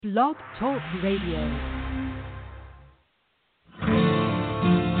Blog Talk Radio.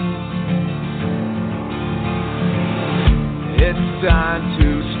 It's time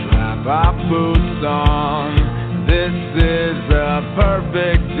to strap our boots on. This is the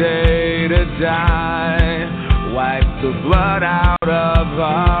perfect day to die. Wipe the blood out of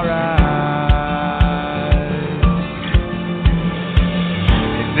our eyes.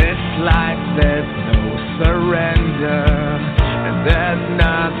 In this life there's no surrender, and there's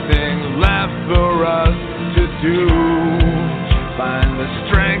nothing left for us to do. Find the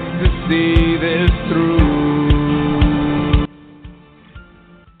strength to see this through.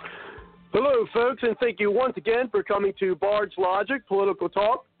 Hello, folks, and thank you once again for coming to Bard's Logic, Political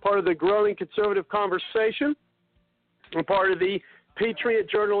Talk, part of the growing conservative conversation, and part of the Patriot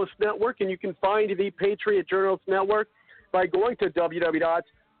Journalist Network. And you can find the Patriot Journalist Network by going to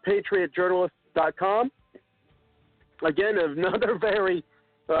www.patriotjournalist.com. Again, another very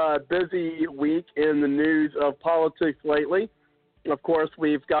busy week in the news of politics lately. Of course,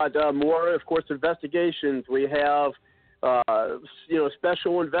 we've got more, investigations. We have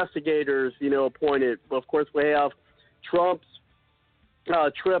special investigators, appointed. Of course, we have Trump's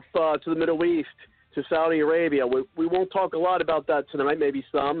trip to the Middle East, to Saudi Arabia. We won't talk a lot about that tonight, maybe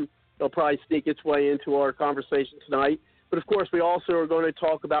some. It'll probably sneak its way into our conversation tonight. But, of course, we also are going to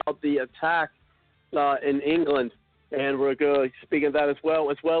talk about the attack in England, and we're going to speak of that as well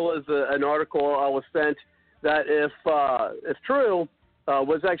as an article I was sent that, if true,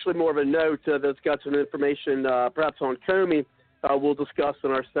 was actually more of a note that's got some information perhaps on Comey we'll discuss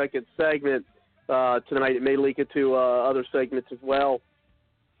in our second segment tonight. It may leak into other segments as well.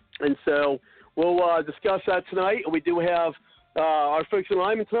 And so we'll discuss that tonight. We do have our folks in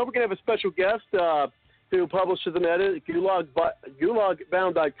line. And tonight we're going to have a special guest who publishes an edit at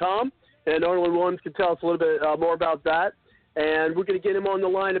gulagbound.com. And Arnold Williams can tell us a little bit more about that. And we're going to get him on the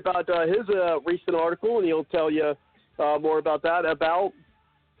line about his recent article, and he'll tell you more about that, about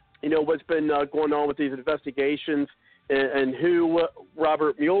what's been going on with these investigations and who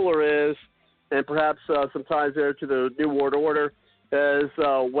Robert Mueller is, and perhaps some ties there to the New World Order, as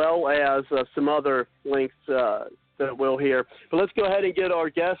well as some other links that we'll hear. But let's go ahead and get our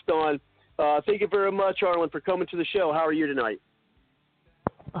guest on. Thank you very much, Arlen, for coming to the show. How are you tonight?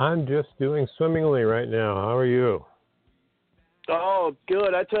 I'm just doing swimmingly right now. How are you? Oh,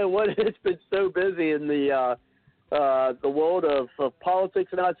 good. I tell you what, it's been so busy in the world of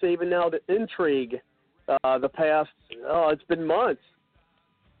politics, and I'd say even now the intrigue. The past, it's been months.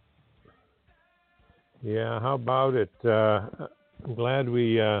 Yeah, how about it? I'm glad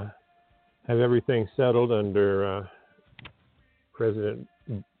we have everything settled under President,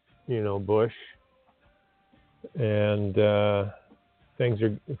 Bush, and things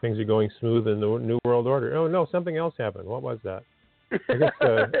are going smooth in the New World Order. Oh no, something else happened. What was that? I guess,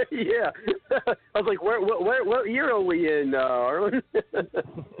 yeah, I was like, what year are we in, Arlen?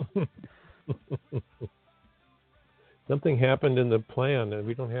 Something happened in the plan, and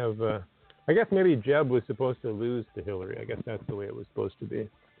we don't have. I guess maybe Jeb was supposed to lose to Hillary. I guess that's the way it was supposed to be.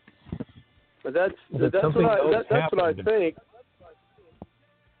 But that's what I think.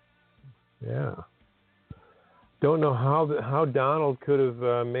 Yeah. Don't know how Donald could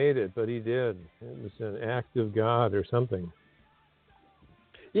have made it, but he did. It was an act of God or something.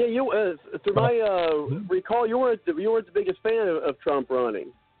 Yeah, you. To my recall, you weren't the biggest fan of Trump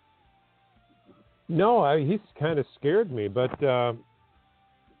running. No, he's kind of scared me, but I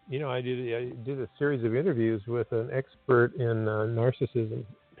did a series of interviews with an expert in narcissism,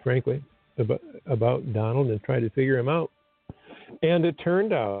 frankly, about Donald, and tried to figure him out. And it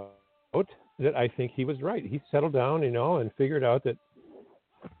turned out that I think he was right. He settled down, and figured out that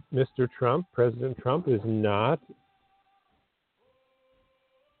Mr. Trump, President Trump, is not,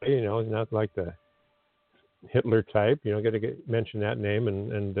 is not like the Hitler type. Got to mention that name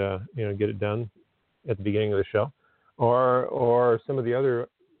and get it done at the beginning of the show, or some of the other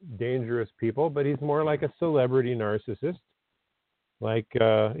dangerous people. But he's more like a celebrity narcissist, like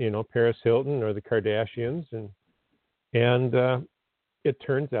Paris Hilton or the Kardashians, and it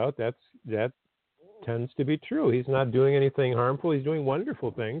turns out that tends to be true. He's not doing anything harmful. He's doing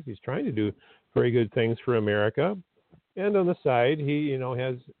wonderful things. He's trying to do very good things for America. And on the side, he,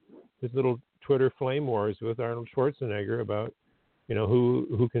 has his little Twitter flame wars with Arnold Schwarzenegger about,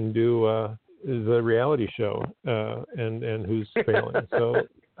 who can do the reality show and who's failing. So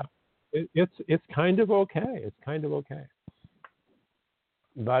it's kind of okay. It's kind of okay.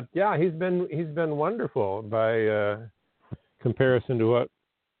 But yeah, he's been wonderful by comparison to what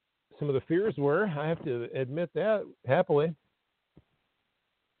some of the fears were. I have to admit that happily.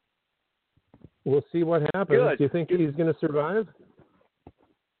 We'll see what happens. Good. Do you think he's going to survive?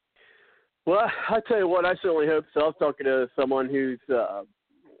 Well, I tell you what, I certainly hope so. I was talking to someone who's I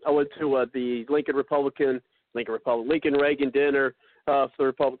went to the Lincoln Reagan dinner for the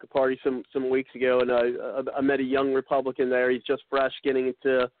Republican Party some weeks ago, and I met a young Republican there. He's just fresh getting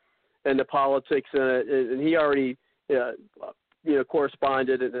into politics, and he already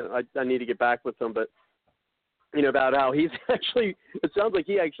corresponded, and I need to get back with him, but about how he's actually. It sounds like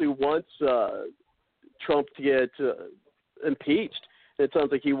he actually wants Trump to get impeached. It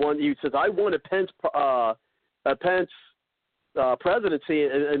sounds like he says, I want a Pence presidency,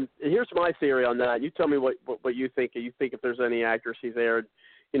 and here's my theory on that. You tell me what you think. You think if there's any accuracy there,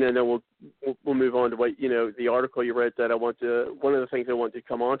 then we'll move on to what the article you read that one of the things I want to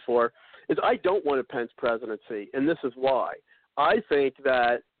come on for is I don't want a Pence presidency, and this is why. I think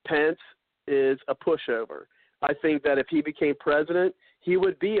that Pence is a pushover. I think that if he became president, he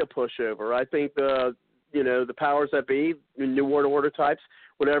would be a pushover. I think the powers that be, New World Order types,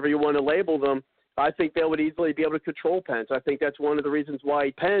 whatever you want to label them, I think they would easily be able to control Pence. I think that's one of the reasons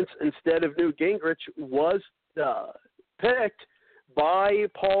why Pence, instead of Newt Gingrich, was picked by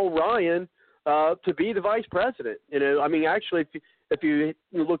Paul Ryan to be the vice president. Actually, if you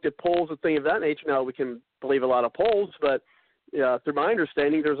looked at polls and things of that nature, now we can believe a lot of polls, but through my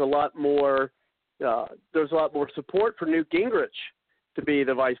understanding, there's a lot more support for Newt Gingrich to be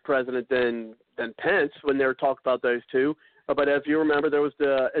the vice president than Pence when they were talking about those two. But if you remember, there was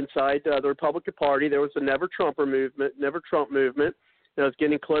inside the Republican Party, there was the Never Trump movement that was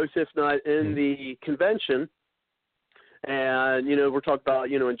getting close, if not in the convention. And, we're talking about,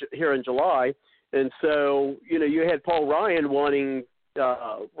 here in July. And so, you had Paul Ryan wanting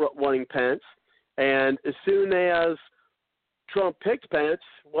Pence. And as soon as Trump picked Pence,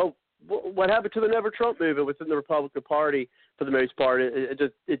 well, what happened to the Never Trump movement within the Republican Party for the most part?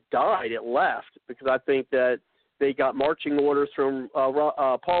 It died. It left because I think that they got marching orders from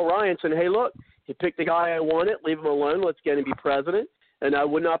Paul Ryan saying, hey, look, he picked the guy I wanted. Leave him alone. Let's get him to be president. And I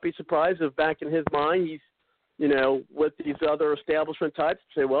would not be surprised if back in his mind he's, with these other establishment types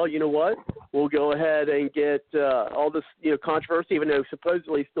say, well, you know what? We'll go ahead and get all this, controversy, even though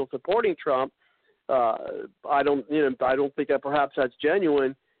supposedly he's still supporting Trump. I don't think that perhaps that's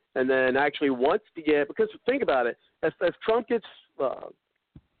genuine. And then actually wants to get, because think about it, if Trump gets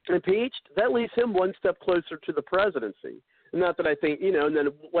impeached, that leaves him one step closer to the presidency. Not that I think, and then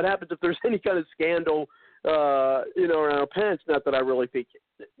what happens if there's any kind of scandal, around Pence? Not that I really think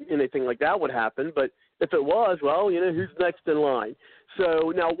anything like that would happen, but if it was, well, who's next in line?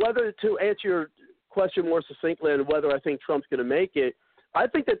 So now whether to answer your question more succinctly and whether I think Trump's going to make it, I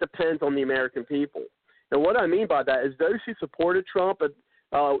think that depends on the American people. And what I mean by that is those who supported Trump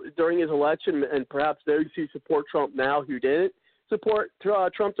during his election, and perhaps those who support Trump now who didn't support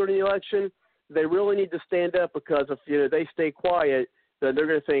Trump during the election, they really need to stand up, because if they stay quiet, then they're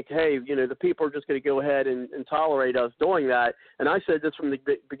going to think, hey, the people are just going to go ahead and tolerate us doing that. And I said this from the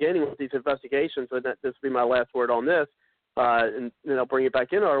beginning with these investigations, and this will be my last word on this, and then I'll bring it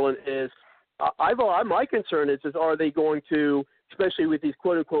back in, Arlen, is my concern is are they going to, especially with these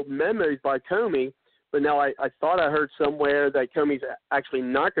quote-unquote memos by Comey, but now I thought I heard somewhere that Comey's actually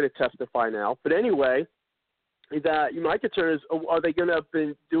not going to testify now. But anyway, that my concern is, are they going to have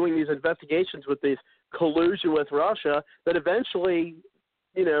been doing these investigations with this collusion with Russia that eventually,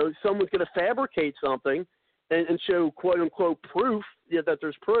 someone's going to fabricate something and show quote-unquote proof, that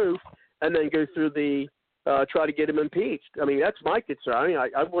there's proof, and then go through the try to get him impeached. I mean, that's my concern.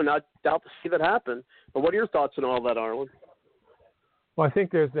 I would not doubt to see that happen. But what are your thoughts on all that, Arlen? Well, I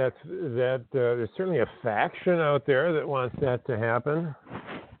think there's there's certainly a faction out there that wants that to happen.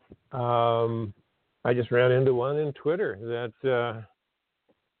 I just ran into one in Twitter that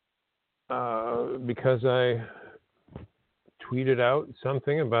because I tweeted out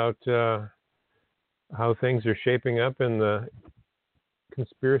something about how things are shaping up in the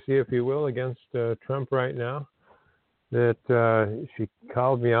conspiracy, if you will, against Trump right now, that she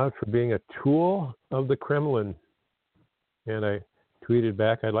called me out for being a tool of the Kremlin. And I tweeted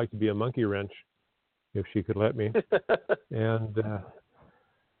back, I'd like to be a monkey wrench if she could let me. And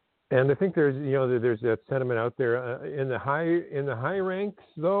I think there's that sentiment out there in the high ranks,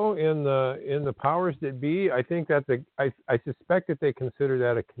 though, in the powers that be. I think that I suspect that they consider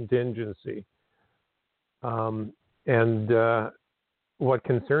that a contingency. And what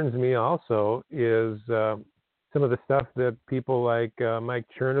concerns me also is some of the stuff that people like Mike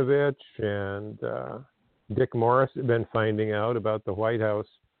Chernovich and Dick Morris have been finding out about the White House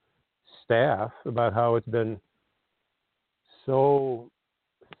staff, about how it's been so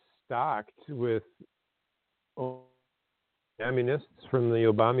stocked with communists from the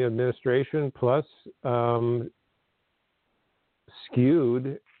Obama administration, plus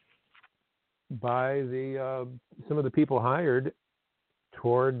skewed by the some of the people hired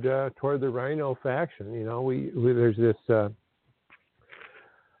toward the Rhino faction. You know, we there's this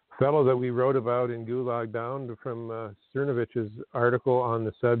fellow that we wrote about in Gulag Bound from Cernovich's article on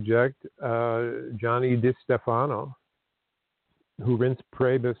the subject, Johnny DiStefano, who Reince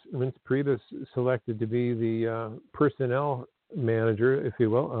Priebus selected to be the personnel manager, if you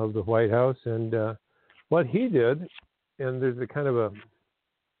will, of the White House. And what he did, and there's a kind of a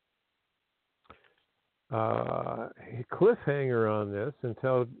cliffhanger on this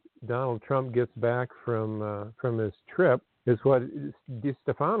until Donald Trump gets back from his trip, is what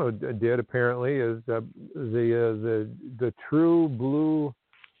DiStefano did apparently is the true blue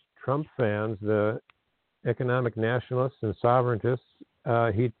Trump fans, the economic nationalists and sovereigntists,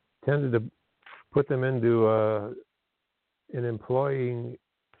 he tended to put them into an employee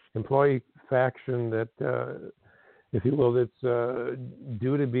faction that, if you will, that's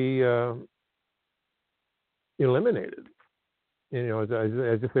due to be eliminated. You know,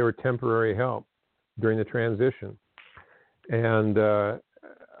 as if they were temporary help during the transition. And kind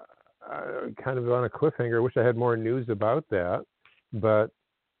of on a cliffhanger, I wish I had more news about that, but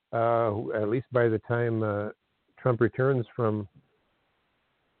at least by the time Trump returns from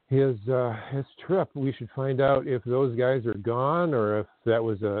his trip, we should find out if those guys are gone or if that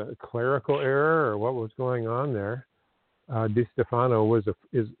was a clerical error or what was going on there. DiStefano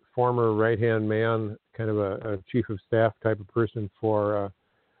is former right-hand man, kind of a chief of staff type of person for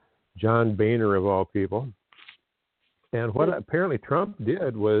John Boehner, of all people. And what apparently Trump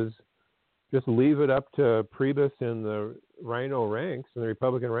did was just leave it up to Priebus in the Rhino ranks, in the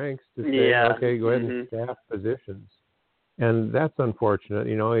Republican ranks, to say, okay, go ahead and staff positions. And that's unfortunate.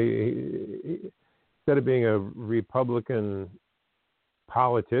 You know, he, instead of being a Republican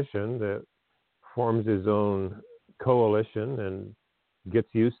politician that forms his own coalition and gets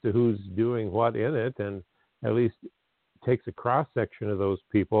used to who's doing what in it and at least takes a cross-section of those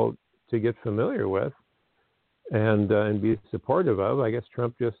people to get familiar with, and be supportive of. I guess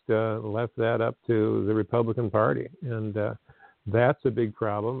Trump just left that up to the Republican Party, and that's a big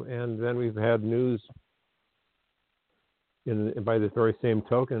problem. And then we've had news, by the very same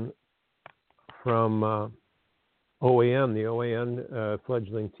token, from OAN, the OAN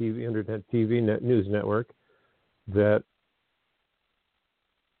fledgling internet TV news network, that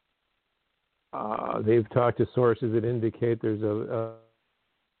they've talked to sources that indicate there's a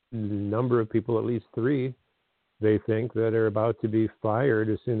number of people, at least 3, they think, that are about to be fired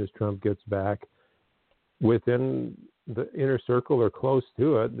as soon as Trump gets back within the inner circle or close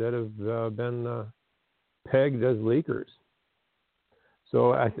to it, that have been pegged as leakers.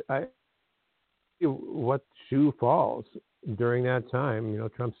 So I what shoe falls during that time. You know,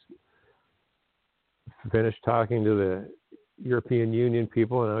 Trump's finished talking to the European Union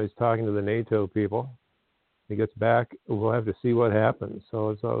people, and now he's talking to the NATO people. He gets back, we'll have to see what happens.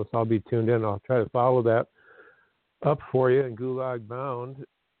 So I'll be tuned in. I'll try to follow that up for you in Gulag Bound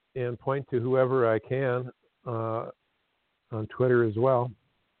and point to whoever I can on Twitter as well.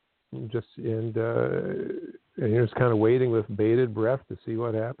 Just and you're just kind of waiting with bated breath to see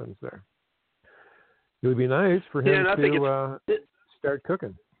what happens there. It would be nice for him to start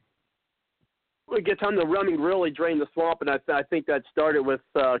cooking. Well, it gets time to run and really drain the swamp, and I think that started with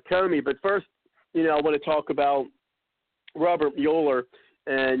Comey. But first, you know, I want to talk about Robert Mueller,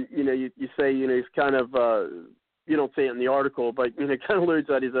 and you say he's kind of you don't say it in the article, but kind of alludes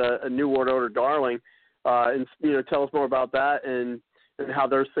that he's a New World Order darling, and tell us more about that and how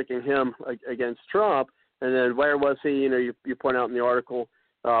they're sticking him against Trump, and then where was he? You point out in the article,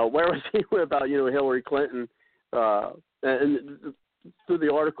 where was he about Hillary Clinton, and through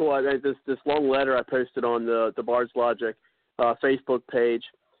the article, this long letter I posted on the Bard's Logic Facebook page,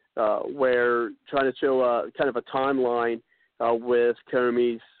 where trying to show kind of a timeline with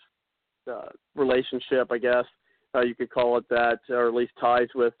Comey's relationship, I guess you could call it that, or at least ties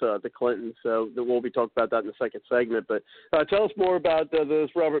with the Clintons. So we'll be talking about that in the second segment. But tell us more about this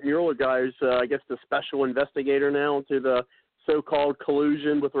Robert Mueller guy, who's, I guess, the special investigator now into the so-called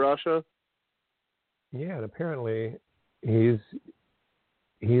collusion with Russia. Yeah, and apparently he's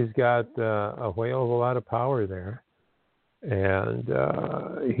got a whale of a lot of power there, and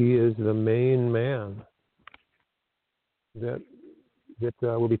he is the main man that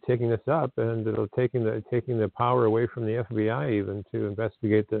will be taking this up, and it'll taking the power away from the FBI even to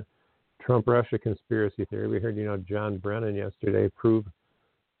investigate the Trump-Russia conspiracy theory. We heard John Brennan yesterday prove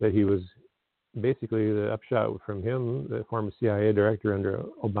that he was basically, the upshot from him, the former CIA director under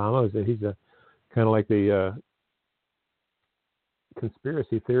Obama, is that he's a kind of like the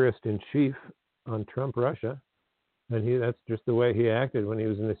conspiracy theorist in chief on Trump-Russia, and that's just the way he acted when he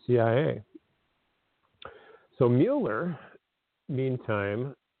was in the CIA. So Mueller,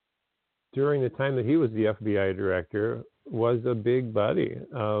 meantime, during the time that he was the FBI director, was a big buddy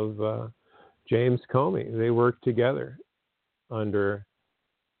of James Comey. They worked together under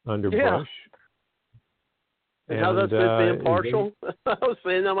Bush. And how that's being partial? I was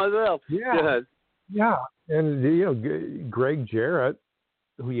saying that myself. Yeah. And Greg Jarrett,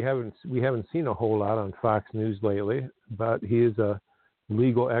 who we haven't seen a whole lot on Fox News lately, but he is a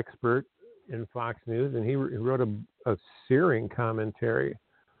legal expert in Fox News, and he wrote a searing commentary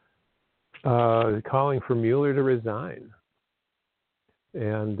calling for Mueller to resign.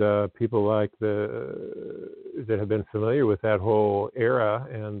 And people like that have been familiar with that whole era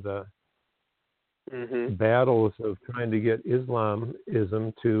and the battles of trying to get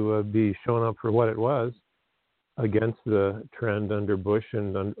Islamism to be shown up for what it was against the trend under Bush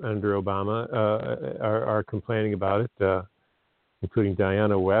and under Obama are complaining about it, including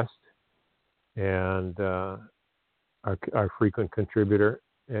Diana West and our frequent contributor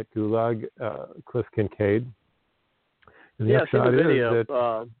at Gulag, Cliff Kincaid. And the upshot is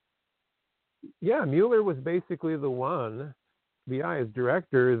that Mueller was basically the one, FBI as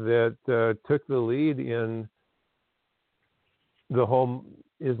director, that took the lead in the whole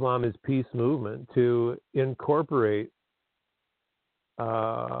Islam is Peace movement to incorporate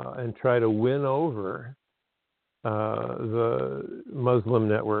and try to win over the Muslim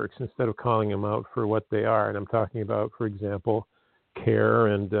networks instead of calling them out for what they are. And I'm talking about, for example, CARE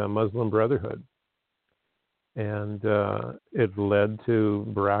and Muslim Brotherhood. And it led to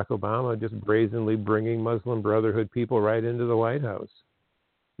Barack Obama just brazenly bringing Muslim Brotherhood people right into the White House.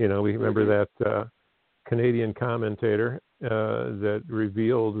 We remember that Canadian commentator that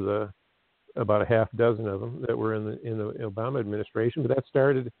revealed about a half dozen of them that were in the Obama administration, but that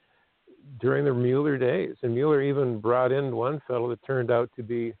started during the Mueller days. And Mueller even brought in one fellow that turned out to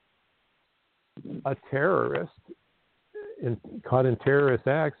be a terrorist caught in terrorist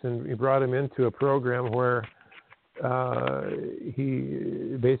acts, and he brought him into a program where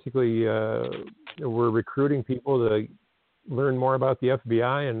he basically were recruiting people to learn more about the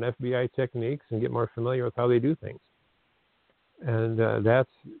FBI and FBI techniques and get more familiar with how they do things. And that's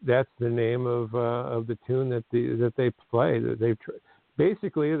the name of the tune that they play.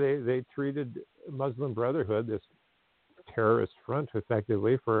 They treated Muslim Brotherhood, this terrorist front,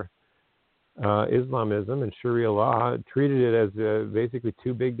 effectively for Islamism and Sharia law, treated it as basically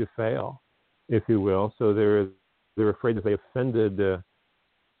too big to fail, if you will. So they're afraid that they offended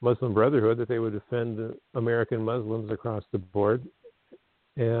Muslim Brotherhood, that they would offend American Muslims across the board,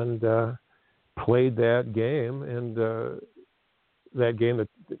 and played that game. And that game that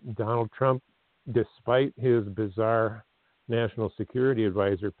Donald Trump, despite his bizarre national security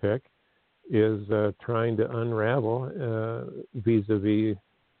advisor pick, is trying to unravel vis-a-vis,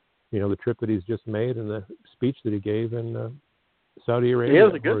 the trip that he's just made and the speech that he gave in Saudi Arabia. Yeah, it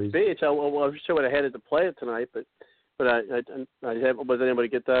was a good speech. I wish I would have had it to play it tonight, but I wasn't able to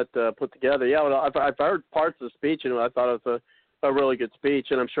get that put together. Yeah, well, I've heard parts of the speech, and I thought it was a really good speech,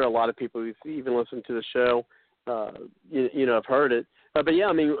 and I'm sure a lot of people who've even listened to the show, have heard it. But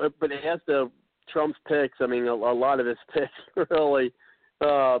yeah, but as to Trump's picks, a lot of his picks really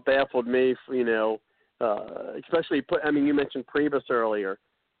baffled me. Especially you mentioned Priebus earlier.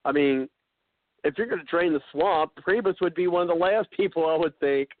 If you're going to drain the swamp, Priebus would be one of the last people I would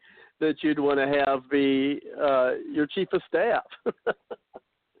think that you'd want to have be your chief of staff.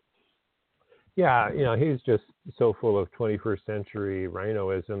 Yeah, he's just so full of 21st century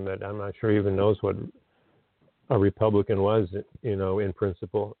rhinoism that I'm not sure he even knows what a Republican was, in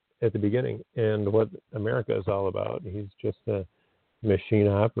principle at the beginning, and what America is all about. He's just a machine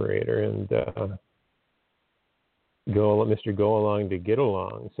operator and Mr. Go Along to get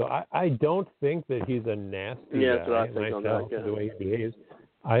along. So I don't think that he's a nasty guy myself, the way he behaves.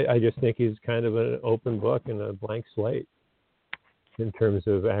 I just think he's kind of an open book and a blank slate in terms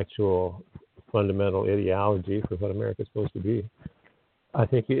of actual fundamental ideology for what America's supposed to be. I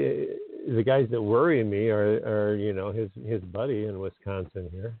think the guys that worry me are his buddy in Wisconsin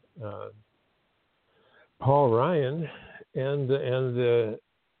here, Paul Ryan, and the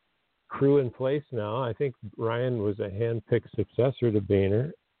crew in place now. I think Ryan was a hand-picked successor to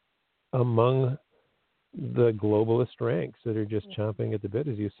Boehner among the globalist ranks that are just chomping at the bit,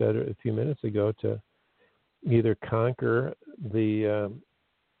 as you said a few minutes ago, to either conquer the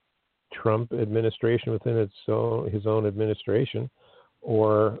Trump administration within his own administration,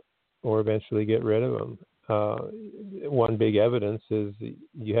 or eventually get rid of him. One big evidence is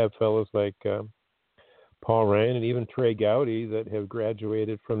you have fellows like Paul Ryan and even Trey Gowdy that have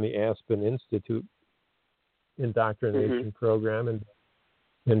graduated from the Aspen Institute indoctrination program and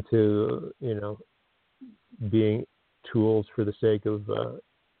into being tools for the sake of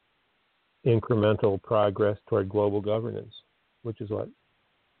incremental progress toward global governance, which is what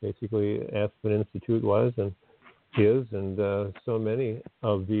basically Aspen Institute was and is, and so many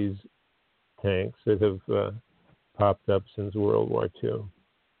of these tanks that have popped up since World War II.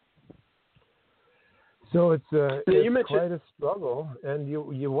 So it's quite a struggle, and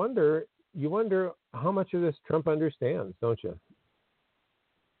you wonder how much of this Trump understands, don't you?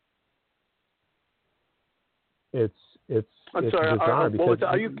 I'm sorry.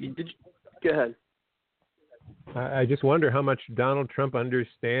 Go ahead. I just wonder how much Donald Trump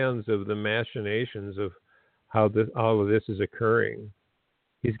understands of the machinations of how all of this is occurring.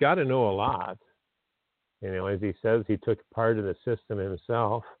 He's got to know a lot. You know, as he says, he took part in the system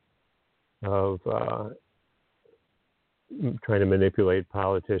himself of trying to manipulate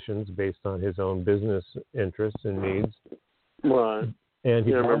politicians based on his own business interests and needs. Right. And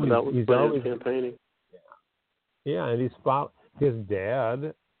I remember that was always campaigning. Yeah, and his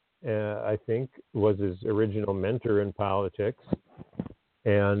dad, I think, was his original mentor in politics,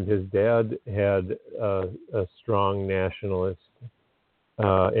 and his dad had a strong nationalist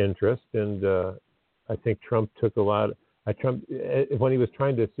interest, and I think Trump took a lot. Trump, when he was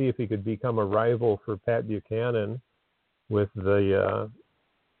trying to see if he could become a rival for Pat Buchanan with the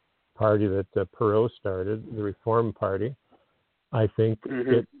party that Perot started, the Reform Party, I think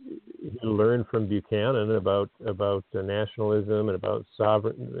he learned from Buchanan about nationalism and about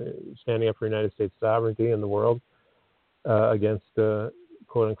standing up for United States sovereignty in the world against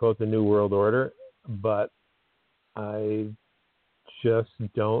quote unquote the New World Order. But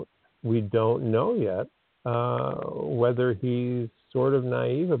we don't know yet whether he's sort of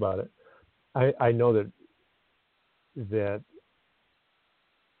naive about it. I know that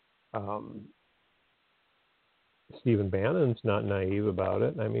Stephen Bannon's not naive about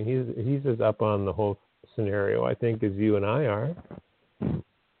it. I mean, he's as up on the whole scenario, I think, as you and I are.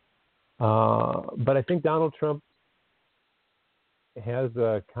 But I think Donald Trump has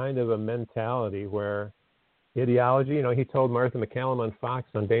a kind of a mentality where ideology, you know, he told Martha McCallum on Fox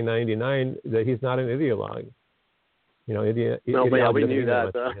on day 99 that he's not an ideologue. You know, we knew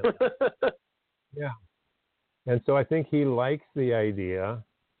that. Yeah. And so I think he likes the idea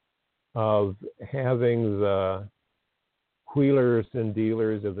of having the wheelers and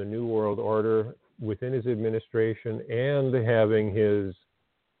dealers of the New World Order within his administration and having his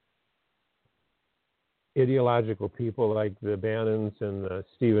ideological people like the Bannons and the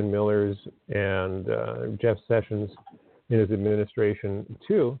Stephen Millers and Jeff Sessions in his administration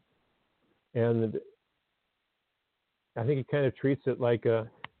too. And I think he kind of treats it like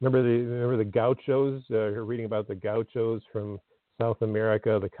remember the gauchos, reading about the gauchos from South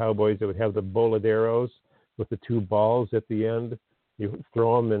America, the cowboys that would have the boladeros with the two balls at the end. You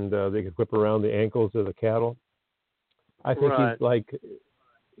throw them and they could whip around the ankles of the cattle. I think he's like,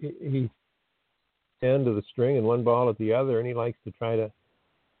 he end of the string and one ball at the other, and he likes to try to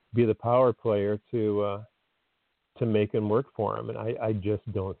be the power player to make him work for him. And I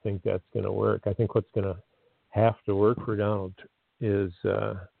just don't think that's going to work. I think what's going to have to work for Donald is,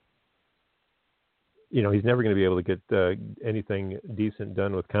 he's never going to be able to get anything decent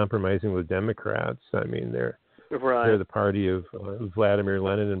done with compromising with Democrats. I mean, they're the party of Vladimir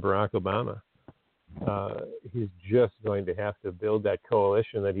Lenin and Barack Obama. He's just going to have to build that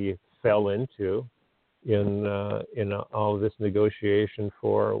coalition that he fell into in all of this negotiation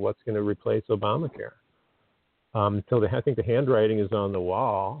for what's going to replace Obamacare. So I think the handwriting is on the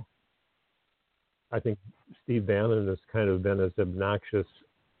wall. I think Steve Bannon has kind of been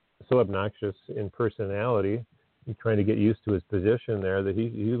so obnoxious in personality, he's trying to get used to his position there, that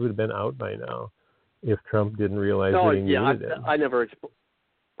he would have been out by now if Trump didn't realize that he needed it. I never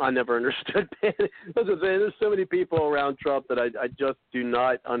understood Bannon. There's so many people around Trump that I just do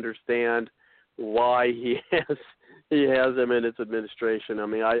not understand why he has him in his administration. I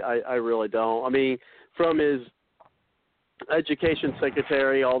mean, I really don't. I mean, from his education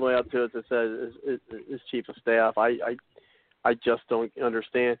secretary all the way up to, as I said, his chief of staff, I just don't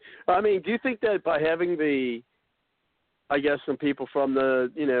understand. I mean, do you think that by having some people from the,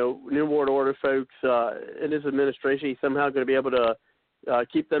 New World Order folks in his administration, he's somehow going to be able to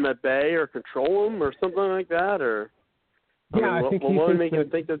keep them at bay or control them or something like that? Or I think what would make him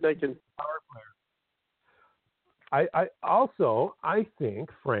think that they can? I think,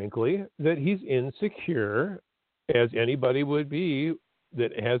 frankly, that he's insecure, as anybody would be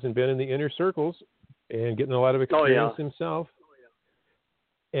that hasn't been in the inner circles and getting a lot of experience himself.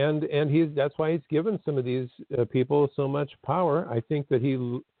 And that's why he's given some of these people so much power. I think that he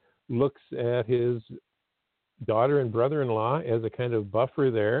looks at his daughter and brother-in-law as a kind of buffer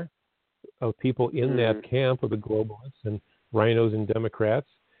there of people in that camp of the globalists and rhinos and Democrats.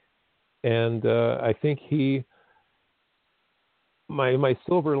 And I think my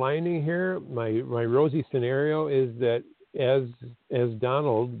silver lining here, my rosy scenario is that as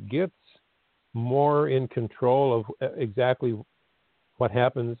Donald gets more in control of exactly what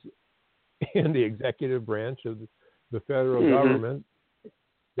happens in the executive branch of the federal government,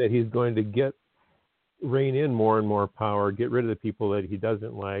 that he's going to rein in more and more power, get rid of the people that he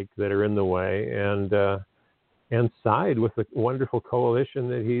doesn't like, that are in the way, and side with the wonderful coalition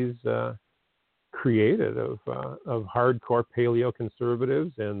that he's created of hardcore paleo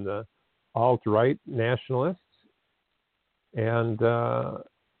conservatives and alt-right nationalists and the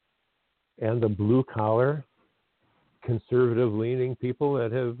blue collar conservative leaning people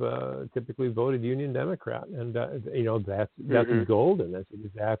that have typically voted Union Democrat, and that's golden. That's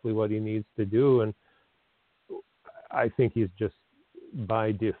exactly what he needs to do, and I think he's just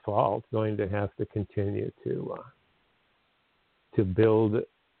by default going to have to continue to build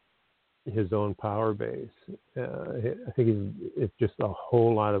his own power base. I think it's just a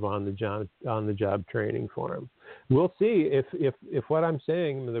whole lot of on the job training for him. We'll see if what I'm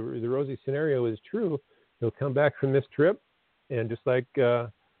saying, the rosy scenario, is true. He'll come back from this trip, and just like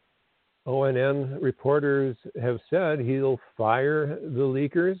ONN reporters have said, he'll fire the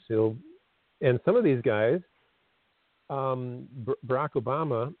leakers. And some of these guys, Barack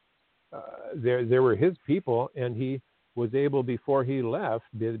Obama, there were his people, and he was able, before he left,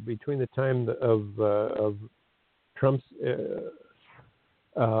 between the time of Trump's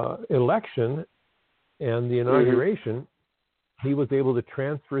election and the inauguration, he was able to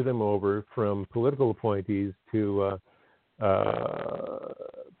transfer them over from political appointees to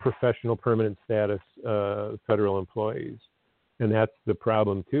professional permanent status federal employees. And that's the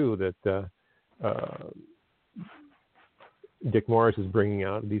problem, too, that Dick Morris is bringing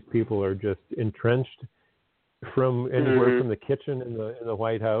out. These people are just entrenched from anywhere from the kitchen in the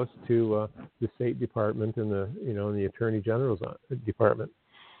White House to the State Department and the Attorney General's department.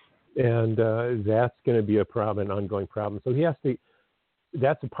 And that's going to be a problem, an ongoing problem. So he has to.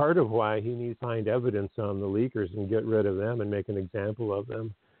 That's a part of why he needs to find evidence on the leakers and get rid of them and make an example of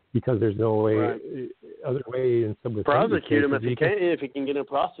them, because there's no way, other way in some prosecute him if he can get him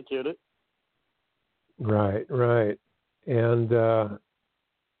prosecuted. Right. And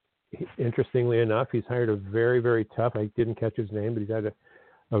interestingly enough, he's hired a very, very tough. I didn't catch his name, but he's had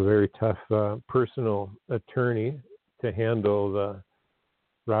a very tough personal attorney to handle the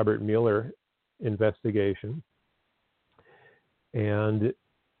Robert Mueller investigation. And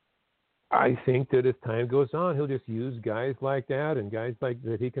I think that as time goes on, he'll just use guys like that and guys like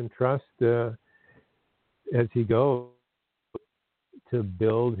that he can trust as he goes to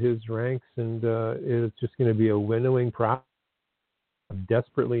build his ranks. And it's just going to be a winnowing process.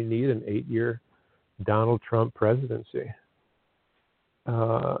 Desperately need an 8-year Donald Trump presidency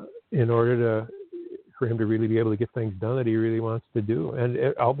in order for him to really be able to get things done that he really wants to do.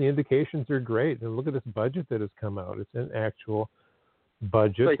 And all the indications are great. And look at this budget that has come out. It's an actual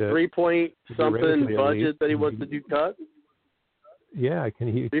budget. Like 3-point-something budget that he wants to do cut? Yeah.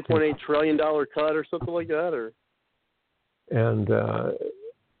 $3.8 trillion cut or something like that? And,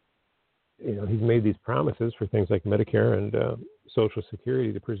 he's made these promises for things like Medicare and Social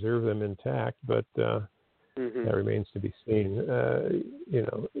Security to preserve them intact, but that remains to be seen.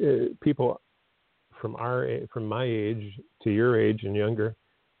 People from my age to your age and younger,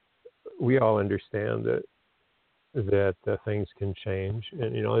 we all understand that things can change,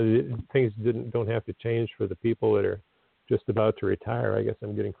 and things don't have to change for the people that are just about to retire. I guess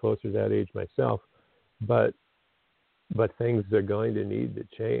I'm getting closer to that age myself, but things are going to need to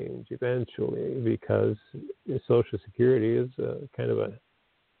change eventually, because Social Security is kind of a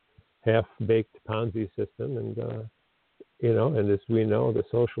half-baked Ponzi system, and and as we know, the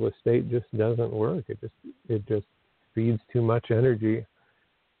socialist state just doesn't work. It just feeds too much energy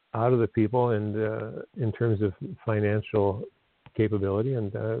out of the people, and in terms of financial capability,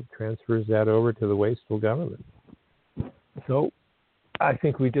 and transfers that over to the wasteful government. So I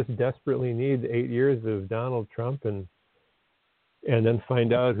think we just desperately need 8 years of Donald Trump, and then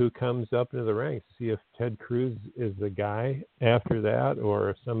find out who comes up into the ranks. See if Ted Cruz is the guy after that,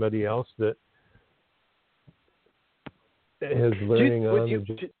 or if somebody else that is learning on the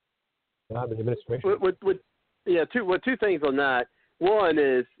job in administration. Two things on that. One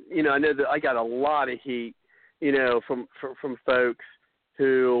is, I know that I got a lot of heat, from folks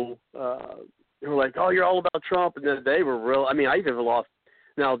who were like, "Oh, you're all about Trump," and then they were real. I mean, I even lost.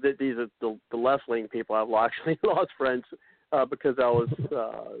 Now these are the left-leaning people. I've actually lost friends because I was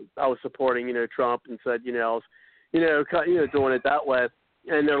supporting Trump, and said I was doing it that way,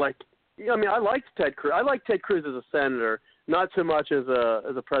 and they're like, I mean, I liked Ted Cruz. I like Ted Cruz as a senator, not so much as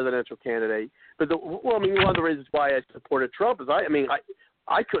a presidential candidate. But one of the reasons why I supported Trump is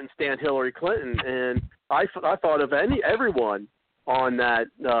I couldn't stand Hillary Clinton, and I thought of everyone on that,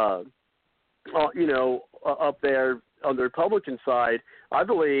 up there on the Republican side. I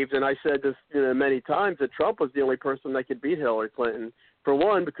believed, and I said this many times, that Trump was the only person that could beat Hillary Clinton. For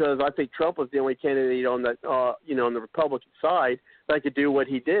one, because I think Trump was the only candidate on that, on the Republican side that could do what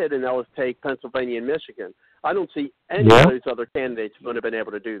he did, and that was take Pennsylvania and Michigan. I don't see any of those other candidates who would have been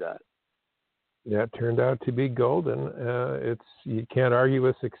able to do that. Yeah, it turned out to be golden. You can't argue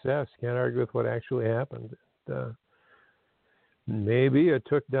with success. Can't argue with what actually happened. Maybe it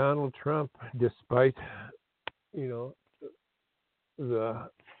took Donald Trump, despite the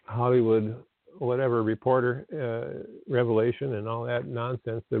Hollywood reporter revelation and all that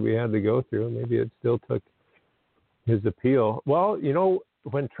nonsense that we had to go through. Maybe it still took his appeal. Well,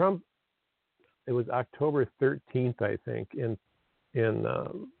 when Trump, it was October 13th, I think, in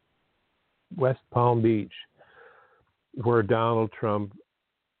West Palm Beach, where Donald Trump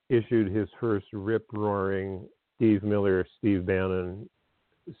issued his first rip-roaring Steve Miller, Steve Bannon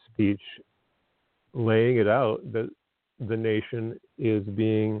speech, laying it out that the nation is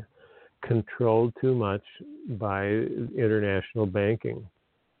being controlled too much by international banking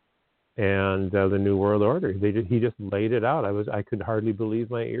and the New World Order. He just laid it out. I could hardly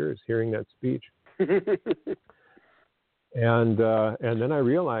believe my ears hearing that speech. And then I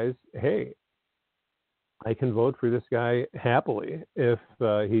realized, hey, I can vote for this guy happily if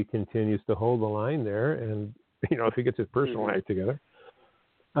he continues to hold the line there, and if he gets his personal act together.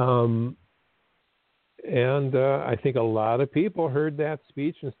 And I think a lot of people heard that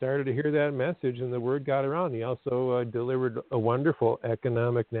speech and started to hear that message, and the word got around. He also delivered a wonderful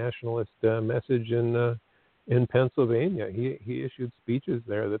economic nationalist message in Pennsylvania. He issued speeches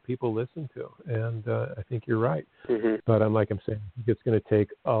there that people listened to, and I think you're right. But I'm saying, I think it's going to take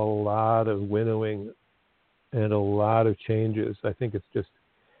a lot of winnowing and a lot of changes. I think it's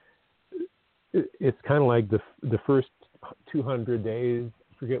kind of like the first 200 days.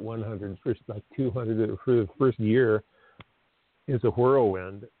 Forget 100, first 200 for the first year is a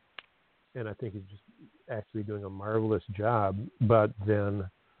whirlwind, and I think he's just actually doing a marvelous job. But then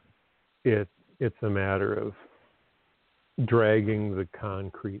it's a matter of dragging the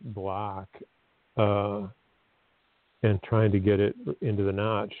concrete block and trying to get it into the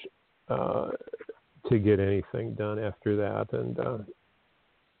notch to get anything done after that, and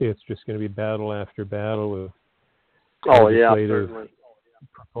it's just going to be battle after battle with legislative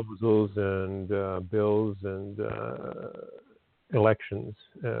proposals and bills and elections.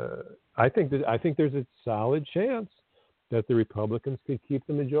 I think there's a solid chance that the Republicans could keep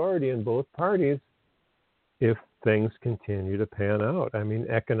the majority in both parties if things continue to pan out. I mean,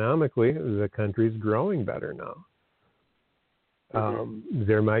 economically, the country's growing better now.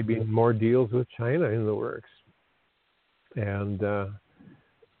 There might be more deals with China in the works, and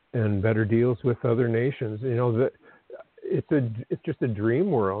better deals with other nations. It's just a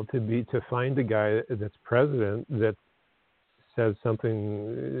dream world to find a guy that's president that says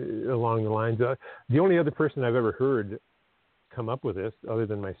something along the lines of, the only other person I've ever heard come up with this, other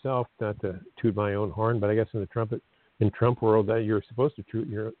than myself, not to toot my own horn, but I guess in Trump world that you're supposed to toot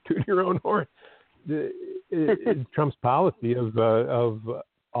your own horn. Trump's policy of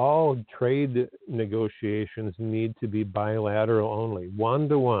all trade negotiations need to be bilateral only,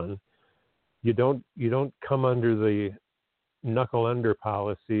 1-to-1. You don't come under the knuckle under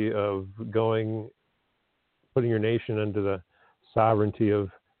policy of putting your nation under the sovereignty of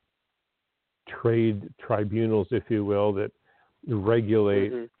trade tribunals, if you will, that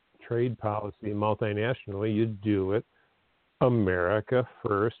regulate trade policy multinationally. You do it America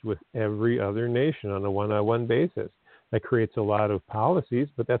first with every other nation on a one-on-one basis. That creates a lot of policies,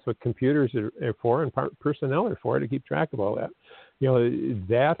 but that's what computers are for and personnel are for, to keep track of all that.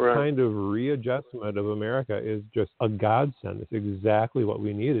 That kind of readjustment of America is just a godsend. It's exactly what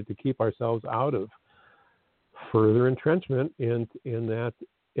we needed to keep ourselves out of further entrenchment in that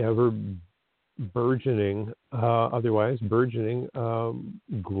ever burgeoning, otherwise burgeoning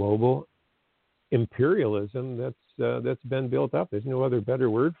global imperialism that's been built up. There's no other better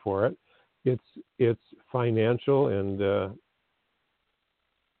word for it. It's financial, and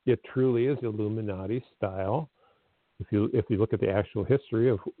it truly is Illuminati style. If you look at the actual history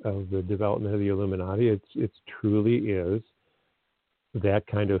of the development of the Illuminati, it truly is that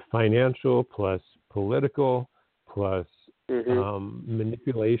kind of financial plus political plus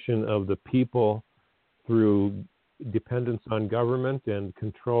manipulation of the people through dependence on government and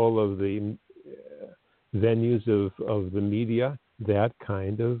control of the venues of the media. That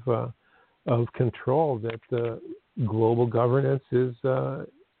kind of control that the global governance is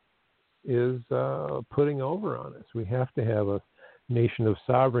putting over on us. We have to have a nation of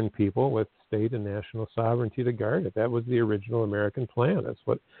sovereign people with state and national sovereignty to guard it. That was the original American plan. That's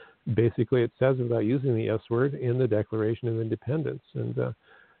what basically it says without using the S word in the Declaration of Independence and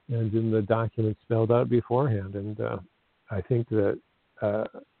in the documents spelled out beforehand. And I think that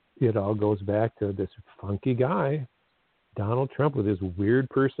it all goes back to this funky guy, Donald Trump, with his weird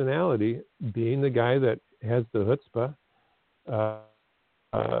personality, being the guy that has the chutzpah,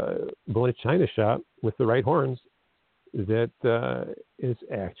 blowing a china shop with the right horns, that is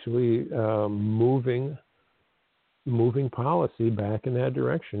actually moving policy back in that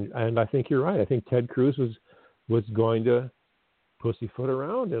direction. And I think you're right. I think Ted Cruz was going to pussyfoot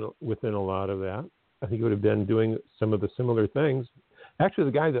around within a lot of that. I think he would have been doing some of the similar things. Actually,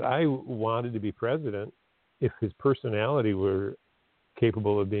 the guy that I wanted to be president, if his personality were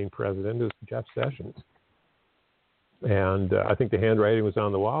capable of being president, is Jeff Sessions. And I think the handwriting was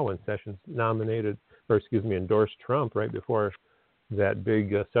on the wall when Sessions endorsed Trump right before that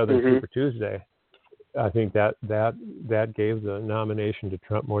big Southern Super Tuesday. I think that gave the nomination to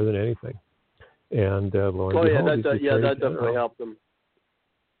Trump more than anything. And that definitely helped him.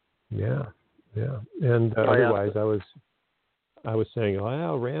 Yeah. And otherwise, I was saying,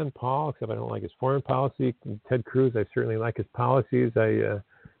 well, Rand Paul, except I don't like his foreign policy. Ted Cruz, I certainly like his policies. I'm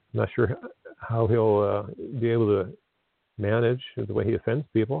not sure how he'll be able to manage the way he offends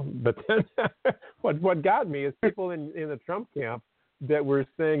people. But then what got me is people in the Trump camp that were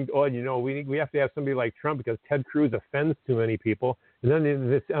saying, we have to have somebody like Trump because Ted Cruz offends too many people. And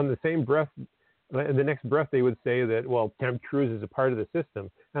then on the same breath, in the next breath, they would say that, well, Ted Cruz is a part of the system.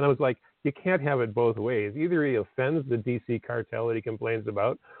 And I was like, you can't have it both ways. Either he offends the D.C. cartel that he complains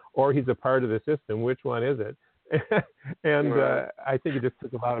about, or he's a part of the system. Which one is it? And I think it just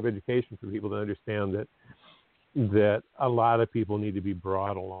took a lot of education for people to understand that a lot of people need to be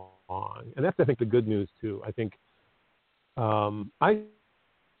brought along. And that's, I think, the good news, too. I think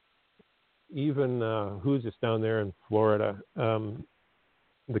who's just down there in Florida,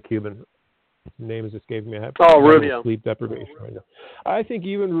 the Cuban, name is escaping me. Rubio. Sleep deprivation right now. I think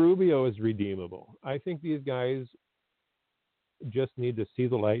even Rubio is redeemable. I think these guys just need to see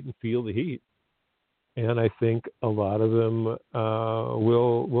the light and feel the heat. And I think a lot of them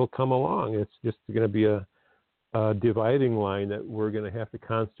will come along. It's just going to be a dividing line that we're going to have to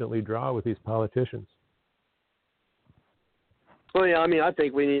constantly draw with these politicians. Well, yeah, I mean, I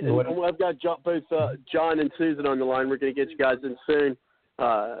think we need. I've got both John and Susan on the line. We're going to get you guys in soon.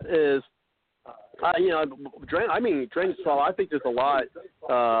 Drainage problem. I think there's a lot.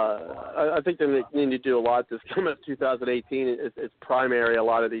 I think they need to do a lot this coming up 2018. It's primary. A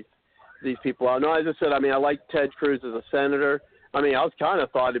lot of these people out. No, as I said, I mean, I like Ted Cruz as a senator. I mean, I was kind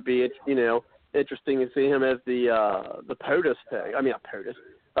of thought it'd be, interesting to see him as the POTUS pick. I mean, not POTUS.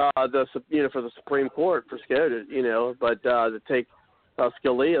 For the Supreme Court for SCOTUS, but to take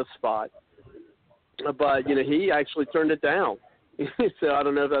Scalia's spot. But, he actually turned it down. So I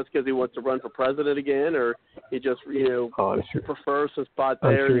don't know if that's because he wants to run for president again or he just, prefers a spot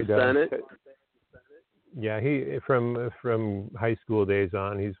there in the Senate. Yeah, he from high school days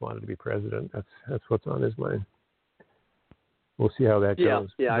on, he's wanted to be president. That's what's on his mind. We'll see how that goes.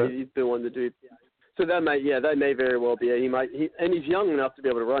 Yeah, he's been wanting to do. So that may very well be. And he's young enough to be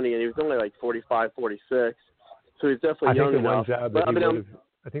able to run again. He was only like 45, 46, so he's definitely young enough.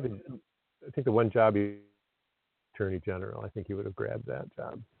 I think the one job he Attorney General. I think he would have grabbed that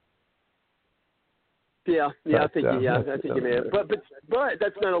job. I think he may have. But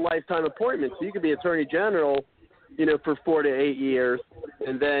that's not a lifetime appointment. So you could be Attorney General, for 4 to 8 years,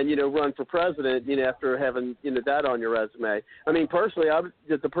 and then run for president, after having that on your resume. I mean, personally,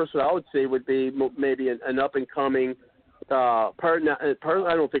 the person I would see would be maybe an up and coming. I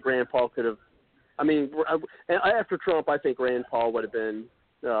don't think Rand Paul could have. I mean, after Trump, I think Rand Paul would have been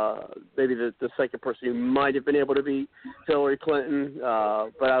maybe the second person who might have been able to beat Hillary Clinton.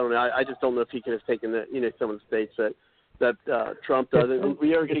 But I don't know. I just don't know if he could have taken some of the states that Trump does. And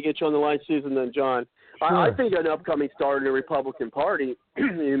we are going to get you on the line, Susan, then John. Sure. I think an upcoming star in the Republican Party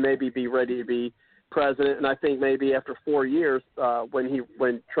who maybe be ready to be president, and I think maybe after 4 years,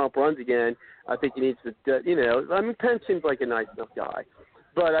 when Trump runs again, I think he needs to, Pence seems like a nice enough guy,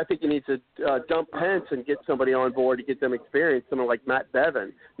 but I think he needs to dump Pence and get somebody on board to get them experience, someone like Matt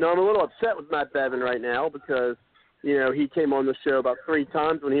Bevin. Now, I'm a little upset with Matt Bevin right now because, he came on the show about 3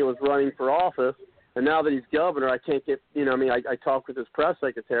 times when he was running for office. And now that he's governor, I can't get, I talk with his press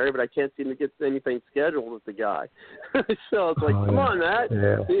secretary, but I can't seem to get anything scheduled with the guy. So it's like, come on, Matt.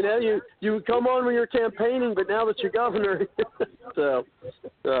 Yeah. You come on when you're campaigning, but now that you're governor.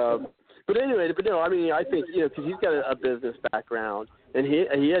 But But anyway, I mean, I think because he's got a business background, and he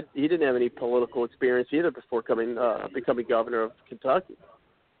didn't have any political experience either before becoming governor of Kentucky.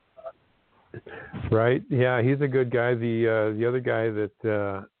 Right. Yeah, he's a good guy. The other guy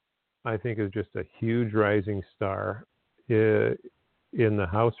that I think is just a huge rising star in the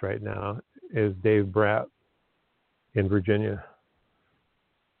House right now is Dave Bratt in Virginia.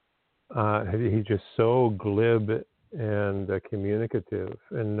 He's just so glib and communicative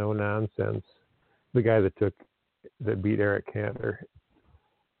and no nonsense. The guy that beat Eric Cantor.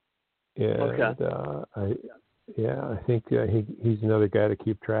 And Okay. I think he's another guy to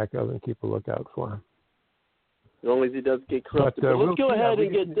keep track of and keep a lookout for. As long as he doesn't get corrupted. But let's go ahead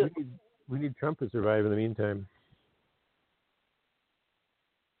and get this. We need Trump to survive in the meantime.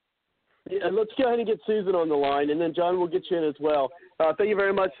 Yeah, let's go ahead and get Susan on the line, and then John will get you in as well. Thank you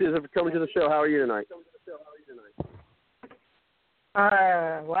very much, Susan, for coming to the show. How are you tonight?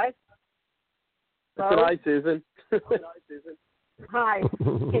 What? Hi, Susan. Hi.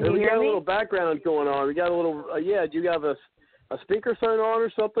 Can you we hear got me? a little background going on. We got a little. Do you have a speaker phone on or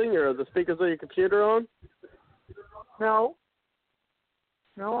something, or the speakers on your computer on? No,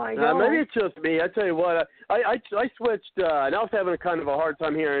 I don't. Maybe it's just me. I tell you what, I switched, and I was having a kind of a hard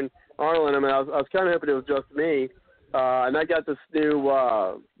time here in Arlen. I mean, I was kind of hoping it was just me, and I got this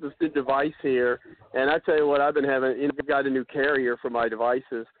new device here, and I tell you what, I've been having. I've got a new carrier for my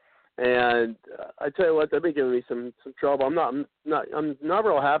devices, and I tell you what, they've been giving me some trouble. I'm not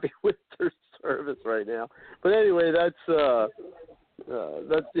real happy with their service right now. But anyway, that's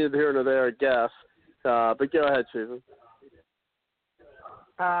neither here nor there, I guess. But go ahead, Susan.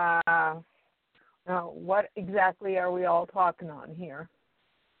 What exactly are we all talking on here?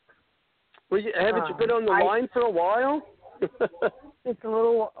 Well, haven't you been on the line for a while? Just a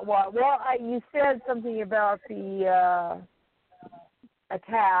little while. Well, you said something about the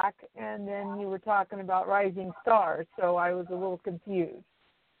attack, and then you were talking about rising stars, so I was a little confused.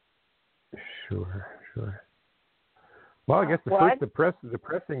 Sure. Well, I guess the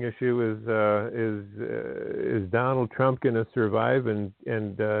pressing issue is Donald Trump going to survive and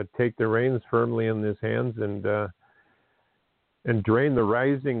take the reins firmly in his hands and drain the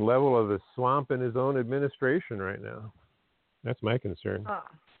rising level of the swamp in his own administration right now? That's my concern.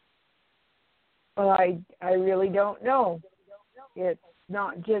 Well, I really don't know. It's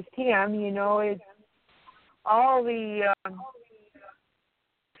not just him, it's all they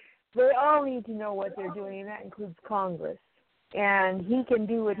all need to know what they're doing, and that includes Congress. And he can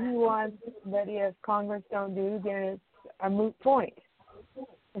do what he wants, but if Congress don't do, then it's a moot point.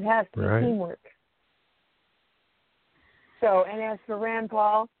 It has to be teamwork. So, and as for Rand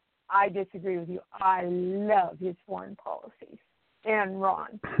Paul, I disagree with you. I love his foreign policies. And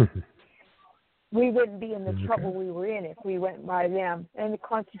Ron. We wouldn't be in the trouble we were in if we went by them. And the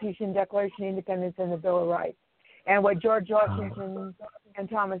Constitution, Declaration of Independence, and the Bill of Rights. And what George Washington and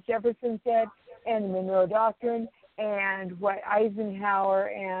Thomas Jefferson said, and the Monroe Doctrine, and what Eisenhower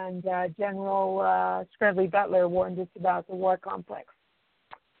and General Smedley Butler warned us about the war complex.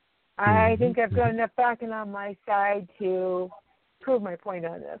 I think I've got enough backing on my side to prove my point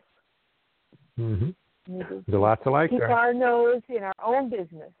on this. There's lots to like there. Keep our nose in our own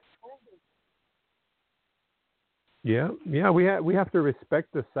business. Yeah. We have to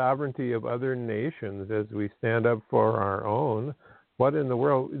respect the sovereignty of other nations as we stand up for our own. What in the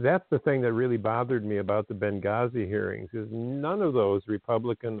world? That's the thing that really bothered me about the Benghazi hearings is none of those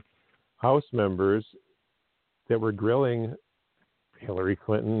Republican House members that were grilling Hillary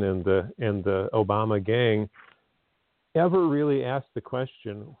Clinton and the Obama gang ever really asked the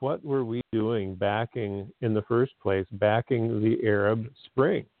question, what were we doing in the first place, backing the Arab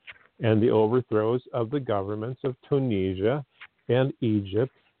Spring and the overthrows of the governments of Tunisia and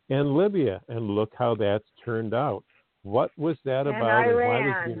Egypt and Libya? And look how that's turned out. What was that about? And why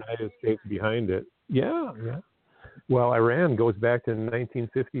was the United States behind it? Yeah. Well, Iran goes back to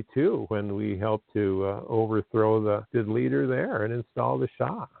 1952 when we helped to overthrow the leader there and install the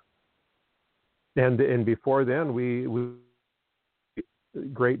Shah. And before then, we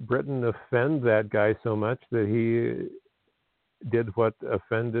Great Britain offended that guy so much that he did what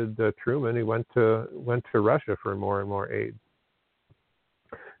offended Truman. He went to Russia for more and more aid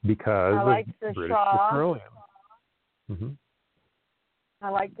because of British petroleum. I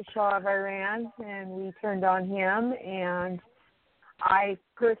like the Shah of Iran, and we turned on him. And I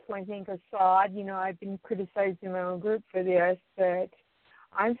personally think Assad, I've been criticized in my own group for this, but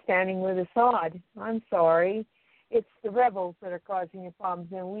I'm standing with Assad. I'm sorry. It's the rebels that are causing the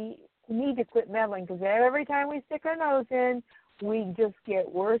problems, and we need to quit meddling because every time we stick our nose in, we just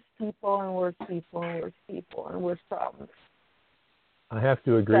get worse people and worse people and worse people and worse problems. I have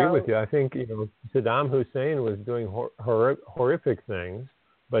to agree with you. I think Saddam Hussein was doing horrific things,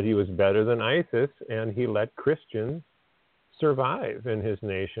 but he was better than ISIS, and he let Christians survive in his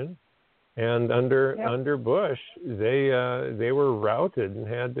nation. And under Bush, they were routed and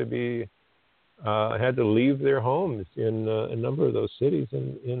had to leave their homes in a number of those cities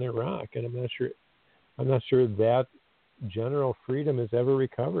in Iraq. And I'm not sure that general freedom has ever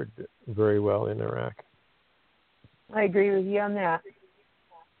recovered very well in Iraq. I agree with you on that.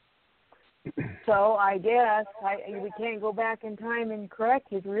 So I guess we can't go back in time and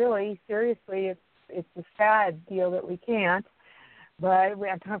correct it. Really, seriously, it's a sad deal that we can't. But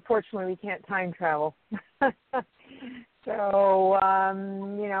unfortunately, we can't time travel. So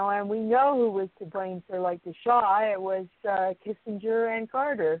and we know who was to blame for the Shah. It was Kissinger and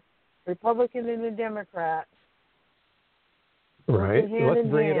Carter, Republican and a Democrat. Right. Let's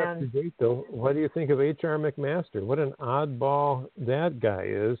bring it up to date, though. What do you think of H.R. McMaster? What an oddball that guy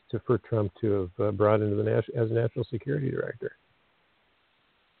is for Trump to have brought into as National Security Director.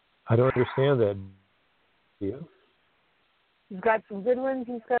 I don't understand that. Yeah. He's got some good ones.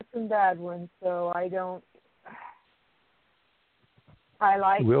 He's got some bad ones. So I don't. I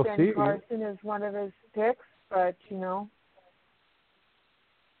like Ben Carson as one of his picks, but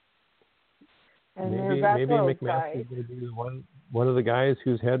And maybe McMaster's going to be one of the guys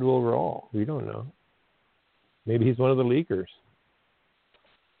whose head will roll. We don't know. Maybe he's one of the leakers.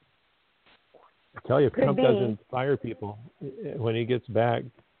 I tell you, if Trump doesn't fire people when he gets back,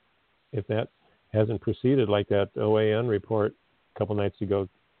 if that hasn't proceeded like that OAN report a couple nights ago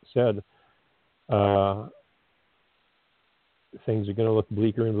said, things are going to look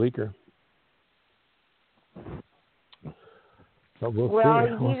bleaker and bleaker. But we'll see.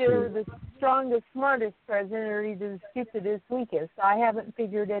 He's either the strongest, smartest president, or he's the stupidest, weakest. I haven't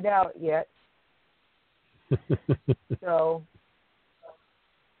figured it out yet. So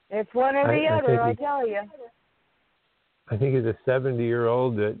it's one or the other, I tell you. I think he's a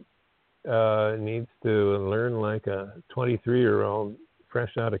 70-year-old that needs to learn like a 23-year-old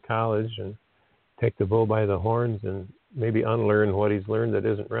fresh out of college and take the bull by the horns and maybe unlearn what he's learned that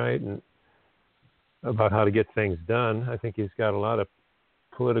isn't right and about how to get things done. I think he's got a lot of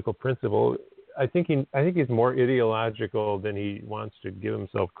political principle. I think he's more ideological than he wants to give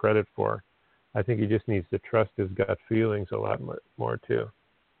himself credit for. I think he just needs to trust his gut feelings a lot more too.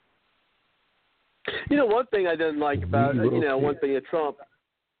 One thing I didn't like about one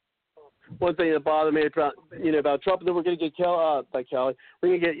thing that bothered me about Trump, and then we're going to get Kelly. We're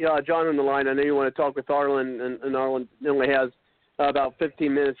going to get John on the line. I know you want to talk with Arlen, and Arlen only has about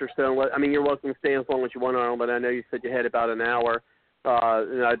 15 minutes or so. I mean, you're welcome to stay as long as you want, Arlen, but I know you said you had about an hour,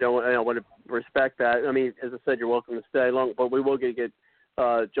 and I want to respect that. I mean, as I said, you're welcome to stay long, but we will get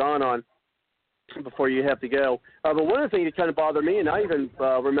John on before you have to go. But one of the things that kind of bothered me, and I even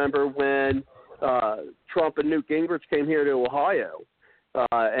remember when Trump and Newt Gingrich came here to Ohio,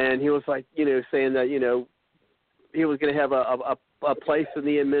 and he was saying that he was going to have a place in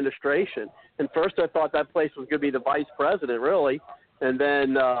the administration. And first, I thought that place was going to be the vice president, really, and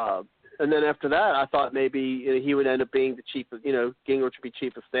then after that, I thought maybe he would end up being the chief of, Gingrich would be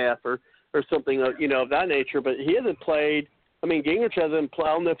chief of staff or something of that nature. But he hasn't played. I mean, Gingrich hasn't played.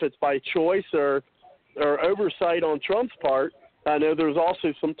 I don't know if it's by choice or oversight on Trump's part. I know there was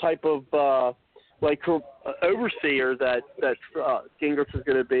also some type of overseer that Gingrich was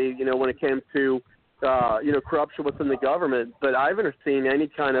going to be, when it came to corruption within the government. But I haven't seen any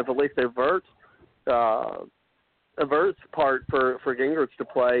kind of, at least overt part for Gingrich to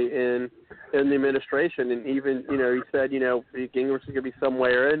play in the administration. And even, he said, Gingrich is going to be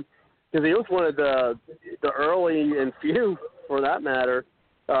somewhere in, because he was one of the early and few, for that matter,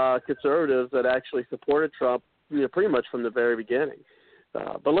 conservatives that actually supported Trump, pretty much from the very beginning.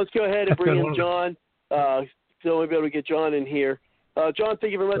 But let's go ahead and bring in John. So we'll be able to get John in here. John,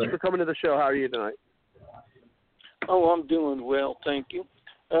 thank you very much for coming to the show. How are you tonight? Oh, I'm doing well, thank you.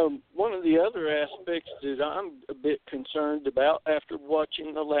 One of the other aspects that I'm a bit concerned about after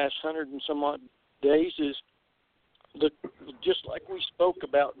watching the last 100 and some odd days is just like we spoke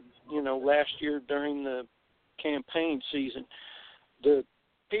about, last year during the campaign season, the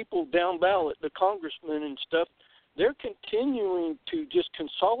people down ballot, the congressmen and stuff, they're continuing to just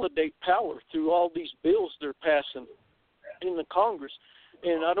consolidate power through all these bills they're passing in the Congress.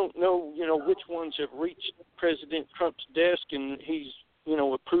 And I don't know, which ones have reached President Trump's desk and he's,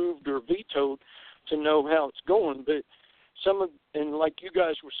 approved or vetoed to know how it's going. But and like you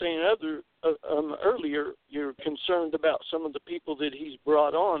guys were saying earlier, you're concerned about some of the people that he's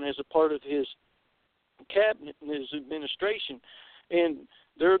brought on as a part of his cabinet and his administration. And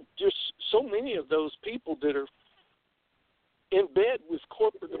there are just so many of those people that are in bed with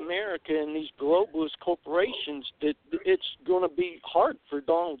corporate America and these globalist corporations that it's going to be hard for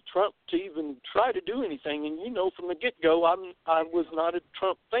Donald Trump to even try to do anything. And you know, from the get-go, I was not a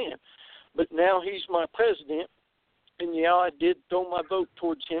Trump fan, but now he's my president, and yeah, I did throw my vote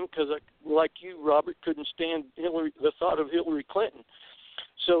towards him because, like you, Robert, couldn't stand the thought of Hillary Clinton.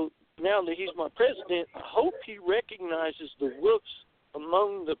 So now that he's my president, I hope he recognizes the wolves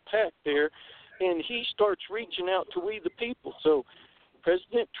among the pack there, and he starts reaching out to we the people. So,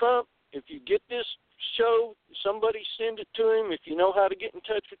 President Trump, if you get this show, somebody send it to him. If you know how to get in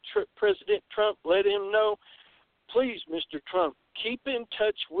touch with President Trump, let him know. Please, Mr. Trump, keep in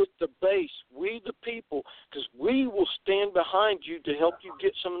touch with the base, we the people, because we will stand behind you to help you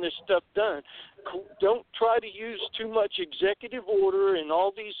get some of this stuff done. Don't try to use too much executive order and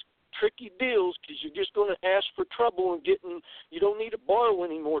all these tricky deals, because you're just going to ask for trouble and you don't need to borrow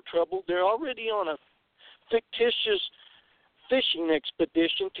any more trouble. They're already on a fictitious fishing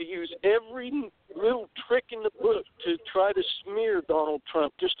expedition to use every little trick in the book to try to smear Donald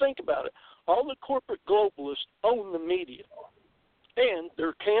Trump. Just think about it. All the corporate globalists own the media, and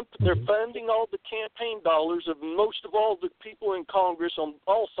they're funding all the campaign dollars of most of all the people in Congress on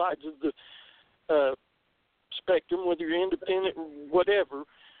all sides of the spectrum, whether you're independent or whatever.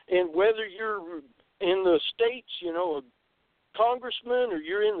 And whether you're in the states, you know, a congressman, or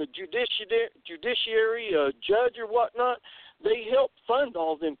you're in the judiciary, a judge or whatnot, they help fund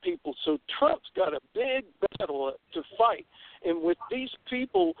all them people. So Trump's got a big battle to fight. And with these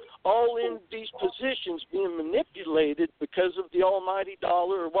people all in these positions being manipulated because of the almighty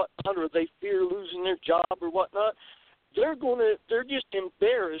dollar or whatnot, or they fear losing their job or whatnot, they're just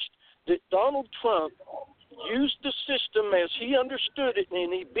embarrassed that Donald Trump used the system as he understood it,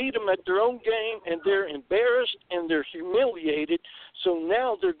 and he beat them at their own game, and they're embarrassed and they're humiliated. So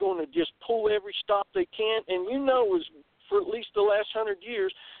now they're going to just pull every stop they can. And you know, as for at least the last 100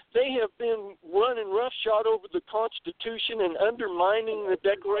 years, they have been running roughshod over the Constitution and undermining the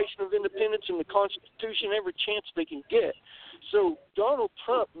Declaration of Independence and the Constitution every chance they can get. So Donald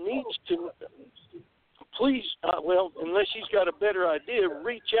Trump needs to please, unless he's got a better idea,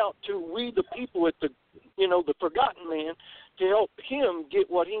 reach out to we the people at the forgotten man to help him get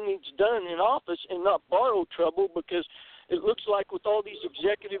what he needs done in office and not borrow trouble, because it looks like with all these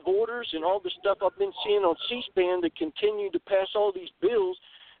executive orders and all the stuff I've been seeing on C-SPAN that continue to pass all these bills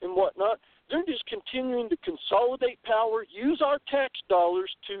and whatnot, they're just continuing to consolidate power, use our tax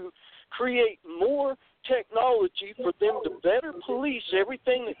dollars to create more technology for them to better police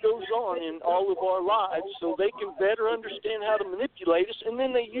everything that goes on in all of our lives so they can better understand how to manipulate us. And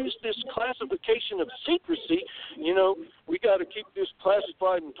then they use this classification of secrecy. You know, we got to keep this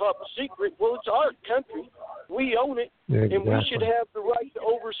classified and top secret. Well, it's our country. We own it, exactly. And we should have the right to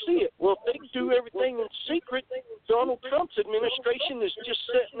oversee it. Well, if they do everything in secret, Donald Trump's administration is just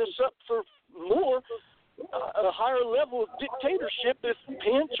setting us up for a higher level of dictatorship if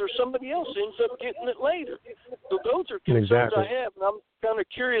Pence or somebody else ends up getting it later. So those are concerns I have, and I'm kind of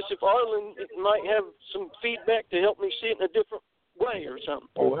curious if Arlen might have some feedback to help me see it in a different way or something.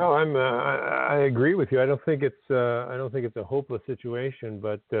 Well, I agree with you. I don't think it's a hopeless situation,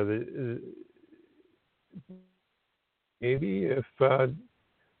 but maybe if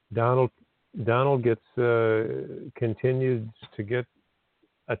Donald continues to get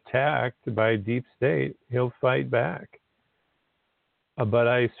attacked by deep state, he'll fight back. But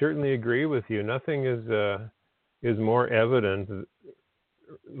I certainly agree with you. Nothing is more evident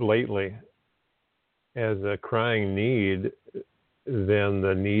lately as a crying need than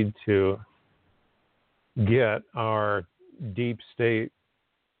the need to get our deep state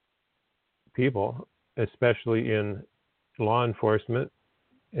people, especially in law enforcement,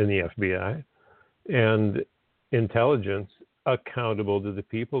 in the FBI, and intelligence, accountable to the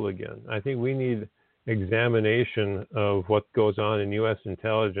people again. I think we need examination of what goes on in U.S.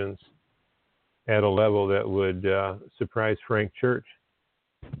 intelligence at a level that would surprise Frank Church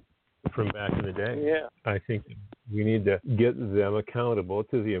from back in the day. Yeah. I think we need to get them accountable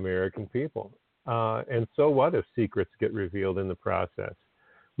to the American people. And so what if secrets get revealed in the process?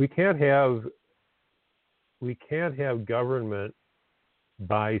 We can't have government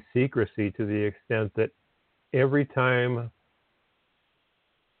by secrecy to the extent that every time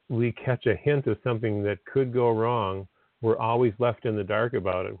we catch a hint of something that could go wrong, we're always left in the dark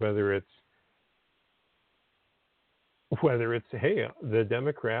about it, whether it's hey, the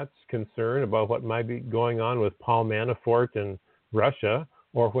Democrats' concern about what might be going on with Paul Manafort and Russia,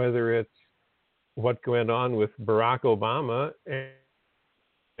 or whether it's what went on with Barack Obama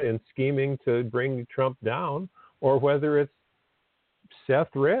and scheming to bring Trump down, or whether it's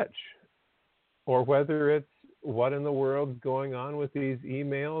Seth Rich, or whether it's what in the world's going on with these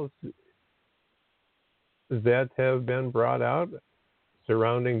emails that have been brought out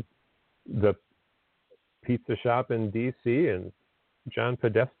surrounding the pizza shop in D.C. and John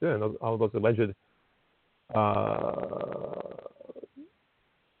Podesta and all those alleged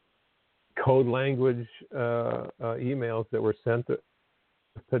code language emails that were sent to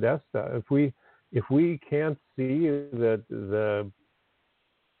Podesta. If we can't see that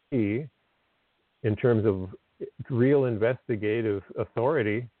in terms of real investigative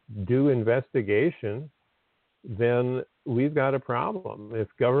authority, do investigation, then we've got a problem. If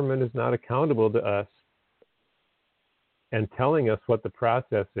government is not accountable to us and telling us what the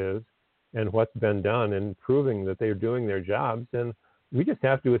process is and what's been done and proving that they're doing their jobs, then we just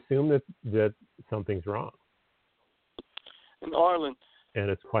have to assume that something's wrong. And Arlen, and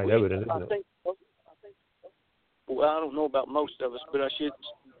it's quite evident, isn't it? Well, I don't know about most of us, but I should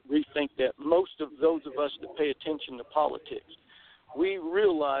rethink that. Most of those of us that pay attention to politics, we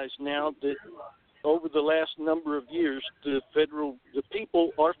realize now that over the last number of years, the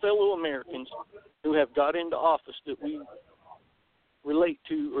people, our fellow Americans who have got into office that we relate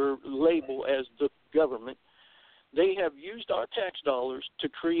to or label as the government, they have used our tax dollars to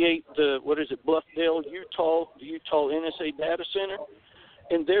create the Bluffdale, the Utah NSA data center,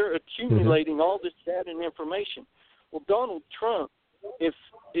 and they're accumulating all this data and information. Well, Donald Trump, if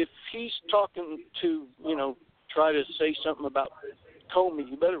he's talking to, try to say something about Comey,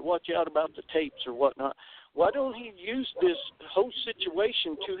 you better watch out about the tapes or whatnot. Why don't he use this whole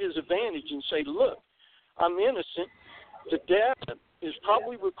situation to his advantage and say, look, I'm innocent. The data is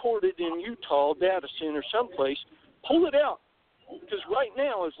probably recorded in Utah data center someplace. Pull it out. Because right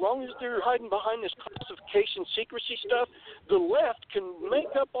now, as long as they're hiding behind this classification secrecy stuff, the left can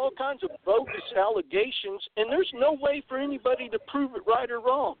make up all kinds of bogus allegations, and there's no way for anybody to prove it right or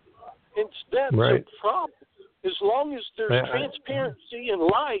wrong. And that's a problem. As long as there's transparency and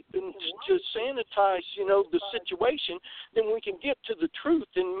light and to sanitize, the situation, then we can get to the truth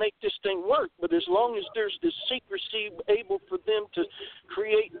and make this thing work. But as long as there's this secrecy able for them to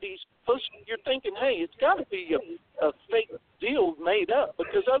create these posts, you're thinking, hey, it's got to be a fake deal made up,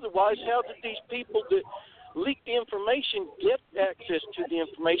 because otherwise how did these people that leaked the information get access to the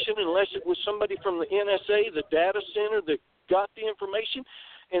information unless it was somebody from the NSA, the data center, that got the information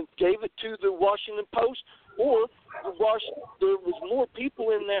and gave it to the Washington Post? Or there was more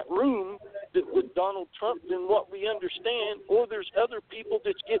people in that room with Donald Trump than what we understand, or there's other people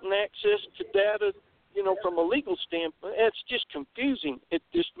that's getting access to data, from a legal standpoint. It's just confusing. It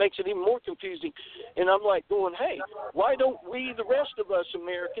just makes it even more confusing. And I'm like going, hey, why don't we, the rest of us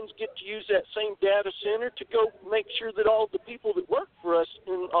Americans, get to use that same data center to go make sure that all the people that work for us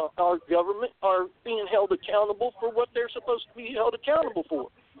in our government are being held accountable for what they're supposed to be held accountable for?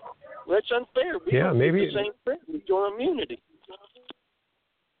 That's unfair. We don't get the same privilege or immunity.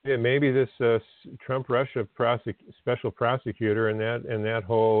 Yeah, maybe this Trump-Russia special prosecutor and that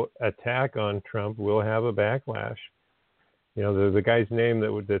whole attack on Trump will have a backlash. The guy's name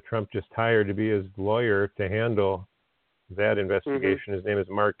that Trump just hired to be his lawyer to handle that investigation, his name is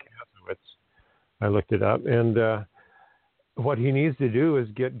Mark Kasowitz. I looked it up. And what he needs to do is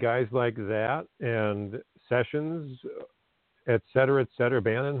get guys like that and Sessions, et cetera,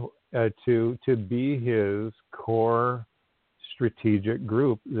 Bannon, to be his core strategic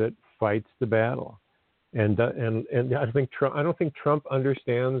group that fights the battle. And I don't think Trump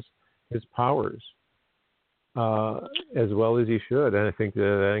understands his powers as well as he should. And I think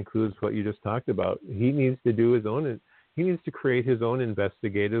that includes what you just talked about. He needs to do his own. He needs to create his own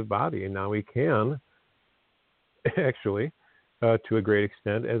investigative body, and now he can actually, to a great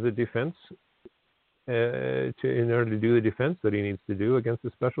extent, as a defense. In order to do the defense that he needs to do against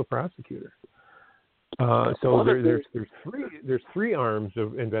the special prosecutor. So there's three arms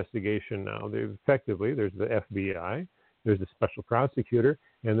of investigation now. There's the FBI, there's the special prosecutor,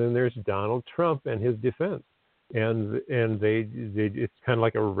 and then there's Donald Trump and his defense. And they it's kind of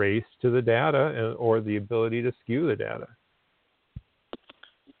like a race to the data or the ability to skew the data.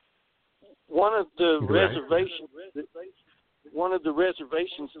 One of the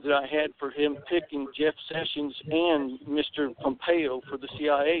reservations that I had for him picking Jeff Sessions and Mr. Pompeo for the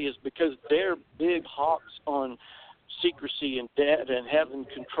CIA is because they're big hawks on secrecy and data and having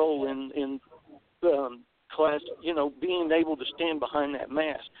control in class, being able to stand behind that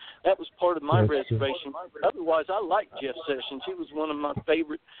mask. That was part of my reservation. Otherwise, I like Jeff Sessions. He was one of my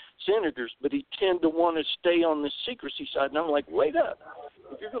favorite senators, but he tended to want to stay on the secrecy side. And I'm like, wait up.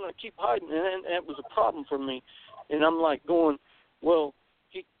 If you're going to keep hiding, and that was a problem for me. And I'm like going, well,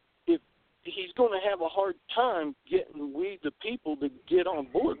 if he's going to have a hard time getting we the people to get on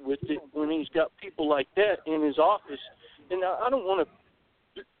board with it when he's got people like that in his office. And I don't want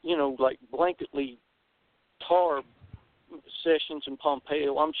to, like blanketly tar Sessions and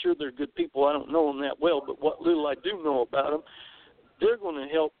Pompeo. I'm sure they're good people. I don't know them that well, but what little I do know about them, they're going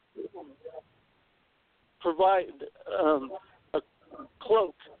to help provide a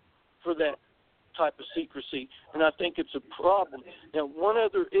cloak for that type of secrecy, and I think it's a problem. Now, one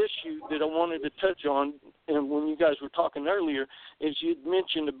other issue that I wanted to touch on, and when you guys were talking earlier, is you'd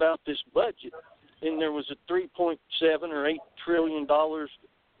mentioned about this budget, and there was a $3.7 or $8 trillion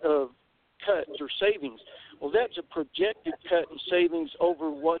of cuts or savings. Well, that's a projected cut in savings over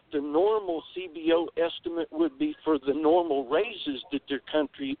what the normal CBO estimate would be for the normal raises that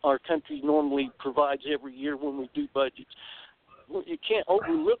our country normally provides every year when we do budgets. Well, you can't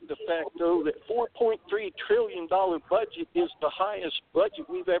overlook the fact, though, that $4.3 trillion budget is the highest budget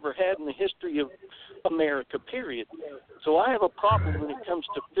we've ever had in the history of America, period. So I have a problem when it comes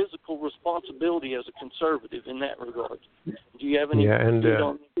to fiscal responsibility as a conservative in that regard. Do you have any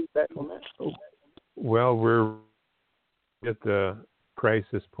feedback on that? Well, we're at the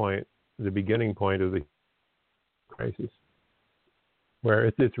crisis point, the beginning point of the crisis, where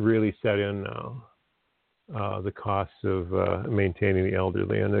it's really set in now. The costs of maintaining the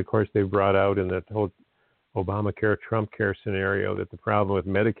elderly. And, of course, they brought out in that whole Obamacare, Trump care scenario that the problem with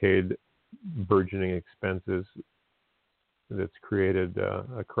Medicaid burgeoning expenses that's created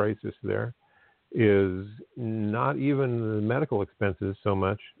a crisis there is not even the medical expenses so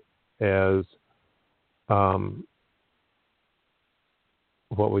much as,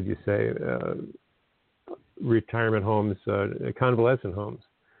 what would you say, retirement homes, convalescent homes.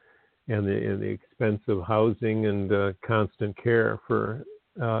 And the expense of housing and constant care for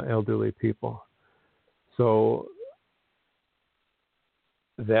elderly people. So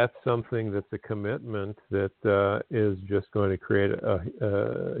that's something that's a commitment that is just going to create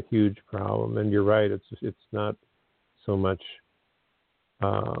a huge problem. And you're right, it's not so much,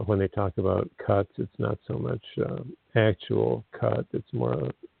 when they talk about cuts, it's not so much actual cut, it's more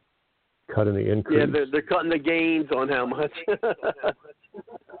a cut in the increase. Yeah, they're cutting the gains on how much.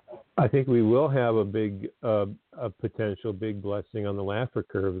 I think we will have a big, a potential big blessing on the Laffer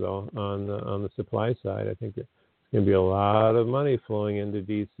curve, though, on the supply side. I think there's going to be a lot of money flowing into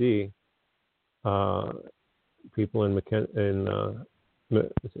D.C. People in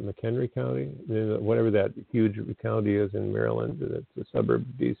McHenry County, whatever that huge county is in Maryland, that's a suburb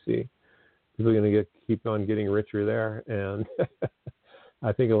of D.C. People are going to keep on getting richer there, and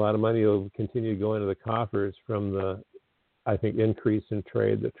I think a lot of money will continue to go into the coffers from the, I think, increase in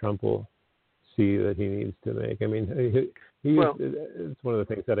trade that Trump will see that he needs to make. I mean, it's one of the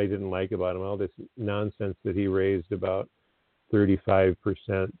things that I didn't like about him, all this nonsense that he raised about 35%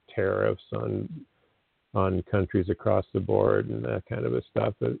 tariffs on countries across the board and that kind of a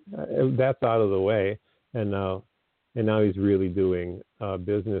stuff. But that's out of the way, and now he's really doing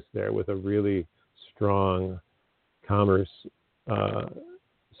business there with a really strong commerce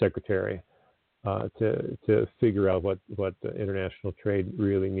secretary. To figure out what the international trade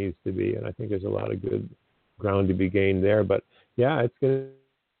really needs to be. And I think there's a lot of good ground to be gained there. But, yeah, it's going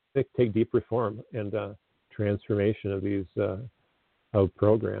to take deep reform and transformation of these of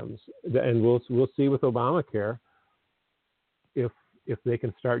programs. And we'll see with Obamacare if they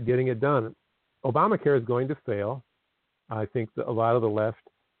can start getting it done. Obamacare is going to fail. I think that a lot of the left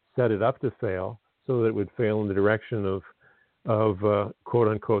set it up to fail so that it would fail in the direction of quote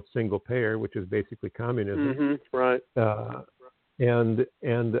unquote single payer, which is basically communism. Mm-hmm, right. And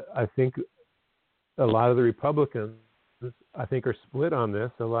I think a lot of the Republicans, I think, are split on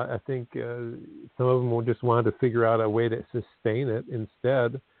this. I think some of them will just want to figure out a way to sustain it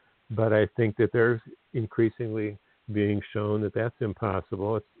instead. But I think that there's increasingly being shown that that's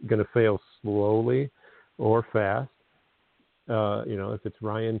impossible. It's going to fail slowly or fast. If it's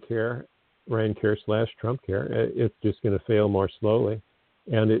Ryan Care / Trump care, it's just going to fail more slowly.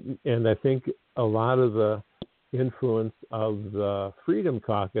 And I think a lot of the influence of the Freedom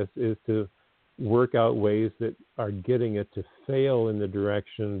Caucus is to work out ways that are getting it to fail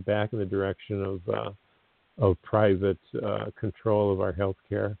back in the direction of private control of our health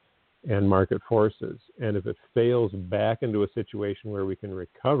care and market forces. And if it fails back into a situation where we can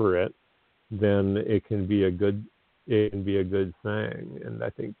recover it, then it can be a good thing. And I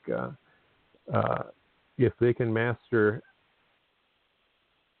think if they can master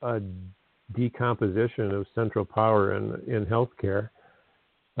a decomposition of central power in healthcare,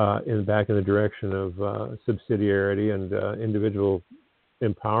 back in the direction of subsidiarity and individual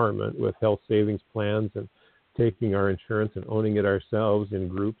empowerment with health savings plans and taking our insurance and owning it ourselves in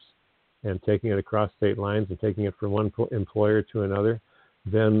groups and taking it across state lines and taking it from one employer to another,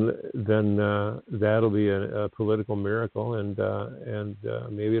 then that'll be a political miracle, and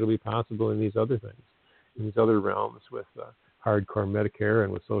maybe it'll be possible in these other things, in these other realms with hardcore Medicare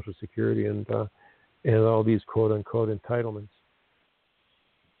and with Social Security and all these quote unquote entitlements.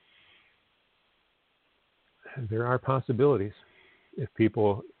 There are possibilities if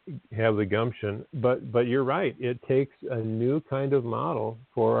people have the gumption, but you're right. It takes a new kind of model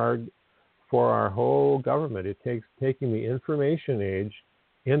for our whole government. It takes taking the information age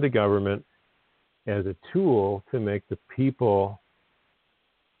into government as a tool to make the people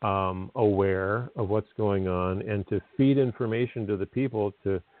aware of what's going on, and to feed information to the people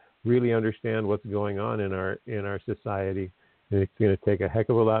to really understand what's going on in our society. And it's going to take a heck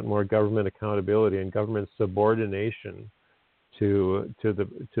of a lot more government accountability and government subordination to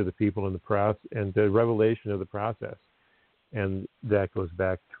the people in the process and the revelation of the process. And that goes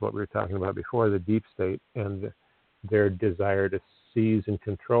back to what we were talking about before, the deep state and their desire to seize and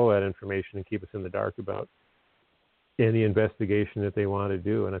control that information and keep us in the dark about any investigation that they want to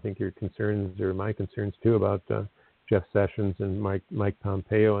do. And I think your concerns, or my concerns too, about Jeff Sessions and Mike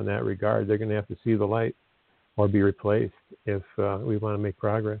Pompeo in that regard, they're going to have to see the light or be replaced if we want to make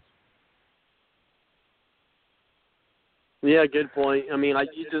progress. Yeah, good point. I mean, I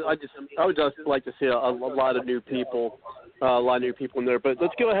would just like to see a lot of new people, in there. But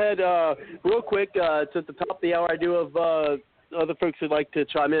let's go ahead real quick. It's at the top of the hour. I do have other folks who'd like to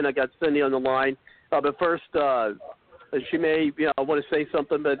chime in. I got Cindy on the line, but first, she may want to say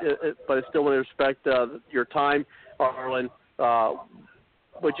something, but I still want to respect your time, Arlen.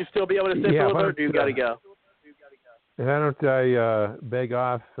 Would you still be able to say something, or do you got to go? Why don't I beg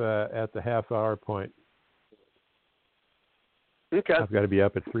off at the half-hour point? Okay. I've got to be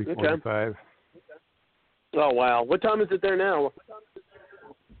up at 3:45. Okay. Oh wow! What time is it there now?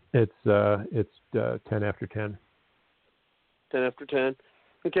 It's 10 after 10. 10 after 10.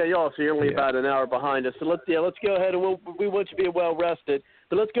 Okay, y'all. So you're only about an hour behind us. So let's go ahead, and we want you to be well rested.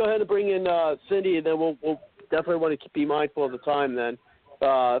 But let's go ahead and bring in Cindy, and then we'll definitely want to be mindful of the time. Then,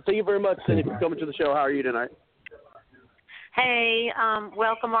 thank you very much, Cindy, for coming to the show. How are you tonight? Hey,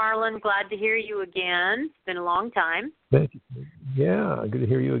 welcome, Arlen. Glad to hear you again. It's been a long time. Thank you. Yeah, good to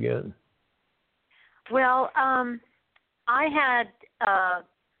hear you again. Well, I had,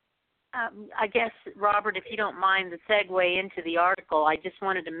 I guess, Robert, if you don't mind the segue into the article, I just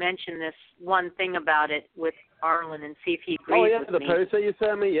wanted to mention this one thing about it with Arlen and see if he agrees with me. Oh, yeah, the post that you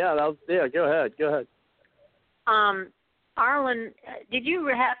sent me? Yeah, go ahead. Arlen, did you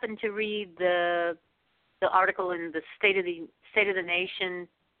happen to read the article in the State of the Nation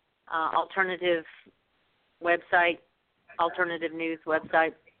alternative news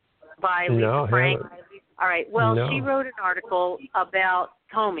website by Lisa Frank? All right. Well, she wrote an article about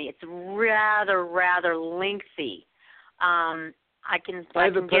Comey. It's rather lengthy. I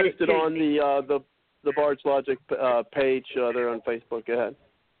have it posted on the Bard's Logic page there on Facebook. Go ahead.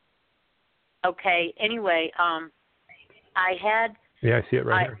 Okay. Anyway, I had. Yeah, I see it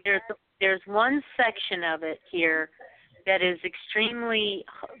right here. There's one section of it here that is extremely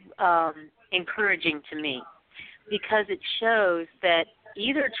encouraging to me, because it shows that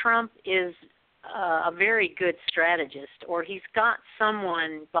either Trump is a very good strategist, or he's got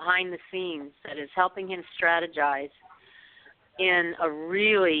someone behind the scenes that is helping him strategize in a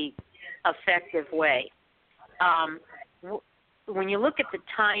really effective way. When you look at the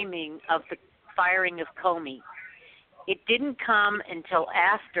timing of the firing of Comey, it didn't come until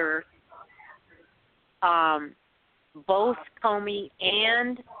after both Comey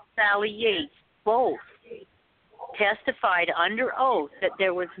and Sally Yates both testified under oath that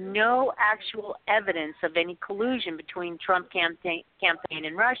there was no actual evidence of any collusion between Trump campaign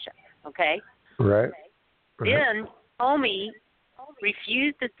and Russia. Okay? Right. Then Comey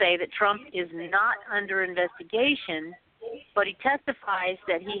refused to say that Trump is not under investigation, but he testifies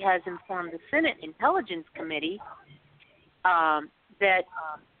that he has informed the Senate Intelligence Committee that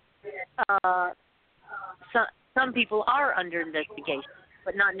some people are under investigation,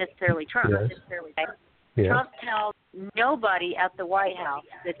 but not necessarily Trump. Yes. Trump tells nobody at the White House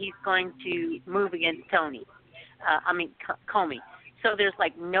that he's going to move against Comey. So there's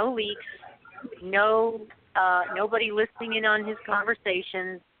no leaks, nobody listening in on his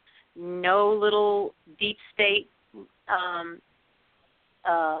conversations, no little deep state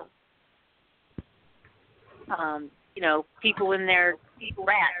people in there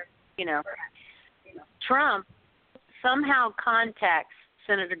rats, Trump somehow contacts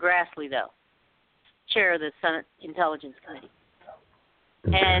Senator Grassley, though, chair of the Senate Intelligence Committee.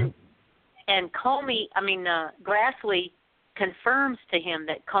 And Grassley confirms to him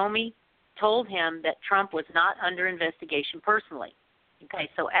that Comey told him that Trump was not under investigation personally. Okay,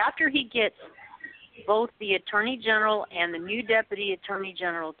 so after he gets both the Attorney General and the new Deputy Attorney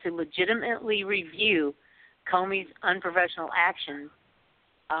General to legitimately review Comey's unprofessional actions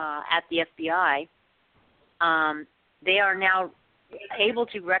at the FBI, they are now able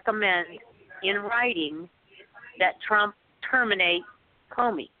to recommend in writing that Trump terminate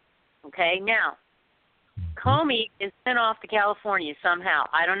Comey. Okay, now, Comey is sent off to California somehow.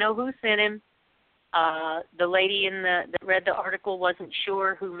 I don't know who sent him. The lady that read the article wasn't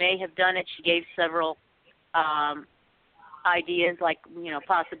sure who may have done it. She gave several ideas, like,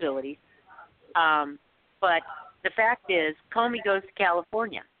 possibilities. But the fact is, Comey goes to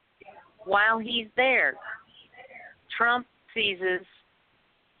California. While he's there, Trump seizes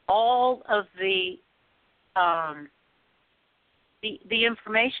all of the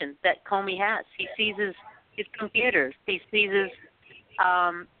information that Comey has. He seizes his computers. He seizes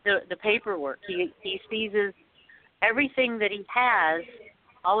the paperwork. He seizes everything that he has,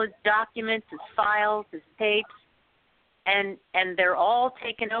 all his documents, his files, his tapes, and they're all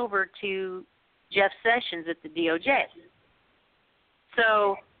taken over to Jeff Sessions at the DOJ.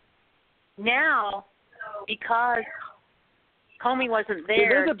 So now, because Comey wasn't there,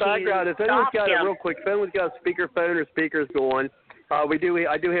 there's a background. If anyone's got it real quick, if anyone's got a speakerphone or speakers going, I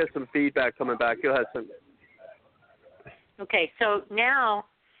do have some feedback coming back. Go ahead, Cindy. Okay, so now,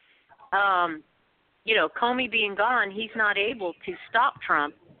 Comey being gone, he's not able to stop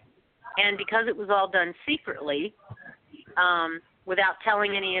Trump, and because it was all done secretly, without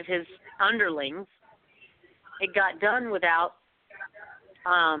telling any of his underlings, it got done without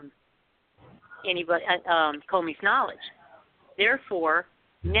Comey's knowledge. Therefore,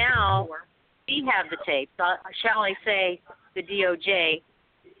 now we have the tapes. Shall I say the DOJ,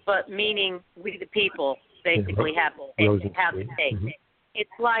 but meaning we the people basically have the tapes. Mm-hmm.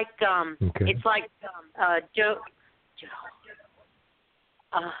 It's like Joe.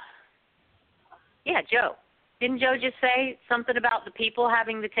 Joe. Didn't Joe just say something about the people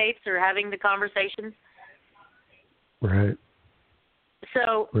having the tapes or having the conversations? Right.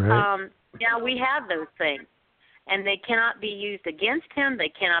 So now we have those things, and they cannot be used against him. They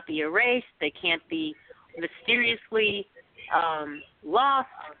cannot be erased. They can't be mysteriously lost.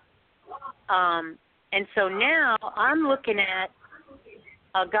 And so now I'm looking at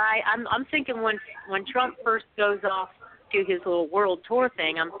a guy. I'm thinking when Trump first goes off to his little world tour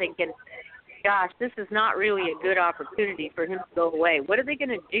thing, I'm thinking, gosh, this is not really a good opportunity for him to go away. What are they going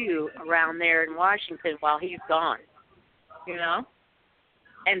to do around there in Washington while he's gone?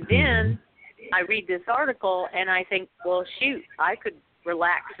 And then I read this article and I think, well, shoot, I could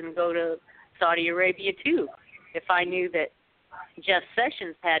relax and go to Saudi Arabia too if I knew that Jeff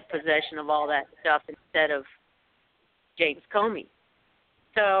Sessions had possession of all that stuff instead of James Comey.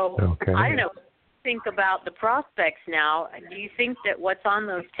 So I don't know. Think about the prospects now. Do you think that what's on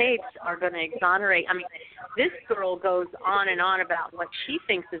those tapes are going to exonerate? I mean, this girl goes on and on about what she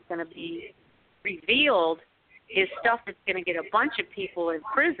thinks is going to be revealed is stuff that's going to get a bunch of people in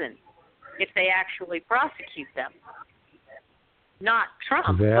prison if they actually prosecute them. Not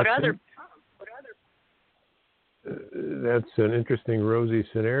Trump, but other. That's an interesting rosy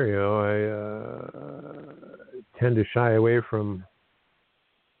scenario. I tend to shy away from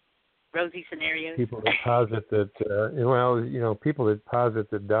rosy scenarios. People that posit that, people that posit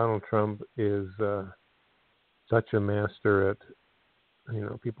that Donald Trump is such a master at,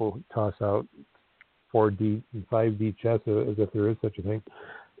 people toss out 4D and 5D chess as if there is such a thing.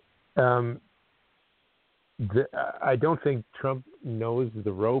 I don't think Trump knows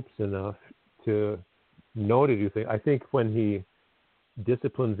the ropes enough to know to do things. I think when he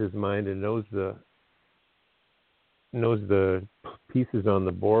disciplines his mind and knows the pieces on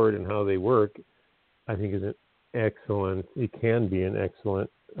the board and how they work, I think he can be an excellent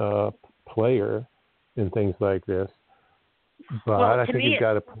player in things like this. But I think you've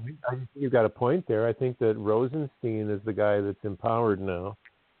got a point. I think you've got a point there. I think that Rosenstein is the guy that's empowered now,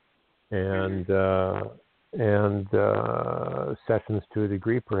 and Sessions to a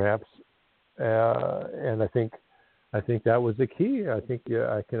degree perhaps, and I think that was the key. I think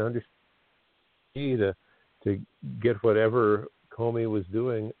I can understand to get whatever Comey was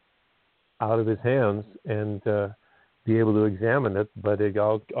doing out of his hands and be able to examine it. But it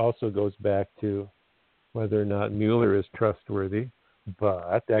also goes back to whether or not Mueller is trustworthy.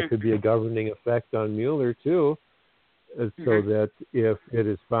 But that could be a governing effect on Mueller, too, so that if it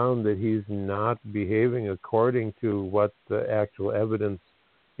is found that he's not behaving according to what the actual evidence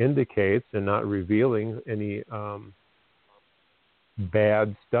indicates and not revealing any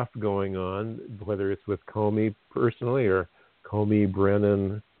bad stuff going on, whether it's with Comey personally or Comey,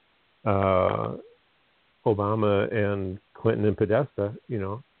 Brennan, Obama and Clinton and Podesta,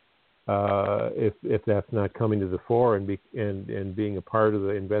 if that's not coming to the fore and being a part of the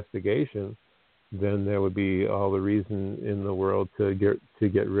investigation, then there would be all the reason in the world to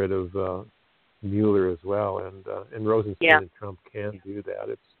get rid of Mueller as well, and Rosenstein and Trump can do that.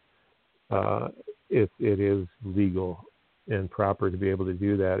 It is legal and proper to be able to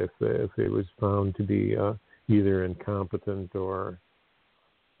do that if it was found to be either incompetent or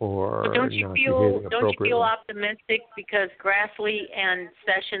don't you feel optimistic because Grassley and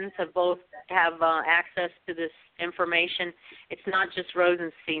Sessions both have access to this information? It's not just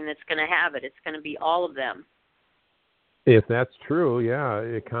Rosenstein that's going to have it. It's going to be all of them. If that's true,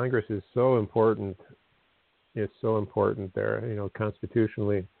 Congress is so important. It's so important there,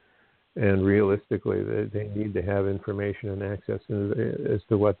 constitutionally and realistically, that they need to have information and access as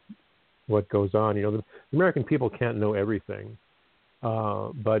to what goes on. The American people can't know everything.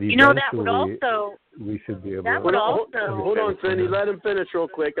 But eventually, that would also, we should be able that to. Would also, hold on, Cindy. Let him finish real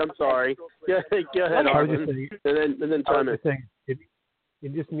quick. I'm sorry. Go ahead, Arlen. And then time it.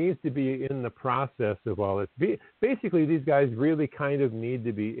 It just needs to be in the process of all this. Basically, these guys really kind of need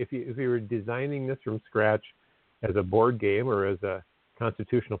to be. If you were designing this from scratch as a board game or as a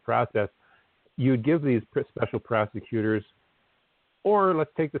constitutional process, you'd give these special prosecutors, or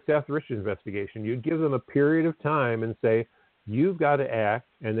let's take the Seth Rich investigation. You'd give them a period of time and say, you've got to act,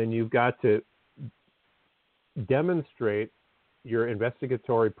 and then you've got to demonstrate your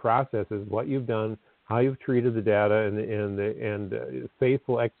investigatory processes, what you've done, how you've treated the data, and the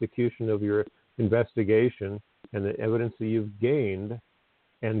faithful execution of your investigation and the evidence that you've gained,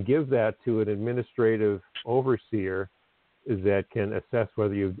 and give that to an administrative overseer that can assess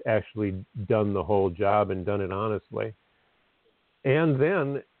whether you've actually done the whole job and done it honestly. And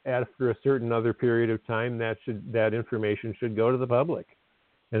then after a certain other period of time, that information should go to the public,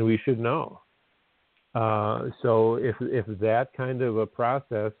 and we should know. So if that kind of a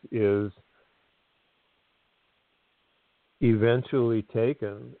process is eventually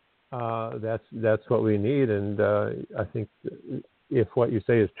taken, that's what we need. And I think if what you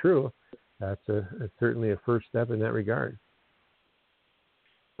say is true, that's certainly a first step in that regard.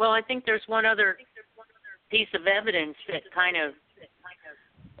 Well, I think there's one other piece of evidence that kind of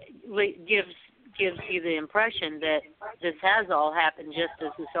gives you the impression that this has all happened just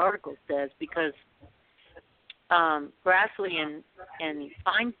as this article says, because Grassley and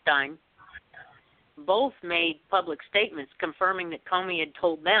Feinstein both made public statements confirming that Comey had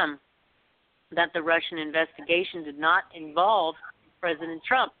told them that the Russian investigation did not involve President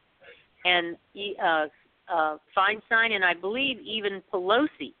Trump. And Feinstein and I believe even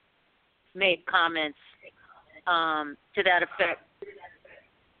Pelosi made comments to that effect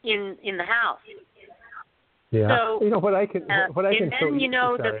in the House. Yeah. So, what I can. And then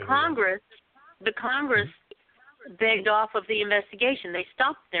the Congress begged off of the investigation. They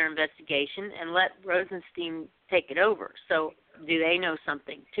stopped their investigation and let Rosenstein take it over. So, do they know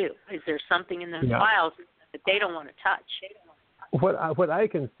something too? Is there something in those files that they don't want to touch? What I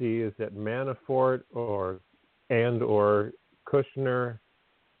can see is that Manafort or Kushner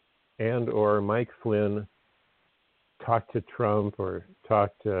or Mike Flynn talked to Trump or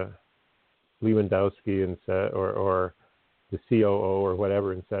talked to Lewandowski and said, or the COO or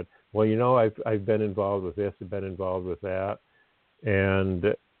whatever, and said, well, I've been involved with this, I've been involved with that,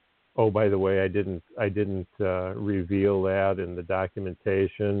 and oh, by the way, I didn't reveal that in the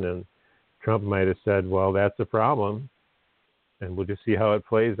documentation. And Trump might have said, well, that's a problem, and we'll just see how it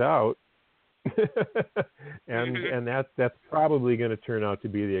plays out. and that's probably going to turn out to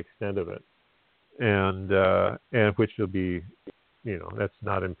be the extent of it, and which will be, that's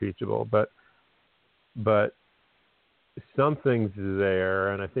not impeachable, but something's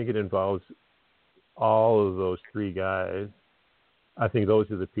there, and I think it involves all of those three guys. I think those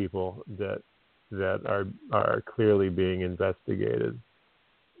are the people that are clearly being investigated.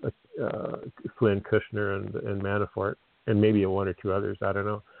 Flynn, Kushner, and Manafort, and maybe one or two others. I don't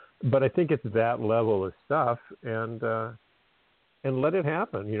know, but I think it's that level of stuff, and let it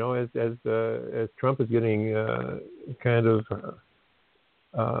happen. As Trump is getting kind of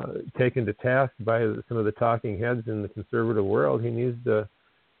taken to task by some of the talking heads in the conservative world, he needs to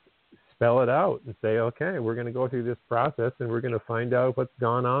spell it out and say, okay, we're going to go through this process and we're going to find out what's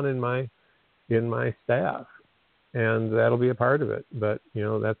gone on in my staff, and that'll be a part of it. But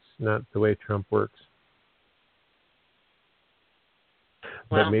that's not the way Trump works.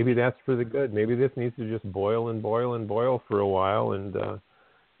 Well, but maybe that's for the good. Maybe this needs to just boil and boil and boil for a while and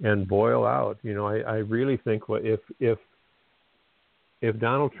boil out. I really think if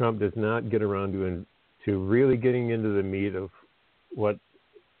Donald Trump does not get around to really getting into the meat of what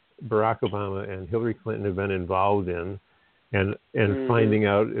Barack Obama and Hillary Clinton have been involved in, and finding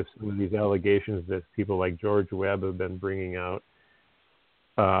out if some of these allegations that people like George Webb have been bringing out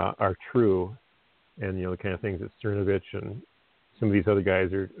are true, and the kind of things that Cernovich and some of these other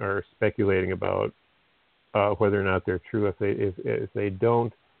guys are speculating about whether or not they're true. If they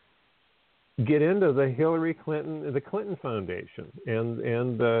don't get into the the Clinton Foundation,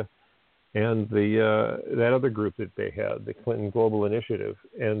 and that other group that they had, the Clinton Global Initiative,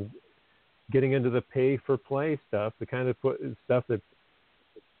 and getting into the pay for play stuff, the kind of stuff that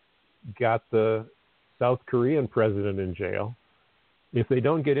got the South Korean president in jail. If they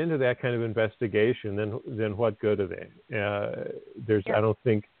don't get into that kind of investigation, then what good are they? I don't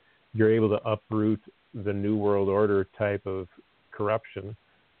think you're able to uproot the New World Order type of corruption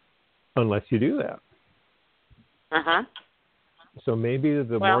unless you do that. So maybe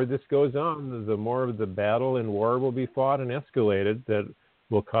the more this goes on, the more of the battle and war will be fought and escalated that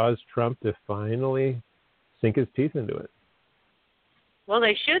will cause Trump to finally sink his teeth into it. Well,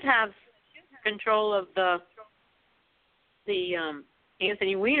 they should have control of the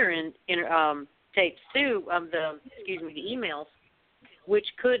Anthony Weiner tapes too, of the emails, which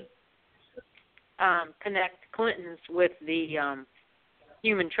could connect Clinton's with the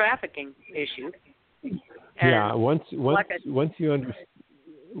human trafficking issue. And once you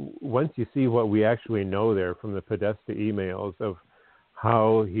see what we actually know there from the Podesta emails of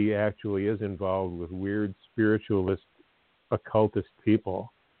how he actually is involved with weird spiritualist, occultist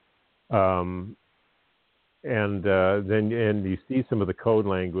people, and you see some of the code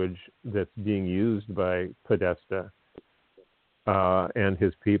language that's being used by Podesta and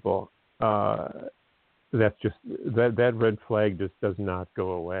his people. That's just that red flag just does not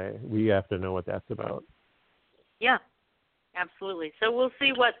go away. We have to know what that's about. Yeah, absolutely. So we'll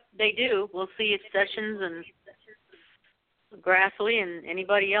see what they do. We'll see if Sessions and Grassley and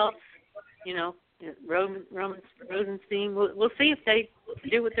anybody else, Rosenstein. We'll see if they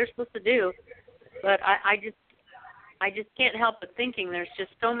do what they're supposed to do. But I just can't help but thinking there's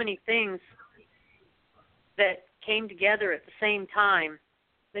just so many things that came together at the same time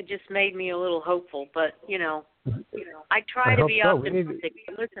that just made me a little hopeful. But, I try to be optimistic.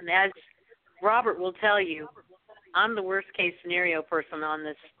 Listen, as Robert will tell you, I'm the worst case scenario person on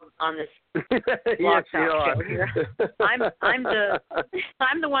this blog talk show here. I'm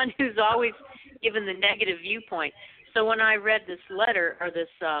the one who's always given the negative viewpoint. So when I read this letter or this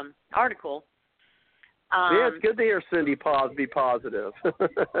article, it's good to hear Cindy be positive.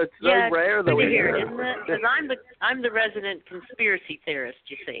 It's very rare that we hear, isn't it? Because I'm the resident conspiracy theorist,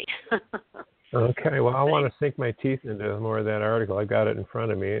 you see. Okay, well, I want to sink my teeth into more of that article. I've got it in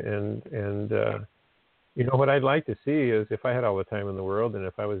front of me, and what I'd like to see is if I had all the time in the world and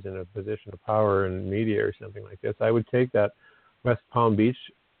if I was in a position of power in media or something like this, I would take that West Palm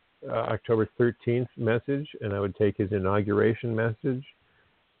Beach October 13th message, and I would take his inauguration message,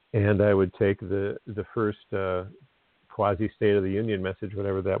 and I would take the first quasi-State of the Union message,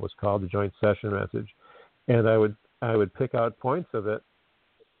 whatever that was called, the joint session message, and I would pick out points of it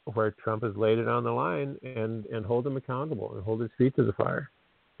where Trump has laid it on the line and hold him accountable and hold his feet to the fire.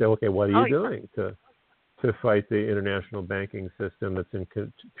 Say, okay, what are you doing to fight the international banking system that's in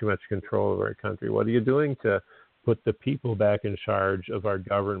too much control of our country? What are you doing to put the people back in charge of our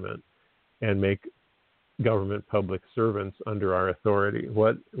government and make government public servants under our authority?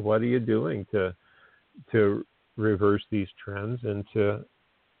 What are you doing to reverse these trends and to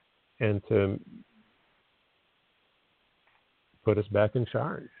put us back in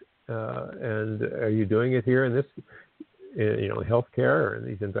charge? And are you doing it here in this, healthcare or in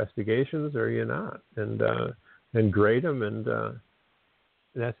these investigations, or are you not? And grade them, and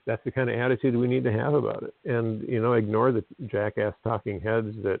that's the kind of attitude we need to have about it. And ignore the jackass talking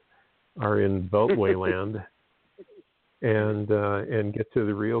heads that are in Beltway land, and get to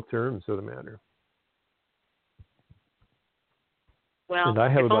the real terms of the matter. Well, and I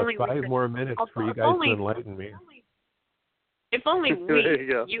have about 5 more minutes for you guys to enlighten me. If only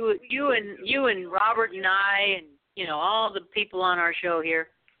you and Robert and I and all the people on our show here,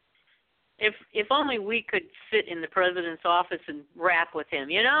 if only we could sit in the president's office and rap with him,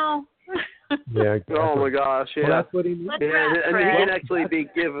 Yeah. Exactly. Oh my gosh. Yeah. Well, that's what he needs. Yeah, and he can actually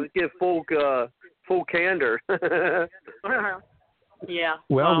give full candor. Yeah.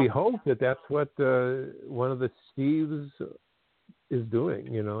 Well, we hope that's what one of the Steves is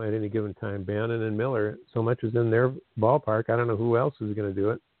doing, at any given time. Bannon and Mueller, so much is in their ballpark. I don't know who else is going to do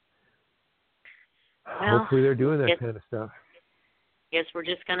it. Well, hopefully they're doing that kind of stuff. Guess we're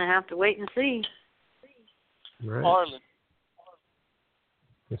just going to have to wait and see. Right. Arlen.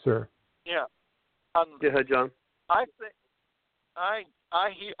 Yes, sir. Yeah. Go ahead, John. I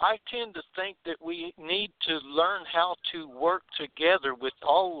I tend to think that we need to learn how to work together with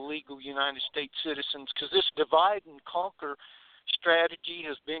all legal United States citizens, because this divide and conquer strategy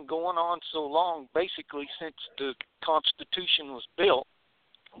has been going on so long, basically since the Constitution was built.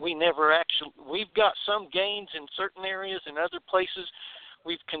 We've got some gains in certain areas, in other places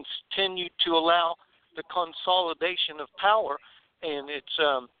we've continued to allow the consolidation of power, and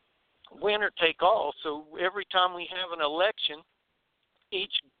it's winner take all. So every time we have an election,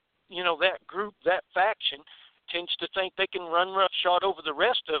 each, that group, that faction tends to think they can run roughshod over the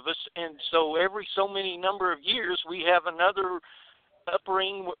rest of us, and so every so many number of years we have another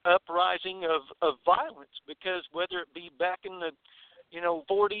uprising of violence, because whether it be back in the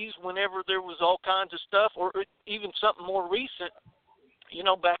 40s, whenever there was all kinds of stuff, or even something more recent,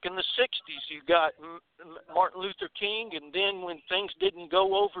 back in the 60s, you got Martin Luther King, and then when things didn't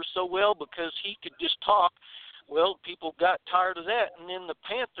go over so well because he could just talk, well, people got tired of that, and then the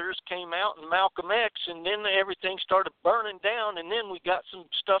Panthers came out and Malcolm X, and then everything started burning down, and then we got some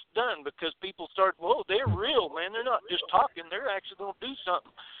stuff done because people started, whoa, they're real, man. They're not just talking. They're actually going to do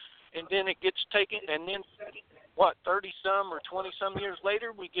something. And then it gets taken, and then, 30-some or 20-some years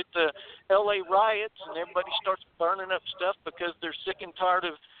later, we get the L.A. riots, and everybody starts burning up stuff because they're sick and tired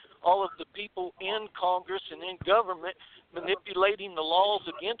of all of the people in Congress and in government manipulating the laws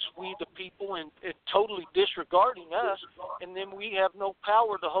against we the people and totally disregarding us, and then we have no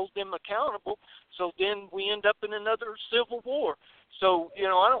power to hold them accountable, so then we end up in another civil war. So,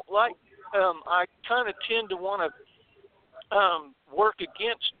 I don't like, I kind of tend to want to work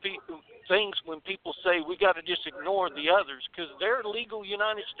against things when people say we got to just ignore the others, because they're legal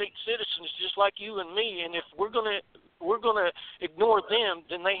United States citizens just like you and me, and if we're going to ignore them,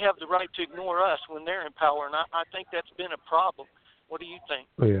 then they have the right to ignore us when they're in power, and I think that's been a problem. What do you think?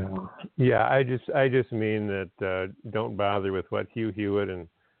 Yeah. I just mean that don't bother with what Hugh Hewitt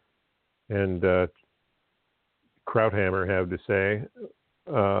and Krauthammer have to say,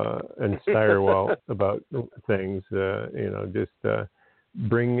 and Steyerwalt about things. Just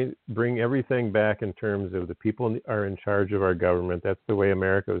bring everything back in terms of the people are in charge of our government. That's the way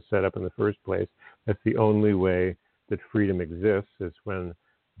America was set up in the first place. That's the only way that freedom exists, is when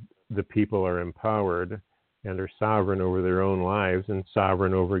the people are empowered and are sovereign over their own lives and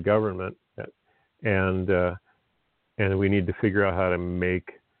sovereign over government. And we need to figure out how to make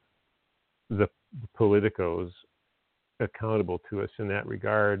the politicos accountable to us in that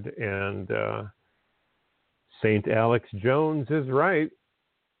regard. And St. Alex Jones is right.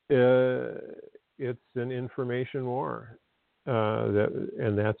 It's an information war.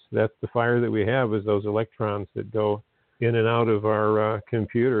 That's the fire that we have, is those electrons that go in and out of our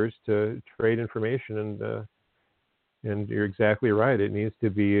computers to trade information. And you're exactly right. It needs to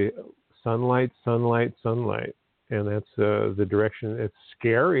be sunlight, sunlight, sunlight. And that's the direction. It's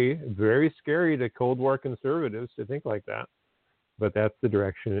scary, very scary to Cold War conservatives to think like that. But that's the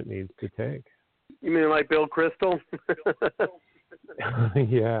direction it needs to take. You mean like Bill Kristol?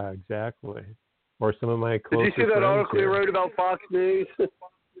 Yeah, exactly. Or some of my closer friends. Did you see that article he wrote about Fox News?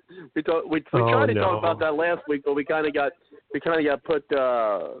 we tried to talk about that last week, but we kind of got put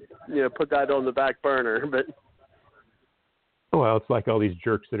put that on the back burner. But well, it's like all these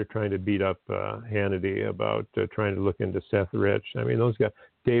jerks that are trying to beat up Hannity about trying to look into Seth Rich. I mean, those guys.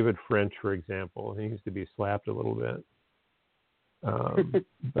 David French, for example, he needs to be slapped a little bit.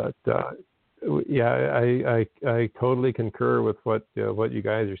 But yeah, I totally concur with what you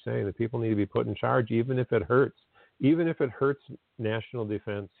guys are saying. That people need to be put in charge, even if it hurts. Even if it hurts national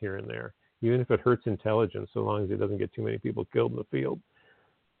defense here and there. Even if it hurts intelligence, so long as it doesn't get too many people killed in the field.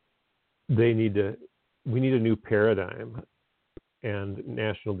 We need a new paradigm, and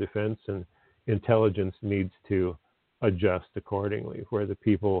national defense and intelligence needs to adjust accordingly, where the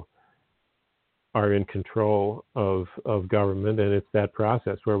people are in control of government, and it's that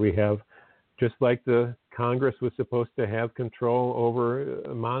process where we have, just like the Congress was supposed to have control over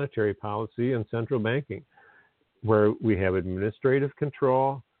monetary policy and central banking, where we have administrative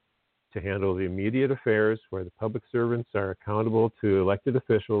control to handle the immediate affairs, where the public servants are accountable to elected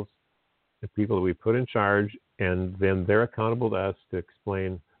officials, the people that we put in charge, and then they're accountable to us to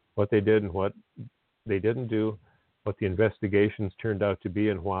explain what they did and what they didn't do, what the investigations turned out to be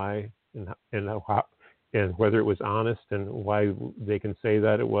and why, and how, and whether it was honest and why they can say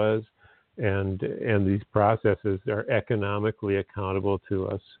that it was. And these processes are economically accountable to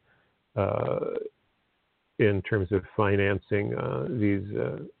us in terms of financing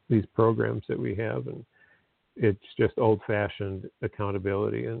these programs that we have, and it's just old-fashioned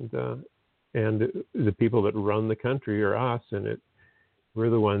accountability. And the people that run the country are us, and we're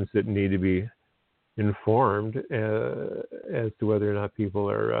the ones that need to be informed as to whether or not people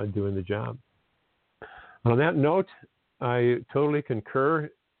are doing the job. On that note, I totally concur.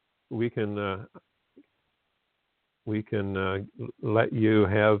 We can let you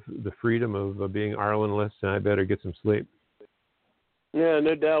have the freedom of being Irelandless, and I better get some sleep. Yeah,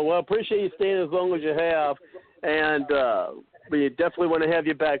 no doubt. Well, I appreciate you staying as long as you have, and we definitely want to have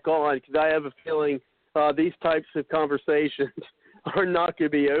you back on because I have a feeling these types of conversations are not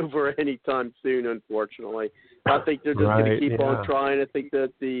going to be over anytime soon, unfortunately. I think they're just going to keep on trying. I think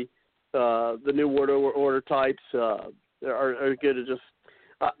that the New World Order types are going to just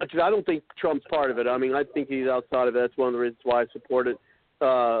because I don't think Trump's part of it. I mean, I think he's outside of it. That's one of the reasons why I supported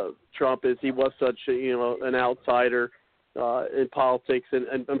Trump is he was such an outsider in politics,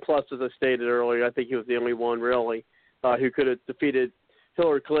 and plus, as I stated earlier, I think he was the only one really who could have defeated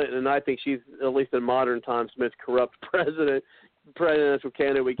Hillary Clinton, and I think she's, at least in modern times, the most corrupt presidential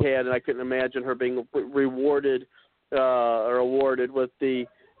candidate we had, and I couldn't imagine her being rewarded or awarded with the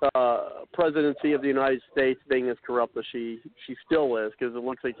presidency of the United States being as corrupt as she still is, because it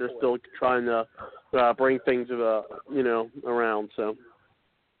looks like they're still trying to bring things around. So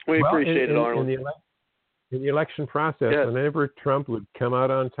we appreciate it, Arnold. In the election process, whenever Trump would come out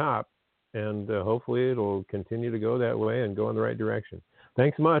on top, and hopefully it'll continue to go that way and go in the right direction.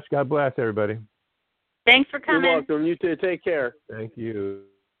 Thanks much. God bless everybody. Thanks for coming. You're welcome. You too. Take care. Thank you.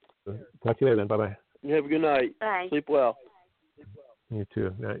 Talk to you later then. Bye-bye. You have a good night. Bye. Sleep well. You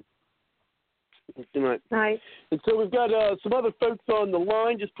too. Night. Good night. Night. And so we've got some other folks on the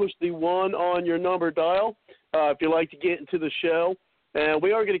line. Just push the 1 on your number dial if you'd like to get into the show. And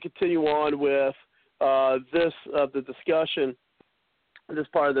we are going to continue on with the discussion, this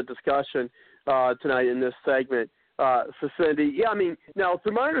part of the discussion tonight in this segment. So Cindy, I mean, now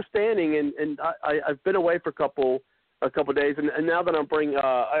from my understanding, and I've been away for a couple of days, and now that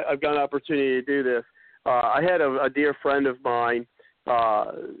I've got an opportunity to do this. I had a dear friend of mine,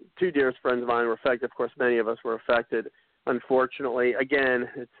 2 dearest friends of mine were affected. Of course, many of us were affected, unfortunately. Again,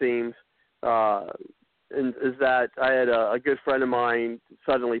 it seems, is that I had a good friend of mine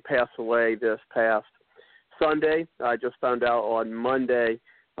suddenly pass away this past Sunday. I just found out on Monday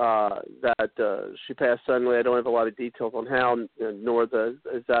that she passed suddenly. I don't have a lot of details on how, nor is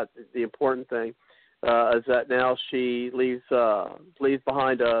that the important thing. Is that now she leaves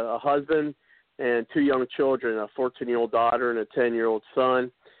behind a husband and 2 young children, a 14-year-old daughter and a 10-year-old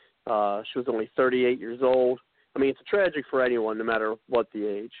son. She was only 38 years old. I mean, it's tragic for anyone, no matter what the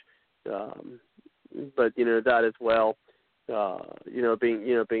age. But that as well.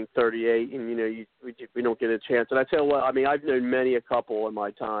 Being 38, and we don't get a chance. And I tell you what, I mean, I've known many a couple in my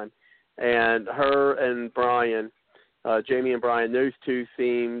time, and her and Brian, Jamie and Brian, those 2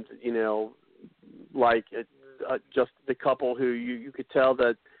 seemed, like just the couple who you could tell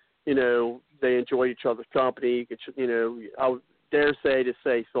that, they enjoyed each other's company. You could, I would dare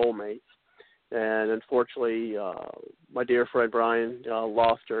say soulmates. And unfortunately, my dear friend Brian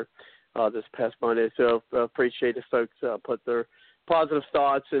lost her this past Monday. So appreciate if folks put their positive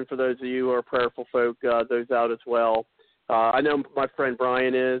thoughts, and for those of you who are prayerful folk, those out as well. I know my friend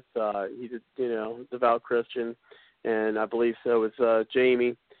Brian is. He's a devout Christian, and I believe so is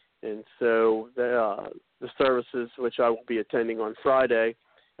Jamie. And so the services, which I will be attending on Friday,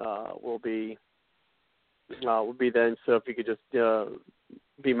 will be then. So if you could just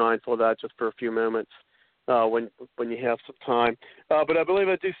be mindful of that just for a few moments when you have some time. But I believe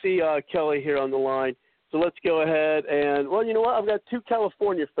I do see Kelly here on the line. So let's go ahead and, well, you know what? I've got 2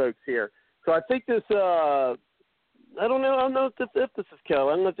 California folks here. So I think this, I don't know if this is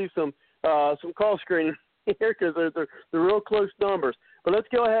Kelly. I'm going to do some call screening here because they're real close numbers. But let's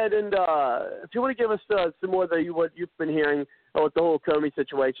go ahead and if you want to give us some more of what you've been hearing with the whole Comey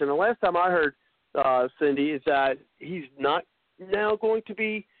situation. The last time I heard, Cindy, is that he's not now going to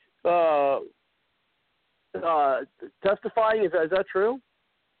be testifying. Is that true?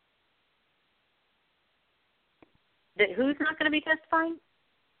 Who's not going to be testifying?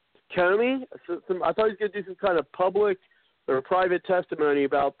 Comey. I thought he was going to do some kind of public or private testimony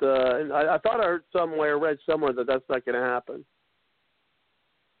about and I thought I heard somewhere, read somewhere that that's not going to happen.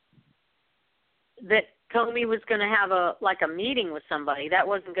 That Comey was going to have a meeting with somebody. That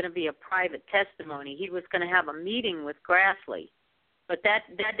wasn't going to be a private testimony. He was going to have a meeting with Grassley, but that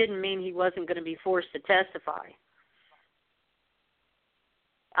didn't mean he wasn't going to be forced to testify.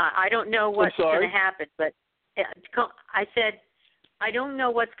 I don't know what's going to happen, but I said I don't know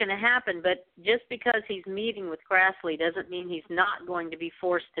what's going to happen. But just because he's meeting with Grassley doesn't mean he's not going to be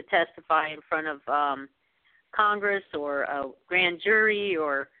forced to testify in front of Congress or a grand jury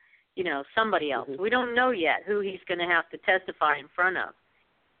or somebody else. We don't know yet who he's going to have to testify in front of.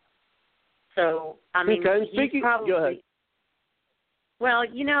 So, I mean, okay. he's probably... Go ahead. Well,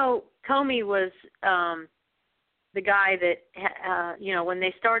 Comey was the guy that, when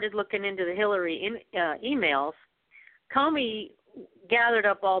they started looking into the Hillary emails, Comey gathered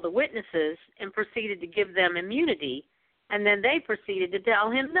up all the witnesses and proceeded to give them immunity, and then they proceeded to tell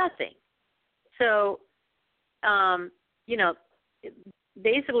him nothing. So,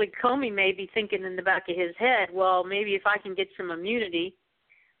 basically Comey may be thinking in the back of his head, well, maybe if I can get some immunity,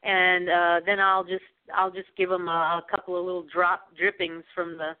 and then I'll just give him a couple of little drippings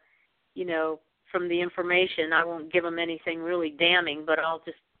from the, from the information. I won't give him anything really damning, but I'll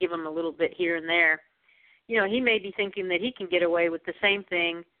just give him a little bit here and there. He may be thinking that he can get away with the same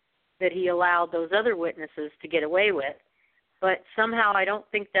thing that he allowed those other witnesses to get away with. But somehow I don't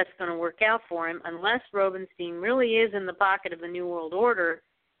think that's going to work out for him unless Rosenstein really is in the pocket of the New World Order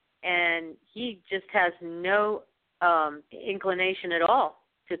and he just has no inclination at all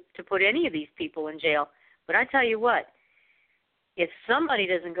to put any of these people in jail. But I tell you what, if somebody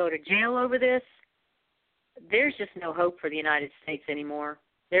doesn't go to jail over this, there's just no hope for the United States anymore.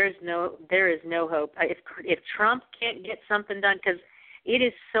 There is no hope. If Trump can't get something done, because it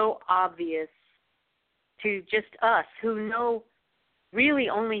is so obvious to just us who know really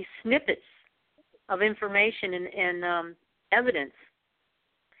only snippets of information and evidence.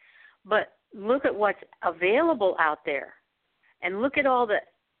 But look at what's available out there, and look at all the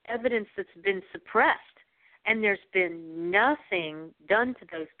evidence that's been suppressed, and there's been nothing done to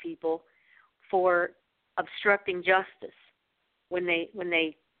those people for obstructing justice when they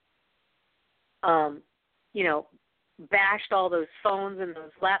bashed all those phones and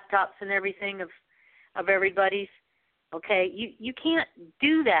those laptops and everything of everybody's. Okay, you can't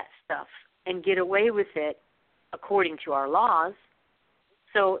do that stuff and get away with it according to our laws.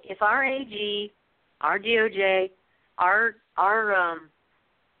 So if our AG, our DOJ, our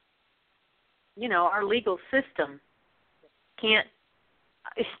legal system can't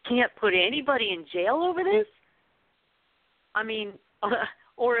put anybody in jail over this, I mean,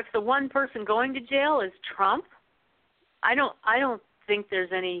 or if the one person going to jail is Trump, I don't think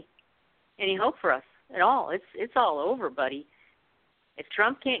there's any hope for us at all. It's all over, buddy. If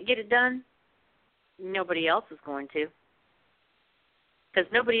Trump can't get it done, nobody else is going to. Because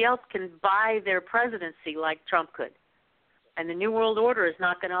nobody else can buy their presidency like Trump could. And the New World Order is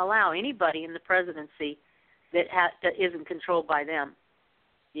not going to allow anybody in the presidency that isn't controlled by them.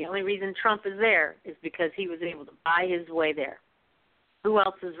 The only reason Trump is there is because he was able to buy his way there. Who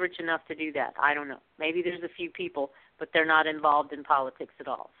else is rich enough to do that? I don't know. Maybe there's a few people, but they're not involved in politics at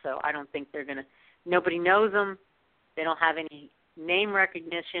all. So I don't think they're going to. Nobody knows them. They don't have any name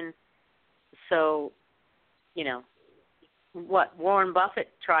recognition. So, what? Warren Buffett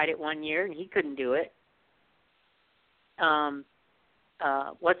tried it one year, and he couldn't do it.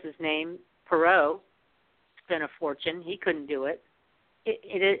 What's his name? Perot spent a fortune. He couldn't do it.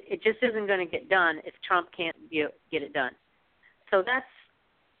 It just isn't going to get done if Trump can't get it done. So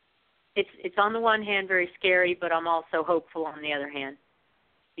it's on the one hand very scary, but I'm also hopeful on the other hand,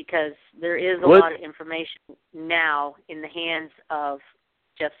 because there is a lot of information now in the hands of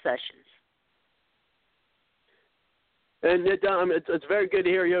Jeff Sessions. And it's very good to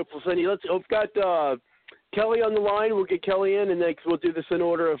hear you, hopeful, Cindy. We've got Kelly on the line. We'll get Kelly in, and then we'll do this in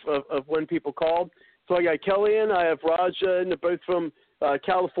order of when people call. So I got Kelly in. I have Raj in. They're both from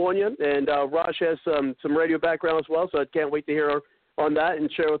California, and Raj has some radio background as well, so I can't wait to hear her on that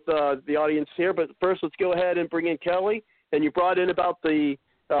and share with the audience here. But first, let's go ahead and bring in Kelly. And you brought in about the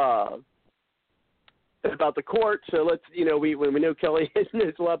court, so let's we know Kelly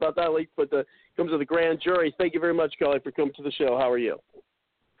knows a lot about that. But comes to the grand jury. Thank you very much, Kelly, for coming to the show. How are you?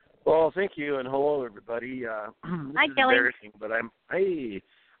 Well, thank you, and hello, everybody. Hi, is Kelly. Embarrassing,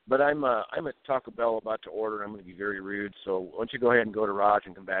 but I'm at Taco Bell about to order. I'm going to be very rude, so why don't you go ahead and go to Raj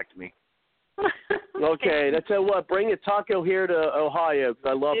and come back to me. Okay, that's what. Bring a taco here to Ohio, because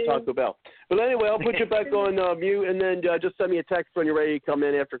I love Taco Bell. But anyway, I'll put you back on mute, and then just send me a text when you're ready to come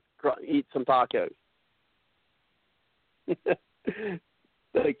in after eat some tacos.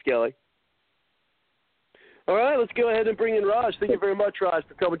 Thanks, Kelly. All right, let's go ahead and bring in Raj. Thank you very much, Raj,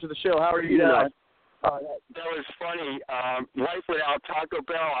 for coming to the show. How are you tonight? That was funny. Life without Taco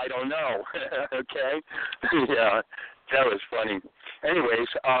Bell, I don't know. Okay? Yeah, that was funny. Anyways.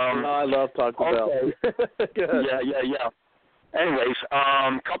 I love Taco Bell. Yeah. Anyways,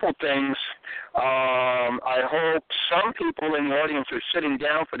 couple things. I hope some people in the audience are sitting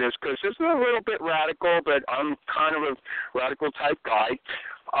down for this, because this is a little bit radical, but I'm kind of a radical type guy.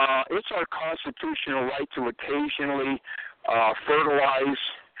 It's our constitutional right to occasionally fertilize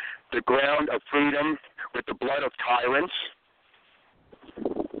the ground of freedom with the blood of tyrants.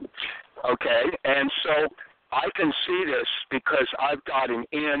 Okay, and so I can see this because I've got an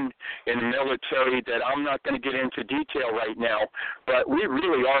in the military that I'm not going to get into detail right now, but we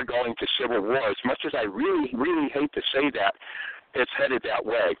really are going to civil war. As much as I really, really hate to say that, it's headed that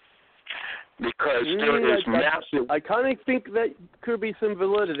way. Because there is massive... I kind of think that could be some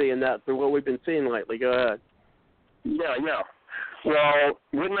validity in that for what we've been seeing lately. Go ahead. Yeah. Well,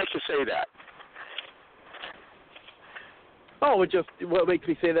 what makes you say that? Oh, what makes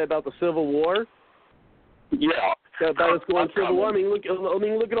me say that about the Civil War? Yeah. About us going Civil War. I mean, look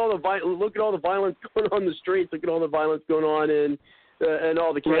at all the violence going on in the streets. Look at all the violence going on in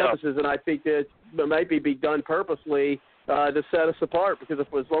all the campuses, and I think that it might be done purposely to set us apart. Because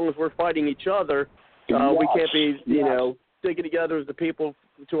as long as we're fighting each other, we can't be, sticking together as the people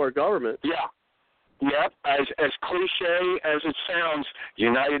to our government. Yeah. Yep. As cliche as it sounds,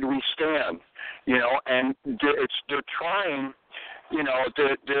 united we stand. And they're trying.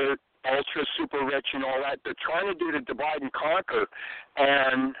 The ultra super rich and all that. They're trying to do the divide and conquer,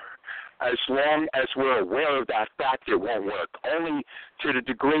 and as long as we're aware of that fact, it won't work. Only to the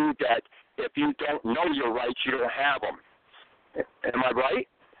degree that if you don't know your rights, you don't have them. Am I right?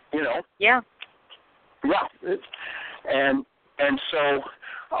 Yeah. Yeah. And so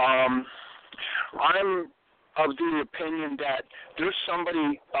I'm of the opinion that there's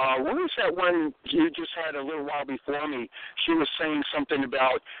somebody, what was that one you just had a little while before me? She was saying something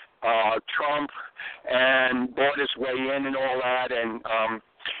about Trump and bought his way in and all that, and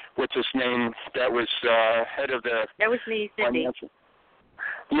what's his name? That was head of the... That was me, Cindy.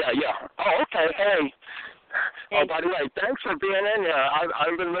 Yeah. Oh, okay. Hey. Oh, by the way, thanks for being in there.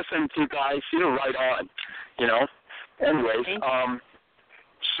 I've been listening to you guys. You're right on, Anyways,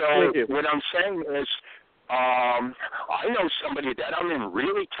 so what I'm saying is, I know somebody that I'm in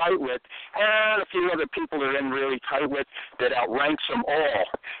really tight with, and a few other people that I'm in really tight with that outranks them all.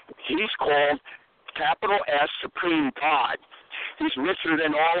 He's called capital S Supreme God. He's richer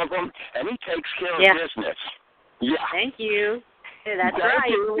than all of them, and he takes care of business. Yeah. Thank you. That's Thank right.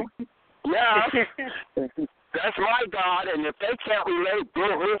 you. Yeah. That's my God, and if they can't relate,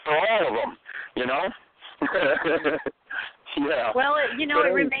 boo-hoo for all of them, Yeah. Well,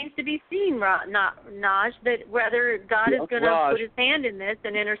 it remains to be seen, Naj, that whether God is going to put his hand in this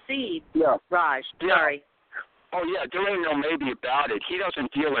and intercede. Yeah. Raj, sorry. Oh, yeah, there ain't no maybe about it. He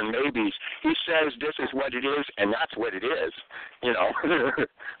doesn't deal in maybes. He says this is what it is, and that's what it is,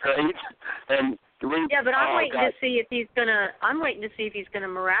 right? And but I'm waiting to see if he's going to. I'm waiting to see if he's going to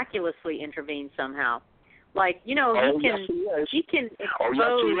miraculously intervene somehow. Like, he can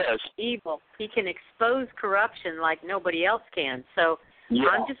expose evil. He can expose corruption like nobody else can. So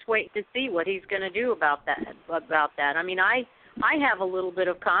I'm just waiting to see what he's going to do about that. I mean, I have a little bit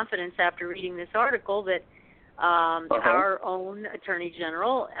of confidence after reading this article that our own Attorney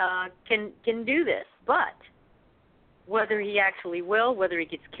General can do this. But whether he actually will, whether he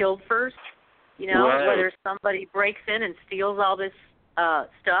gets killed first, whether somebody breaks in and steals all this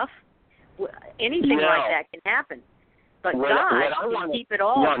stuff, anything like that can happen. But God can keep it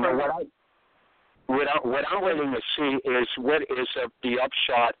all from us. What I'm waiting to see is what is the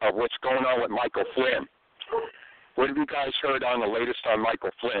upshot of what's going on with Michael Flynn. What have you guys heard on the latest on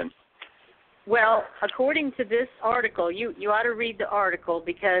Michael Flynn? Well, according to this article, you ought to read the article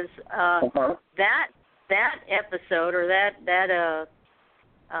because that episode or that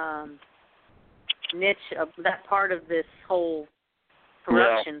niche of that part of this whole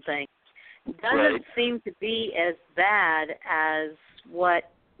corruption thing doesn't seem to be as bad as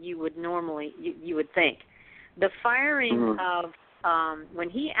what you would normally you would think. The firing of when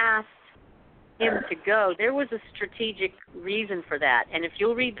he asked him to go, there was a strategic reason for that. And if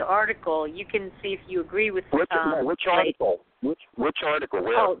you'll read the article, you can see if you agree with which article? Which article?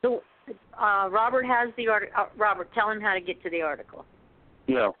 Where? Robert has the article. Robert, tell him how to get to the article.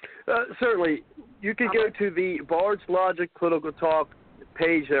 Yeah. Certainly. You can go to the Bard's Logic Political Talk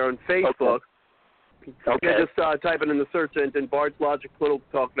page there on Facebook. Okay. Just type it in the search engine, Bard's Logic Political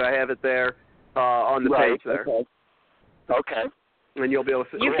Talk, and I have it there on the page there. Okay. And you'll be able to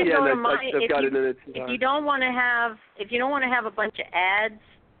see. You can go to my if you don't want to have a bunch of ads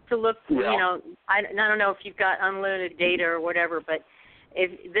to look. I don't know if you've got unlimited data or whatever, but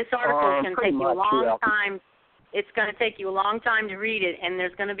if this article can take you a long time. It's going to take you a long time to read it, and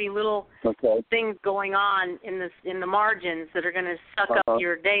there's going to be little things going on in the margins that are going to suck up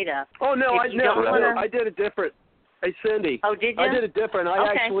your data. Oh no, I did it different. Hey Cindy. Oh, did you? I did it different. I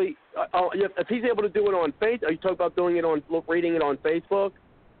actually, if he's able to do it on Facebook, are you talking about reading it on Facebook?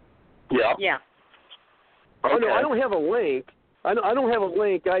 Yeah. Yeah. Oh no, I don't have a link. I don't have a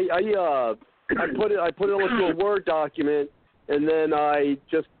link. I put it onto a Word document. and then I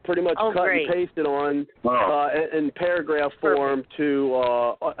just pretty much cut great. and pasted on in paragraph form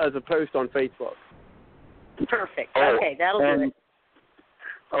to as a post on Facebook. Perfect. Okay, that'll do it.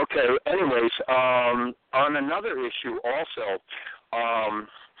 Okay. Anyways, on another issue also,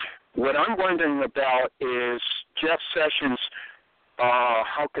 what I'm wondering about is Jeff Sessions.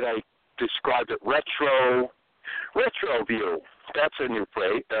 How could I describe it? Retro view. That's a new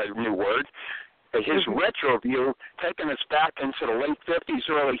phrase, new word. His retro view taking us back into the late 50s,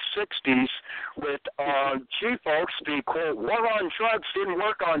 early 60s with, gee, folks, the, quote, war on drugs didn't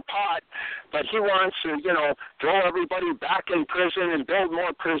work on pot, but he wants to, throw everybody back in prison and build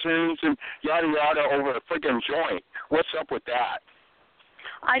more prisons and yada, yada over a friggin' joint. What's up with that?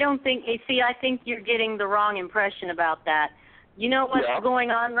 I think you're getting the wrong impression about that. You know what's going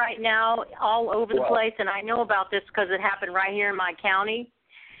on right now all over the place, and I know about this because it happened right here in my county.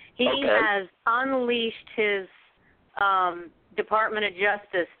 He has unleashed his Department of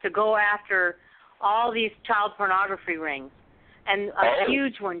Justice to go after all these child pornography rings, and a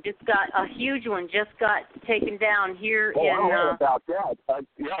huge one just got taken down here in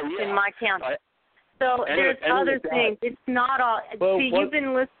my county. So there's other things. It's not all. You've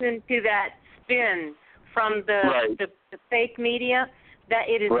been listening to that spin from the fake media that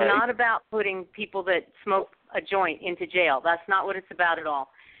it is not about putting people that smoke a joint into jail. That's not what it's about at all.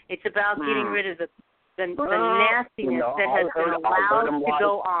 It's about getting rid of the nastiness that has been allowed to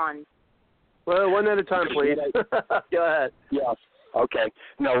go on. Well, one at a time, please. Go ahead. Yes. Okay.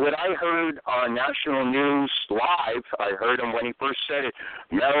 Now, what I heard on National News Live, I heard him when he first said it,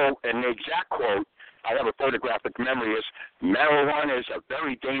 and the exact quote, I have a photographic memory, is marijuana is a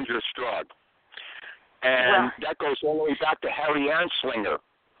very dangerous drug. And that goes all the way back to Harry Anslinger.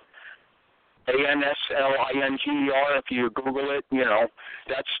 Anslinger, if you Google it,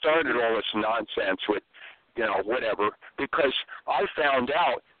 that started all this nonsense with, whatever. Because I found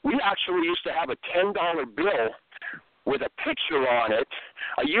out we actually used to have a $10 bill with a picture on it,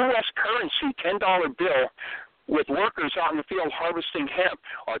 a U.S. currency $10 bill with workers out in the field harvesting hemp.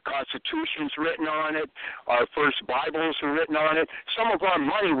 Our Constitution's written on it. Our first Bibles are written on it. Some of our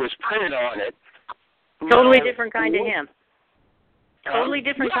money was printed on it. Totally different kind of hemp. Totally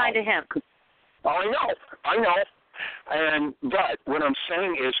different kind of hemp. I know. But what I'm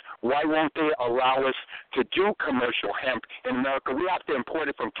saying is, why won't they allow us to do commercial hemp in America? We have to import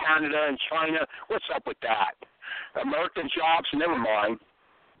it from Canada and China. What's up with that? American jobs, never mind.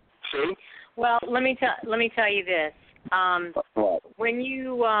 See? Well, let me tell you this. When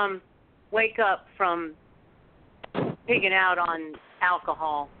you wake up from pigging out on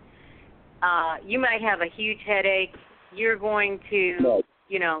alcohol, you might have a huge headache. You're going to,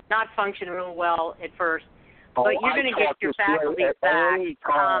 not function real well at first, but you're going to get your faculties back.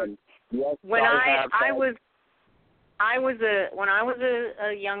 When I was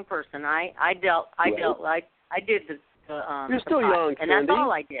a young person, I did the You're still young, and that's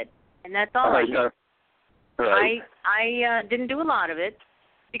all I did. And that's all I did. Right. I didn't do a lot of it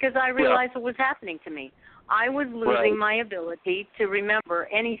because I realized what was happening to me. I was losing my ability to remember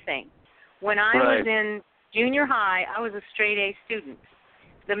anything. When I was in junior high, I was a straight A student.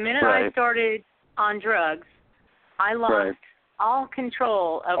 The minute I started on drugs, I lost all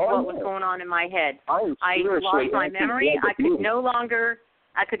control of what was going on in my head. I lost my memory. I could no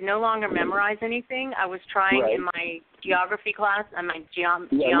longer memorize anything. I was trying in my geography class and my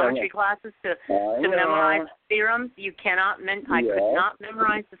geometry classes to memorize theorems. I could not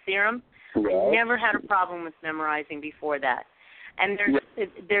memorize the theorem. I never had a problem with memorizing before that. And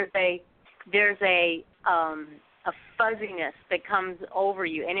there's a fuzziness that comes over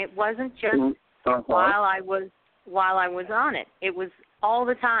you, and it wasn't just while I was on it. It was all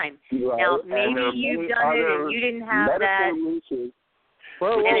the time. Now maybe you've done it and you didn't have that.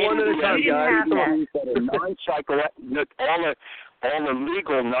 Well, one at a time, guys. All the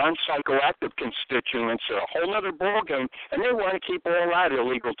legal non-psychoactive constituents are a whole other ballgame, and they want to keep all that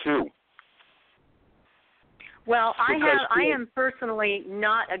illegal too. Well, I am personally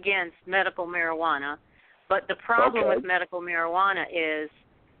not against medical marijuana, but the problem with medical marijuana is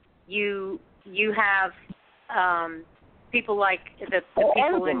you have people like the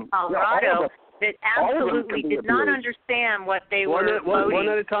people in Colorado that absolutely did not understand what they were voting. One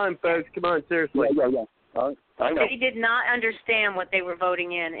at a time, folks. Come on, seriously. They did not understand what they were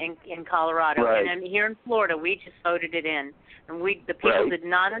voting in Colorado. And then here in Florida, we just voted it in. And the people did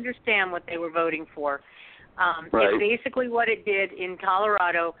not understand what they were voting for. Basically what it did in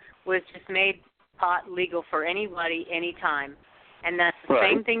Colorado was just made pot legal for anybody, anytime. And that's the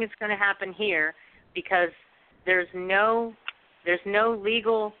same thing that's going to happen here because there's no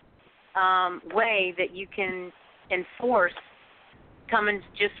legal way that you can enforce coming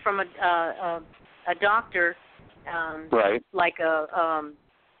just from a doctor, right. like a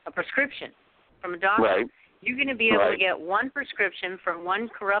prescription from a doctor. Right. You're going to be able to get one prescription from one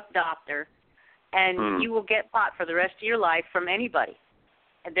corrupt doctor, and you will get pot for the rest of your life from anybody.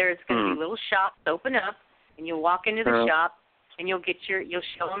 And there's going to be little shops open up, and you'll walk into the shop, and you'll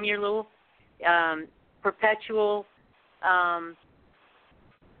show them your little perpetual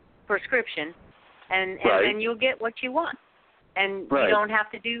prescription, and then you'll get what you want, and you don't have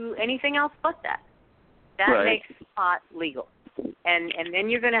to do anything else but that. That makes pot legal, and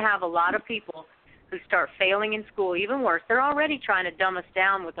then you're going to have a lot of people who start failing in school even worse. They're already trying to dumb us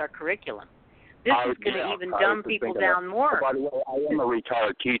down with our curriculum. This is going to even dumb people down more. By the way, I am a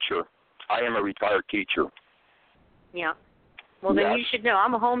retired teacher. Yeah. Well, then you should know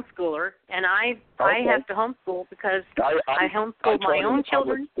I'm a homeschooler, and I have to homeschool because I homeschool my own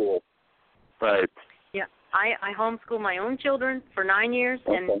children. School. Right. Yeah, I homeschool my own children for 9 years,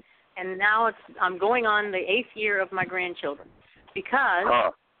 and now I'm going on the 8th year of my grandchildren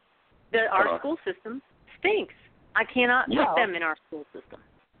because our school system stinks. I cannot put them in our school system.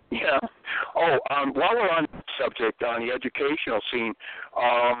 Yeah. Oh, while we're on the subject, on the educational scene,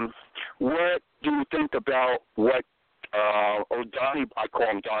 what do you think about what Donnie, I call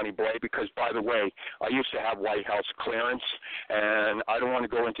him Donnie Boy because, by the way, I used to have White House clearance, and I don't want to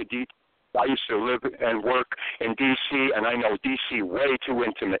go into detail. I used to live and work in D.C., and I know D.C. way too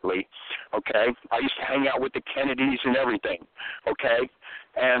intimately, okay? I used to hang out with the Kennedys and everything, okay?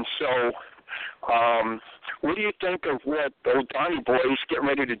 And so what do you think of what old Donnie Boy is getting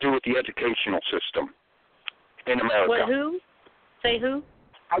ready to do with the educational system in America? What, who? Say who?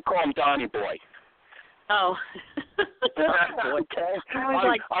 I call him Donnie Boy. Oh. Okay. I was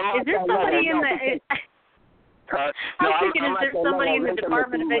like, is there somebody in the... I was thinking, is there somebody in the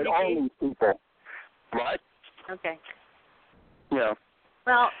Department of Education? What? Okay. Yeah.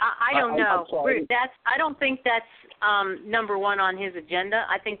 Well, I don't know. I don't think that's number one on his agenda.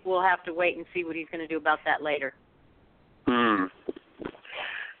 I think we'll have to wait and see what he's going to do about that later. Oh.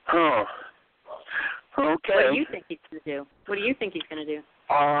 Okay. What do you think he's going to do?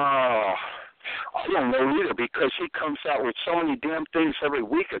 I don't know either because he comes out with so many damn things every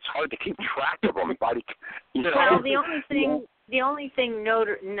week. It's hard to keep track of them. Well, the only thing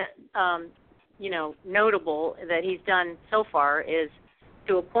notable that he's done so far is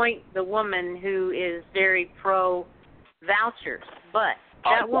to appoint the woman who is very pro vouchers. But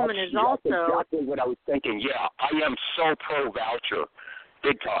that woman is also exactly what I was thinking. Yeah, I am so pro voucher,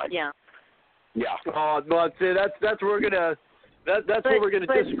 big time. Yeah. Yeah. But see, that's where we're gonna. That's where we're going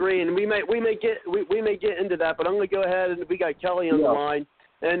to disagree, and we may get into that. But I'm going to go ahead, and we got Kelly on the line,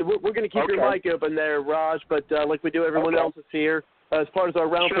 and we're going to keep your mic open there, Raj. But like we do, everyone else is here as part of our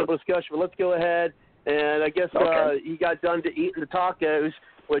roundtable discussion. But let's go ahead, and I guess he got done eating the tacos,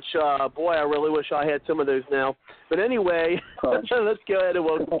 which boy, I really wish I had some of those now. But anyway, let's go ahead and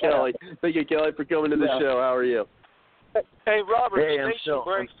welcome Kelly. Thank you, Kelly, for coming to the show. How are you? Hey, Robert. Hey, I'm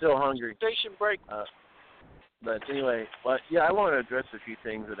still hungry. Station break. But anyway, I want to address a few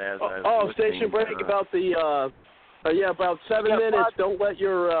things that as station break about the about 7 minutes. Don't let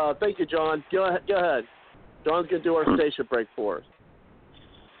your thank you, John. Go ahead. John's gonna do our station break for us.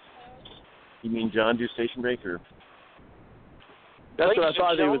 You mean John do station break or? That's what I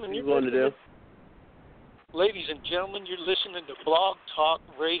thought he was going to do. Ladies and gentlemen, you're listening to Blog Talk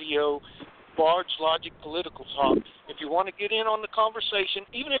Radio. Bard's Logic Political Talk. If you want to get in on the conversation,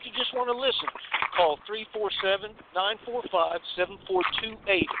 even if you just want to listen, call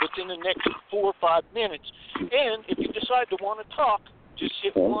 347-945-7428 within the next 4 or 5 minutes. And if you decide to want to talk, just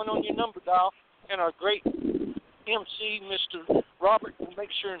hit 1 on your number dial, and our great MC, Mr. Robert, will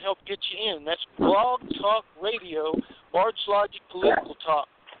make sure and help get you in. That's Blog Talk Radio, Bard's Logic Political Talk.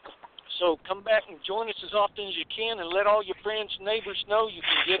 So come back and join us as often as you can and let all your friends and neighbors know. You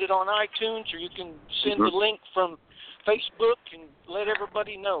can get it on iTunes or you can send the link from Facebook and let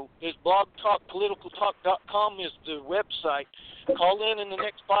everybody know. There's blogtalkpoliticaltalk.com is the website. Call in the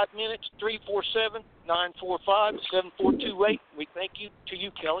next 5 minutes, 347-945-7428. We thank you to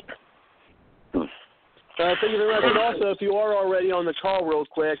you, Kelly. Thank you very much. And also, if you are already on the call real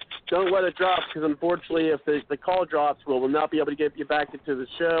quick, don't let it drop because, unfortunately, if the call drops, we'll not be able to get you back into the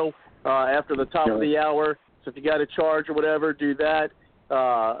show after the top of the hour. So if you got a charge or whatever, do that.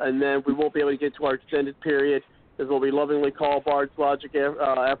 And then we won't be able to get to our extended period as what we lovingly call Bard's Logic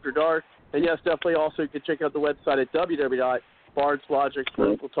After Dark. And, yes, definitely also you can check out the website at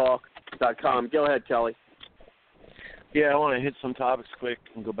www.bardslogicpoliticaltalk.com. Go ahead, Kelly. Yeah, I want to hit some topics quick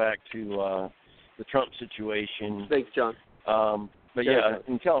and go back to the Trump situation. Thanks, John. But,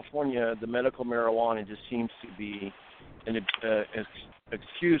 in California, the medical marijuana just seems to be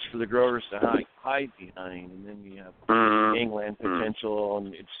excuse for the growers to hide behind, and then you have gangland potential,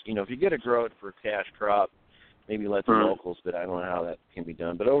 and it's if you get a grow it for a cash crop, maybe let the locals, but I don't know how that can be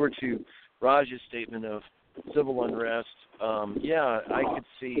done. But over to Raj's statement of civil unrest. I could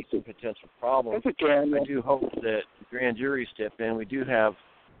see some potential problems. I do hope that the grand jury step in. We do have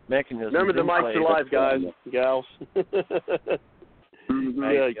mechanisms. Remember the mics are live, guys, gals.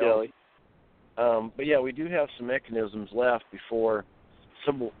 Yeah, Kelly. But yeah, we do have some mechanisms left before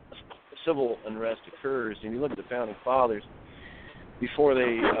civil unrest occurs. And you look at the founding fathers, before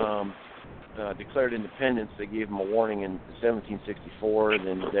they declared independence, they gave them a warning in 1764, and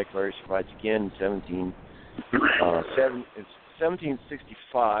then the Declaration of Rights again in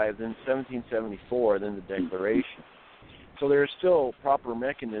 1765, then 1774, then the Declaration. So there are still proper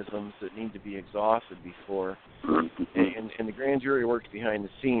mechanisms that need to be exhausted before, and the grand jury works behind the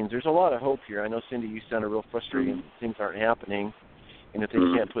scenes. There's a lot of hope here. I know, Cindy, you sounded real frustrated that things aren't happening, and if they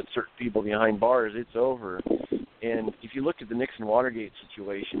can't put certain people behind bars, it's over. And if you look at the Nixon-Watergate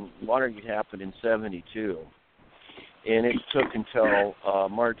situation, Watergate happened in 72, and it took until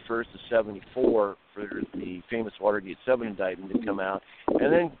March 1st of 74 for the famous Watergate 7 indictment to come out,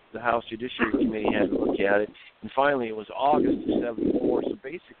 and then the House Judiciary Committee had to look at it, and finally it was August of 74, so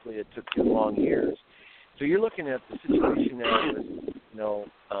basically it took 2 long years. So you're looking at the situation now with,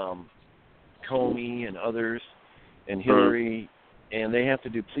 Comey and others, and Hillary, and they have to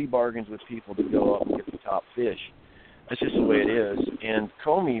do plea bargains with people to go up and get the top fish. That's just the way it is. And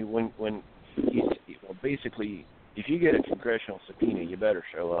Comey, when he's, basically, if you get a congressional subpoena, you better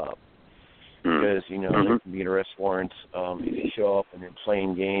show up. Because, there can be arrest warrants if you show up and they're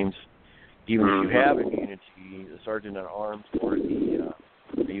playing games. Even if you have immunity, the sergeant at arms or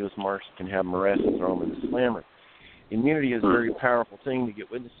the U.S. Marshal can have them arrested and throw them in the slammer. Immunity is a very powerful thing to get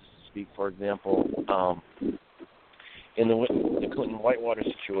witnesses to speak. For example, in the Clinton-Whitewater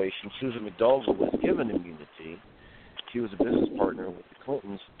situation, Susan McDougal was given immunity. She was a business partner with the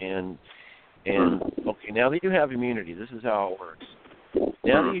Clintons, and okay, now that you have immunity, this is how it works.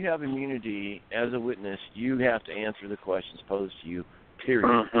 Now that you have immunity as a witness, you have to answer the questions posed to you,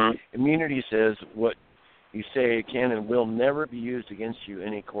 period. Immunity says what you say can and will never be used against you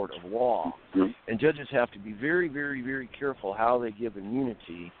in a court of law. And judges have to be very, very, very careful how they give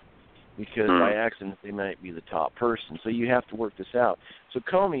immunity, because by accident they might be the top person. So you have to work this out. So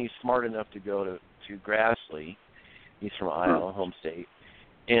Comey is smart enough to go to Grassley. He's from Iowa, home state.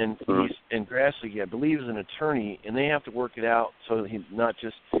 And Grassley, I believe, is an attorney, and they have to work it out so that he's not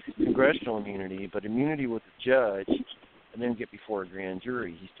just congressional immunity, but immunity with the judge, and then get before a grand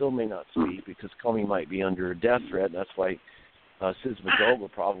jury. He still may not speak because Comey might be under a death threat. That's why Susan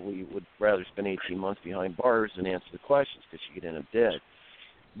McDougal probably would rather spend 18 months behind bars than answer the questions, because she could end up dead.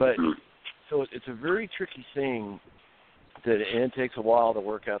 But so it's a very tricky thing, and it takes a while to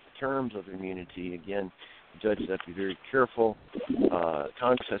work out the terms of immunity. Again, the judges have to be very careful.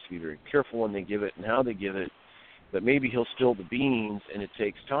 Congress has to be very careful when they give it and how they give it. But maybe he'll spill the beans, and it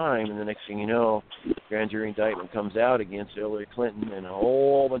takes time, and the next thing you know, grand jury indictment comes out against Hillary Clinton and a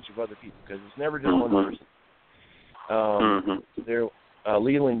whole bunch of other people, because it's never just one person.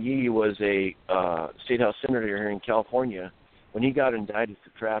 Leland Yee was a state house senator here in California. When he got indicted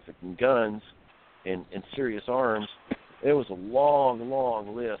for trafficking guns and serious arms, there was a long,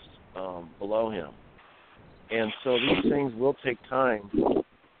 long list below him. And so these things will take time,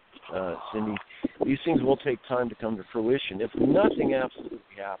 Cindy. These things will take time to come to fruition. If nothing absolutely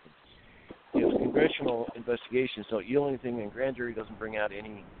happens, if congressional investigations don't yield anything and grand jury doesn't bring out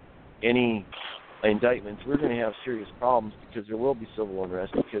any indictments, we're going to have serious problems, because there will be civil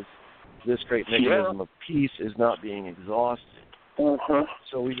unrest, because this great mechanism of peace is not being exhausted.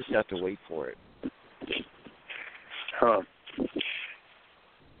 So we just have to wait for it.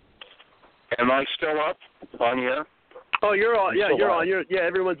 Am I still up on here? Oh, you're on. Yeah, you're on.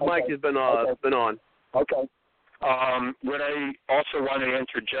 Everyone's mic has been on. Okay. What I also want to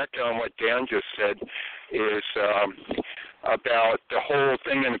interject on what Dan just said is about the whole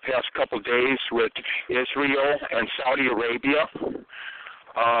thing in the past couple of days with Israel and Saudi Arabia.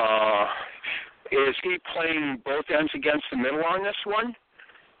 Is he playing both ends against the middle on this one?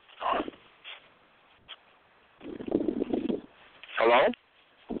 Hello?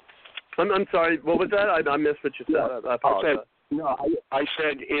 I'm sorry. What was that? I missed what you said. I apologize. I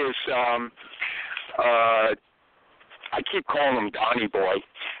said I keep calling him Donnie Boy.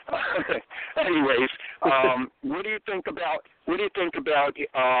 Anyways, what do you think about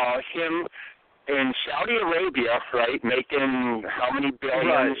him in Saudi Arabia, right, making how many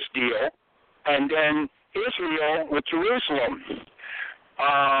billions deal, and then Israel with Jerusalem?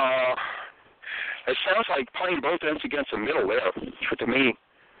 It sounds like playing both ends against the middle there to me.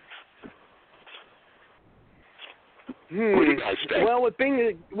 What do you guys think? Well, with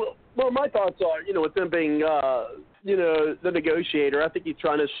being, well, my thoughts are, with them being, the negotiator, I think he's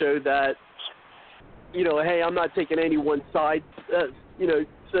trying to show that, hey, I'm not taking any one side, so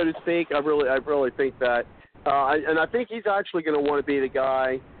to speak. I really think that, and I think he's actually going to want to be the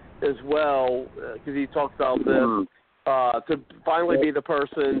guy as well, because he talks about this, to finally be the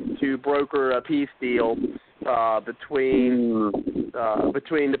person to broker a peace deal between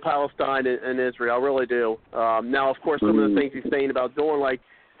the Palestine and Israel. I really do. Now, of course, some of the things he's saying about doing, like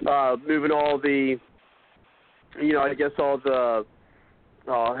moving all the, I guess all the,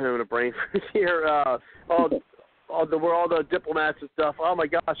 I'm having a brain freeze here, all the diplomats and stuff. Oh my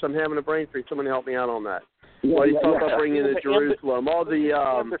gosh, I'm having a brain freeze. Someone help me out on that. What he's talking about bringing in Jerusalem, all the,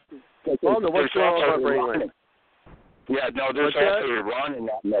 what's going on with my brain land? Yeah, no, there's also Iran in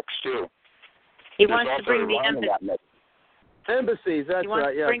that mix too. He wants to bring the embassies. That's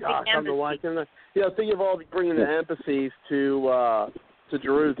right. Yeah, gosh, I'm the one. Yeah, think of all bringing the embassies to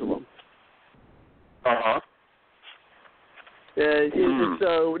Jerusalem.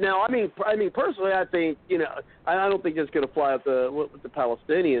 So now, I mean, personally, I think I don't think it's going to fly with the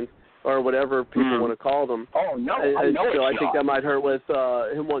Palestinians or whatever people want to call them. Oh no, I think that might hurt with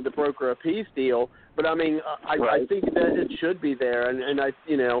him wanting to broker a peace deal. But I mean, I think that it should be there, and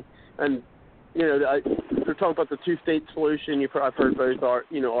they're talking about the two-state solution. I've heard both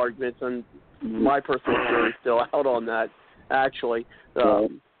arguments, and my personal jury's still out on that, actually.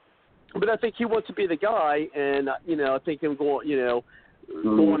 But I think he wants to be the guy, and I think him going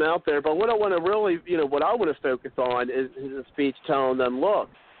out there. But what I want to really, what I want to focus on is his speech telling them, look,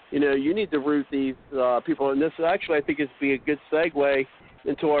 you need to root these people, and this actually I think is be a good segue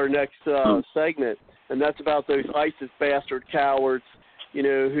into our next segment, and that's about those ISIS bastard cowards,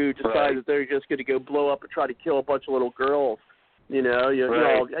 who decide that they're just going to go blow up and try to kill a bunch of little girls, and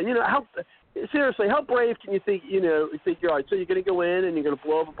how seriously, how brave can you think? Think you're all right. So you're going to go in and you're going to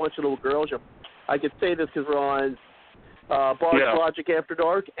blow up a bunch of little girls. I could say this because we're on Barnes Logic After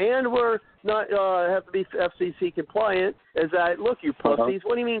Dark, and we're not have to be FCC compliant. Is that look, you pussies?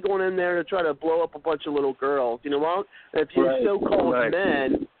 What do you mean going in there to try to blow up a bunch of little girls? Well, if you so-called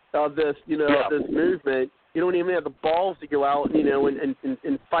men of this, of this movement, you don't even have the balls to go out,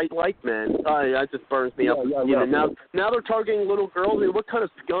 and fight like men. That just burns me up. Now they're targeting little girls. I mean, what kind of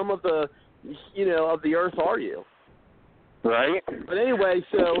scum of the of the earth are you? Right. But anyway,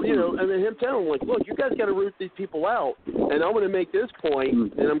 so, him telling them, like, look, you guys got to root these people out. And I'm going to make this point,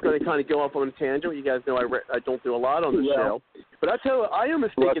 and I'm going to kind of go off on a tangent. You guys know I don't do a lot on the show. But I tell you, I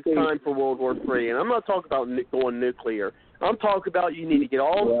almost think it's time for World War III. And I'm not talking about going nuclear. I'm talking about you need to get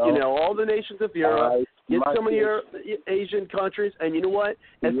all the nations of Europe, get some of your Asian countries, and you know what?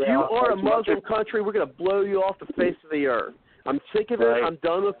 If you are a Muslim country, we're going to blow you off the face of the earth. I'm sick of it. I'm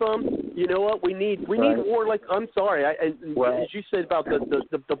done with them. You know what? We need war. Like, I'm sorry. As you said about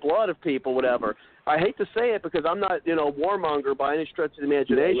the blood of people, whatever. I hate to say it because I'm not a warmonger by any stretch of the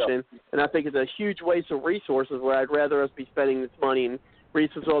imagination, and I think it's a huge waste of resources where I'd rather us be spending this money and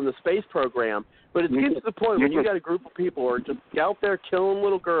resources on the space program. But it's getting to the point when you got a group of people who are just out there killing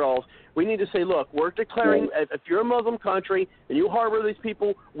little girls. We need to say, look, we're declaring, if you're a Muslim country and you harbor these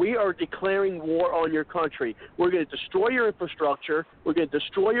people, we are declaring war on your country. We're going to destroy your infrastructure. We're going to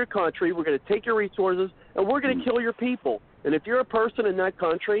destroy your country. We're going to take your resources, and we're going to kill your people. And if you're a person in that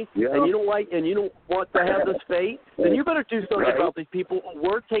country and you don't like and you don't want to have this fate, then you better do something about these people.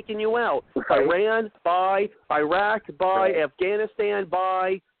 We're taking you out. Iran, bye. Iraq, bye. Afghanistan,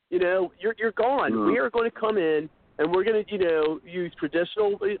 bye. You're gone. We are going to come in and we're going to, use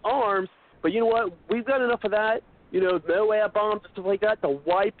traditional arms. But you know what? We've got enough of that. Moab bombs and stuff like that to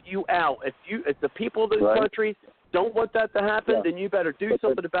wipe you out. If the people of those countries don't want that to happen, then you better do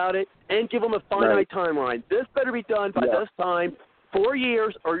something about it and give them a finite timeline. This better be done by this time, 4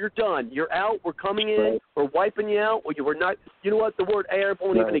 years, or you're done. You're out. We're coming in. We're wiping you out. We're not. You know what? The word Arab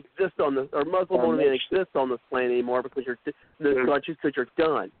won't even exist on this, or Muslim won't even exist on this planet anymore because you're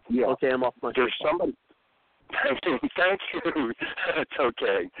done. Okay, I'm off my. There's somebody. Thank you. It's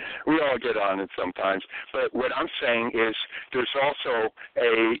okay. We all get on it sometimes. But what I'm saying is there's also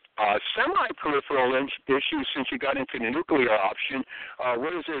a semi-peripheral issue since you got into the nuclear option.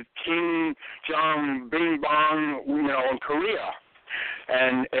 What is it? Kim Jong Bing Bong, in Korea,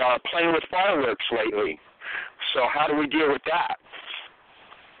 and playing with fireworks lately. So how do we deal with that?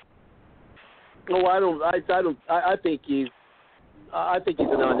 Oh, I think he's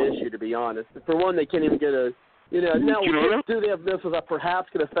a non-issue, to be honest. For one, they can't even get a Now do they have missiles that perhaps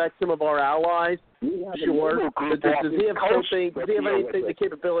could affect some of our allies? Sure. But does he have something? Does he have anything, the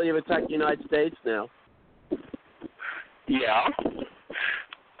capability of attacking the United States now? Yeah.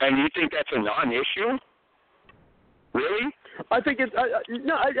 And you think that's a non-issue? Really? I think it's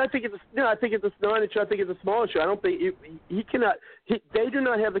I think it's a non-issue. I think it's a small issue. I don't think he cannot. They do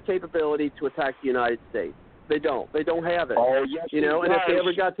not have the capability to attack the United States. They don't. They don't have it. Oh yes. And if they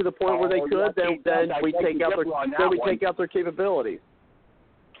ever got to the point where they could, then we take out their capabilities.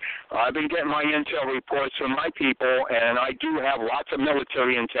 I've been getting my intel reports from my people, and I do have lots of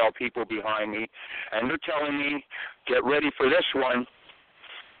military intel people behind me, and they're telling me, get ready for this one.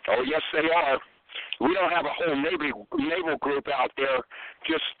 Oh, yes, they are. We don't have a whole naval group out there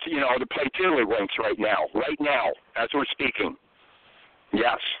just, to play tiddlywinks right now, as we're speaking.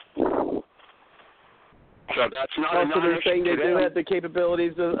 Yes. So that's not a non-issue. They're saying they do have the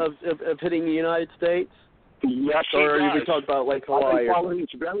capabilities of hitting the United States? Yes, or are we talking about like Hawaii? I've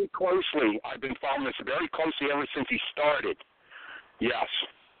been following this very closely. Ever since he started. Yes.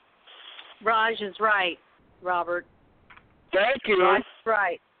 Raj is right, Robert. Thank you. Raj is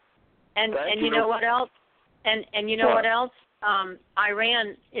right. And you know what else? And you know what else?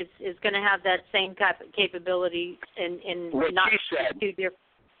 Iran is going to have that same type of capability in what not too different.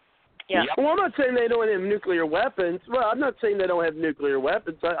 Yeah. Well, I'm not saying they don't have nuclear weapons. Well, I'm not saying they don't have nuclear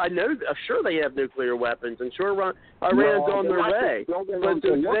weapons. I'm sure they have nuclear weapons, and sure Iran's on their way. But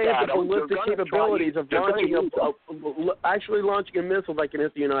do they have the ballistic capabilities of actually launching a missile that can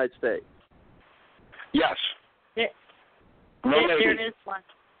hit the United States? Yes. There is one.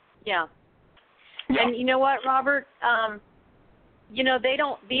 Yeah. And you know what, Robert? They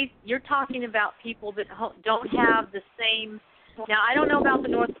don't. You're talking about people that don't have the same. Now, I don't know about the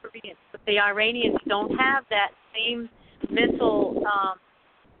North Koreans, but the Iranians don't have that same missile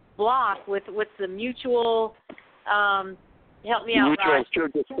block with the mutual. Help me out, Mutual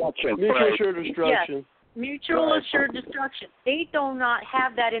assured destruction. Mutual assured destruction. Yes. Mutual assured destruction. They do not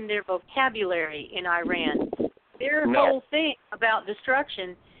have that in their vocabulary in Iran. Their whole thing about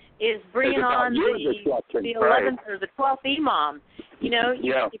destruction is bringing on the 11th or the 12th Imam.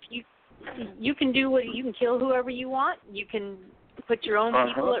 If you can do you can kill whoever you want. You can put your own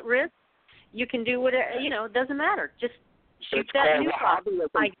people at risk. You can do whatever. It doesn't matter. Just shoot that nuke off.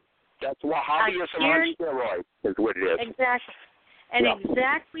 That's Wahhabism on steroids is what it is. Exactly. And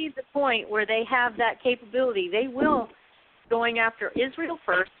exactly the point where they have that capability. They will going after Israel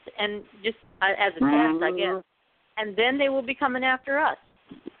first, and just as a test, I guess. And then they will be coming after us.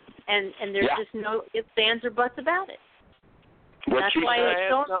 And there's just no ifs, ands, or buts about it. That's why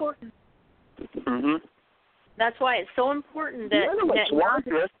it's so important. Mm-hmm. That's why it's so important that.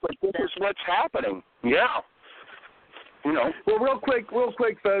 But this is what's happening. Yeah. Well, real quick,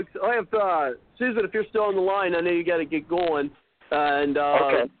 folks. I have Susan. If you're still on the line, I know you got to get going. And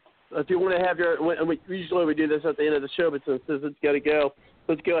if you want to have usually we do this at the end of the show, but since Susan's got to go,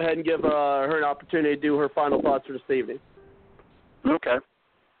 let's go ahead and give her an opportunity to do her final thoughts for this evening. Okay.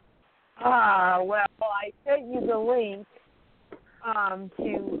 Well, I sent you the link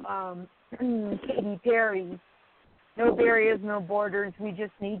to Katy Perry's "No Barriers, No Borders, We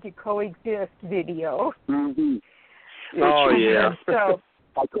Just Need to Coexist" video. Mm-hmm. Oh, yeah. So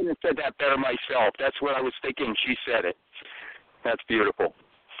I couldn't have said that better myself. That's what I was thinking. She said it. That's beautiful.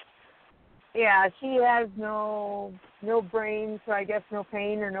 Yeah, she has no brain, so I guess no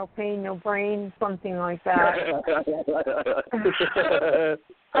pain, or no pain, no brain, something like that.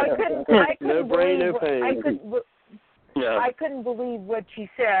 I couldn't no brain, no pain. I couldn't believe what she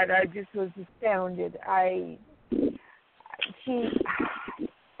said. I just was astounded.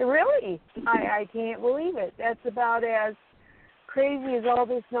 Really, I can't believe it. That's about as crazy as all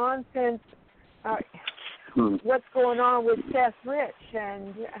this nonsense. What's going on with Seth Rich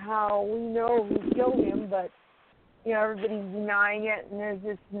and how we know who killed him, but everybody's denying it, and there's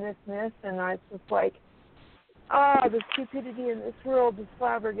this and this and this, and it's just like, the stupidity in this world is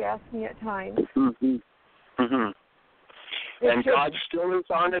flabbergasting me at times. Mm-hmm. Mm-hmm. And God still is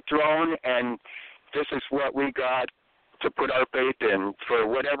on the throne, and this is what we got to put our faith in for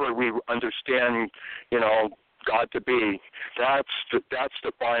whatever we understand, God to be. That's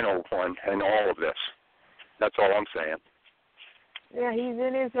the final one in all of this. That's all I'm saying. Yeah, he's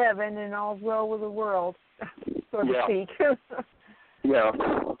in his heaven, and all's well with the world, so to speak. Yeah.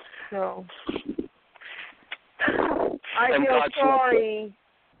 So I feel sorry.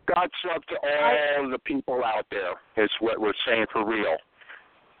 God's love to all the people out there is what we're saying for real.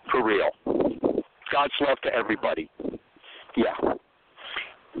 For real. God's love to everybody. Yeah.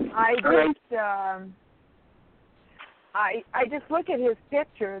 I just look at his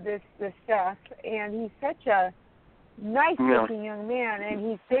picture, this Seth, and he's such a nice-looking young man, and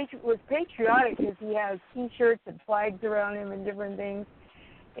he was patriotic because he has T-shirts and flags around him and different things.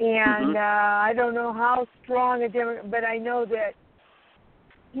 And I don't know how strong a Democrat, but I know that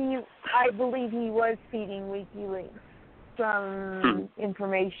I believe he was feeding WikiLeaks some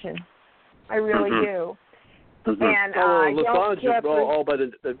information. I really do. And Assange all but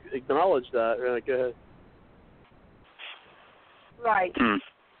acknowledge that. Right, go ahead. Right. And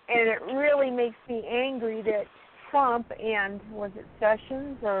it really makes me angry that Trump and, was it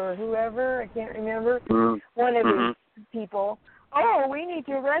Sessions or whoever, I can't remember, one of these people, we need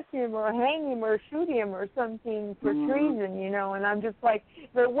to arrest him or hang him or shoot him or something for treason, and I'm just like,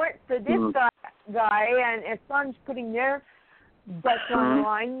 if it weren't for this guy and Assange putting their butts on the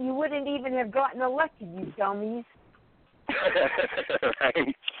line, you wouldn't even have gotten elected, you dummies.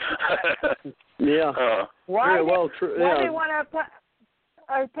 Right. Yeah. Why they want to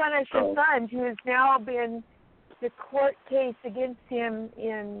punish Assange, who has now been the court case against him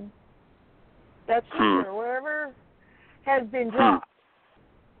in Dutch or wherever has been dropped.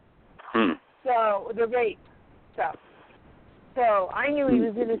 So the rape stuff. So I knew he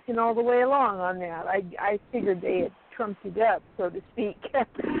was innocent all the way along on that. I figured they had trumped it up, so to speak,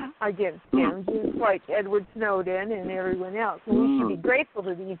 against him, just like Edward Snowden and everyone else. And we should be grateful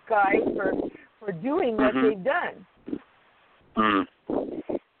to these guys for doing what they've done.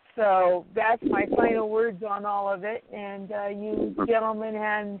 So that's my final words on all of it. And you gentlemen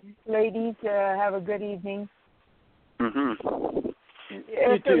and ladies, have a good evening. You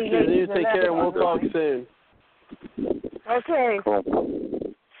too, Susan. You take care, and we'll talk soon. Okay. Cool.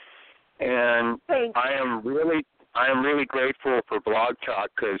 And thanks. I am really grateful for Blog Talk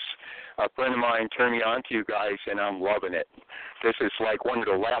because a friend of mine turned me on to you guys, and I'm loving it. This is like one of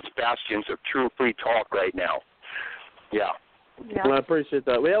the last bastions of true free talk right now. Yeah. Well, I appreciate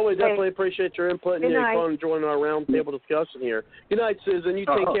that. We definitely appreciate your input and your joining our roundtable discussion here. Good night, Susan. You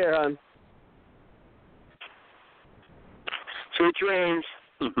take care, hon. Sweet dreams.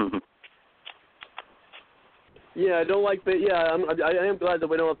 Yeah, I don't like that. Yeah, I am glad that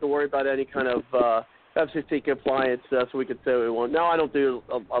we don't have to worry about any kind of FCC compliance, so we could say what we want. No, I don't do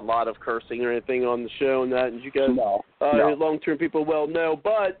a lot of cursing or anything on the show and that, and you guys, long-term people well know.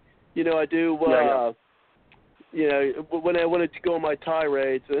 But I do. When I wanted to go on my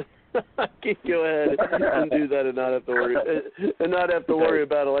tirades, I can go ahead and do that and not have to worry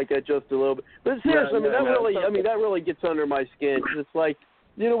about it like I just a little bit. But seriously, that really gets under my skin. 'Cause it's like,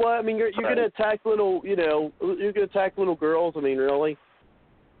 you know what? I mean, you're going to attack little, you're going to attack little girls. I mean, really,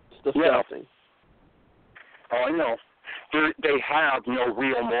 it's disgusting. Oh, I know. They have no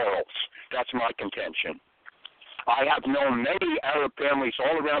real morals. That's my contention. I have known many Arab families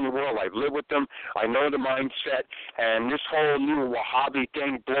all around the world. I've lived with them. I know the mindset, and this whole new Wahhabi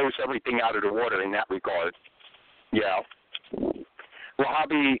thing blows everything out of the water in that regard. Yeah.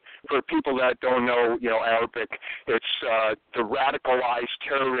 Wahhabi, for people that don't know, Arabic, it's the radicalized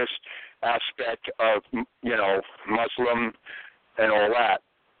terrorist aspect of, Muslim and all that.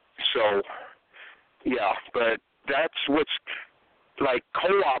 So, yeah, but that's what's, like,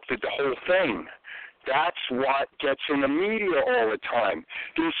 co-opted the whole thing. That's what gets in the media all the time.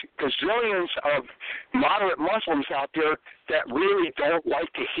 These gazillions of moderate Muslims out there that really don't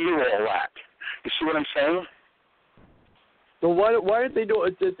like to hear all that. You see what I'm saying? Well, why aren't they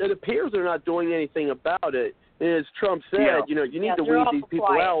doing it? It appears they're not doing anything about it. As Trump said, you need to weed these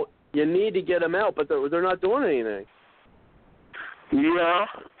people out. You need to get them out, but they're not doing anything. Yeah.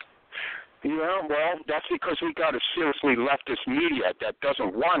 Yeah, well, that's because we got a seriously leftist media that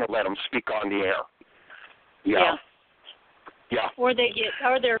doesn't want to let them speak on the air. Yeah. Or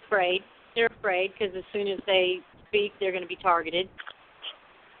they're afraid. They're afraid because as soon as they speak, they're going to be targeted.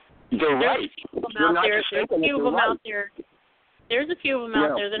 They're right. There's a few of them out there. There's a few of them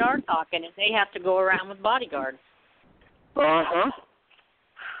out there that are talking, and they have to go around with bodyguards. Oh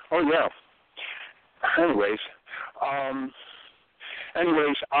yeah.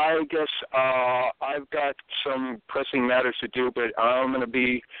 Anyways, I guess I've got some pressing matters to do, but I'm going to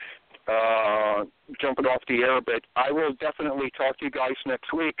be jumping off the air, but I will definitely talk to you guys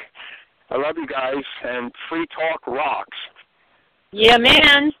next week. I love you guys, and free talk rocks. Yeah,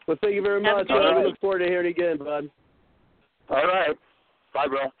 man. Well, thank you very much. I look forward to hearing it again, bud. All right. Bye,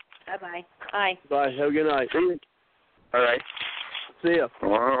 bro. Bye-bye. Bye. Bye. Have a good night. See you. All right. See ya.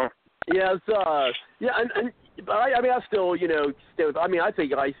 Yeah, I still, stay with. I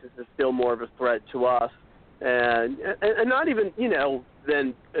think ISIS is still more of a threat to us, and not even,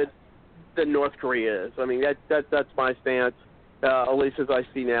 than North Korea is. I mean, that's my stance, at least as I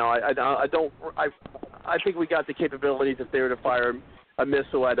see now. I think we got the capabilities if they were to fire a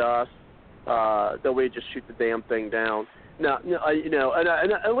missile at us, that we just shoot the damn thing down. Now,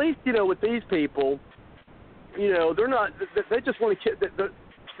 and at least with these people, they're not. They just want to kill.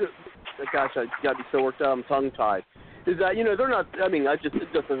 Gosh, I got to be so worked out. I'm tongue tied. Is that they're not? I mean, it just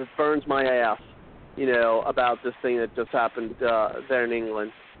burns my ass. About this thing that just happened there in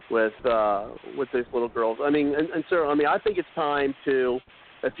England with these little girls. I mean, and so I think it's time to,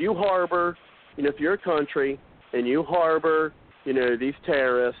 if you harbor, if you're a country and you harbor, these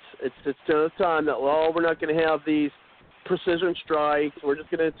terrorists, it's time that we're not going to have these precision strikes. We're just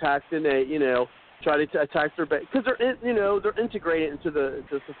going to attack try to attack their base because they're integrated into the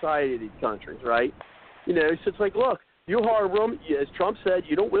society of these countries, right? So it's like, look, you harbor them, as Trump said,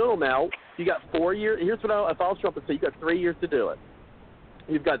 you don't wheel them out. You got 4 years. Here's what if I was Trump, I'd say you got 3 years to do it.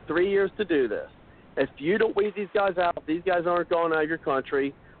 You've got 3 years to do this. If you don't weed these guys out, these guys aren't going out of your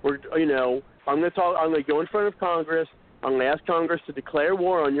country. I'm going to go in front of Congress. I'm going to ask Congress to declare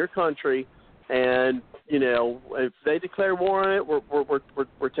war on your country, and if they declare war on it,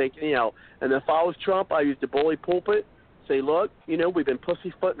 we're taking you out. And if I was Trump, I used the bully pulpit. Say, look, we've been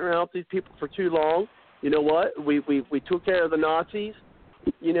pussyfooting around these people for too long. You know what? We took care of the Nazis.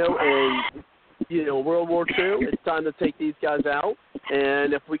 And World War II. It's time to take these guys out.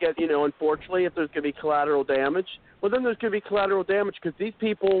 And if we get, unfortunately, if there's going to be collateral damage, well, then there's going to be collateral damage because these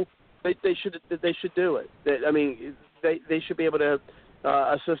people, they should do it. They should be able to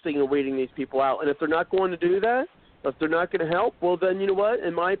assisting and weeding these people out. And if they're not going to do that, if they're not going to help, well, then you know what?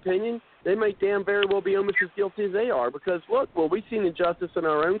 In my opinion, they may damn very well be almost as guilty as they are. Because look, we've seen injustice in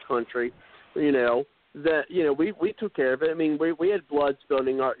our own country. That we took care of it. I mean, we had blood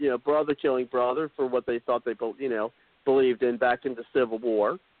spilling, our brother killing brother for what they thought they believed in back in the Civil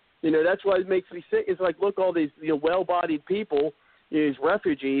War. That's why it makes me sick. It's like, look, all these well-bodied people, these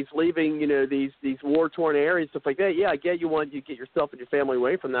refugees leaving these war-torn areas, stuff like that. Yeah, I get you want to get yourself and your family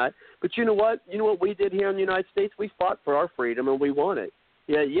away from that, but you know what? You know what we did here in the United States? We fought for our freedom and we won it.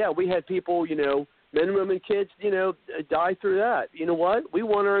 Yeah, we had people, men, women, kids, die through that. You know what? We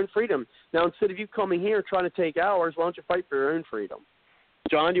want our own freedom. Now, instead of you coming here trying to take ours, why don't you fight for your own freedom?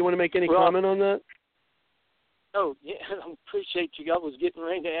 John, do you want to make any comment on that? Oh, yeah, I appreciate you. I was getting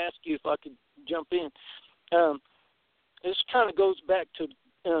ready to ask you if I could jump in. This kind of goes back to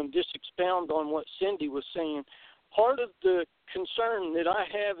just expound on what Cindy was saying. Part of the concern that I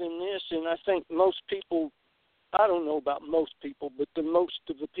have in this, and I think most people, I don't know about most people, but the most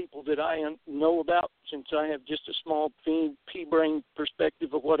of the people that I know about, since I have just a small pea-brain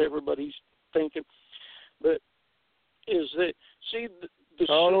perspective of what everybody's thinking, but is that, see, the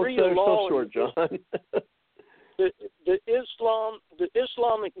Sharia law, so short, John. the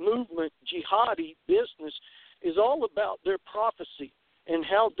Islamic movement, jihadi business, is all about their prophecy and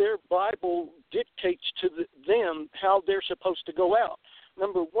how their Bible dictates to them how they're supposed to go out.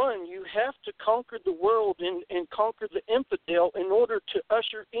 Number one, you have to conquer the world and conquer the infidel in order to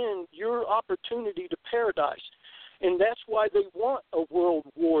usher in your opportunity to paradise. And that's why they want a World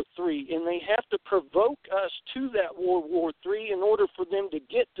War III, and they have to provoke us to that World War III in order for them to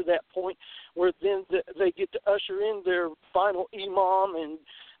get to that point where then they get to usher in their final imam, and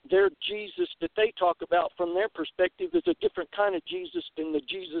their Jesus that they talk about from their perspective is a different kind of Jesus than the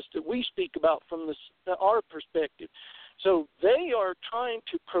Jesus that we speak about from our perspective. So they are trying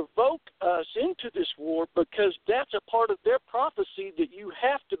to provoke us into this war because that's a part of their prophecy that you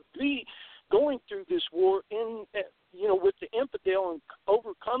have to be going through this war with the infidel and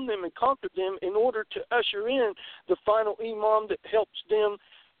overcome them and conquer them in order to usher in the final imam that helps them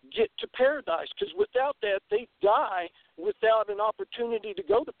get to paradise. Because without that, they die without an opportunity to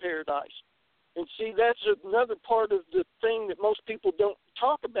go to paradise. And see, that's another part of the thing that most people don't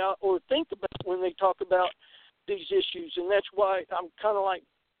talk about or think about when they talk about these issues. And that's why I'm kind of like,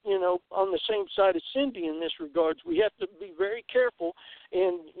 on the same side as Cindy in this regards. We have to be very careful.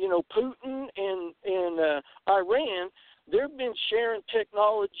 And, Putin and Iran, they've been sharing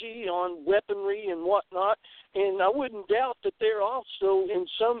technology on weaponry and whatnot, and I wouldn't doubt that they're also in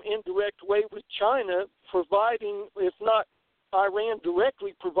some indirect way with China providing, if not Iran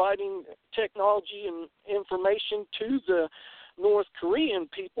directly providing technology and information to the North Korean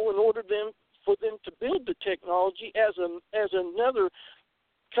people in order for them to build the technology as another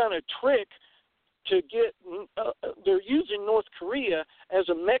kind of trick to get they're using North Korea as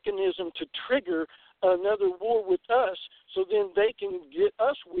a mechanism to trigger another war with us, so then they can get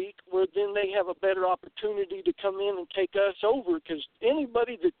us weak, where then they have a better opportunity to come in and take us over. Because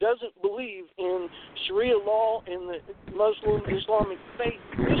anybody that doesn't believe in Sharia law and the Muslim Islamic faith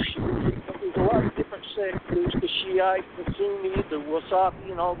issue, there's a lot of different sects. There's the Shiite, the Sunni, the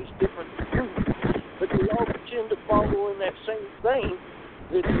Wasabi, and all these different groups, but they all tend to follow in that same vein.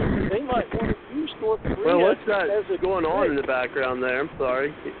 that they might want to use North Korea. Well, what's that as a going on in the background there? I'm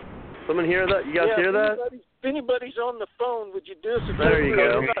sorry. Someone hear that? You guys hear that? If anybody's on the phone, would you do us a favor? There you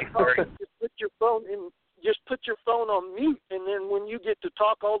go. Just put your phone in. Just put your phone on mute, and then when you get to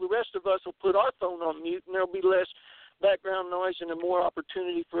talk, all the rest of us will put our phone on mute, and there'll be less background noise and a more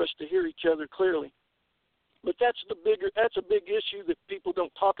opportunity for us to hear each other clearly. But that's a big issue that people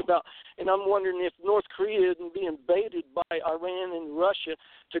don't talk about, and I'm wondering if North Korea isn't being baited by Iran and Russia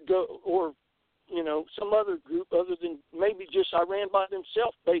to go, or some other group other than maybe just Iran by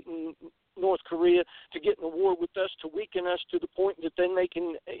themselves baiting North Korea to get in a war with us, to weaken us to the point that then they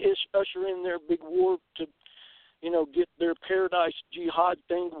can usher in their big war to, get their paradise jihad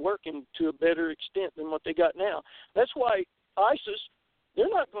thing working to a better extent than what they got now. That's why ISIS, they're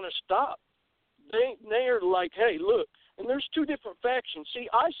not going to stop. They are like, hey, look, and there's two different factions. See,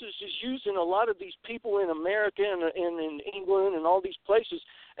 ISIS is using a lot of these people in America and in England and all these places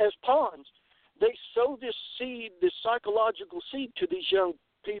as pawns. They sow this seed, this psychological seed to these young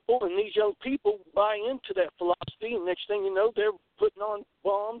people, and these young people buy into that philosophy, and next thing you know, they're putting on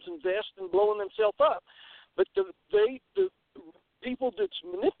bombs and vests and blowing themselves up. But the people that's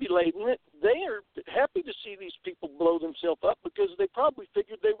manipulating it, they are happy to see these people blow themselves up because they probably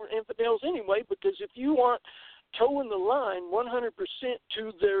figured they were infidels anyway, because if you aren't towing the line 100%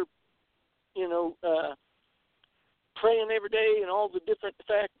 to their, praying every day and all the different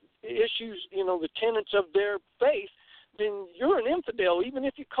issues, the tenets of their faith, then you're an infidel, even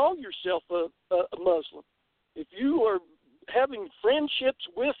if you call yourself a Muslim. If you are having friendships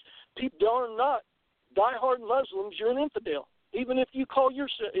with people that are not diehard Muslims, you're an infidel, even if you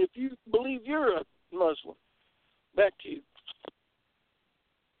if you believe you're a Muslim. Back to you.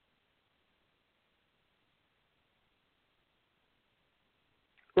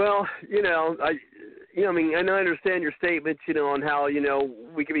 Well, I understand your statements, on how,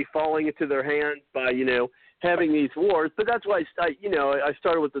 we could be falling into their hands by, having these wars. But that's why I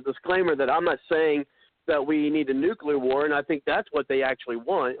started with the disclaimer that I'm not saying that we need a nuclear war, and I think that's what they actually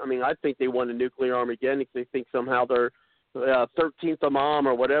want. I mean, I think they want a nuclear Armageddon because they think somehow their 13th Imam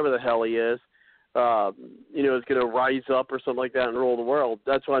or whatever the hell he is, is going to rise up or something like that and rule the world.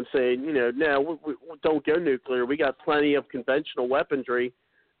 That's why I'm saying, no, we don't go nuclear. We got plenty of conventional weaponry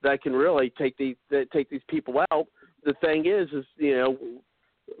that can really take these people out. The thing is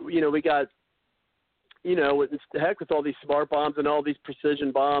we got, heck with all these smart bombs and all these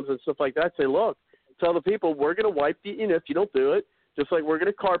precision bombs and stuff like that. Say, look, tell the people we're going to wipe if you don't do it, just like we're going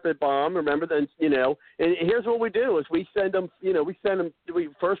to carpet bomb. Remember, then, and here's what we do is we send them, we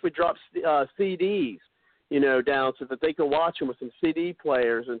drop CDs, down so that they can watch them with some CD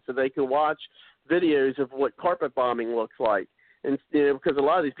players and so they can watch videos of what carpet bombing looks like. And because a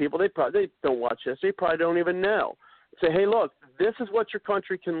lot of these people, they don't watch this. They probably don't even know. Say, hey, look, this is what your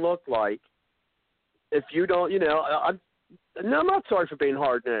country can look like if you don't, I'm not sorry for being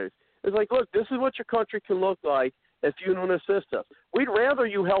hard-nosed. It's like, look, this is what your country can look like if you don't assist us. We'd rather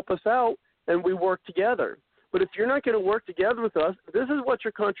you help us out and we work together. But if you're not going to work together with us, this is what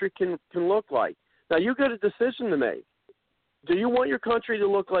your country can look like. Now, you've got a decision to make. Do you want your country to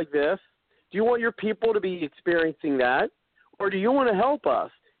look like this? Do you want your people to be experiencing that? Or do you want to help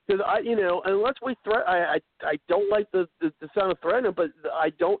us? Because unless we I don't like the sound of threatening, but I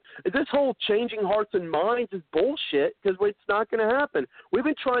don't. This whole changing hearts and minds is bullshit because it's not going to happen. We've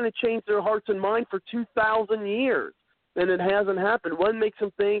been trying to change their hearts and minds for 2,000 years, and it hasn't happened. What makes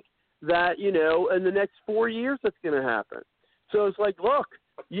them think that in the next 4 years that's going to happen? So it's like, look,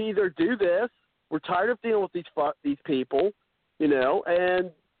 you either do this. We're tired of dealing with these people,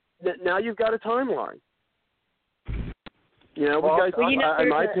 and now you've got a timeline. In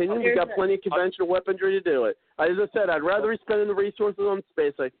my opinion, we've got plenty of conventional weaponry to do it. As I said, I'd rather be spending the resources on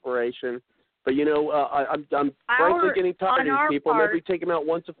space exploration. But, I'm frankly getting tired of these people. Maybe take them out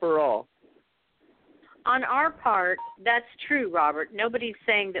once and for all. On our part, that's true, Robert. Nobody's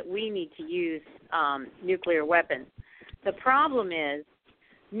saying that we need to use nuclear weapons. The problem is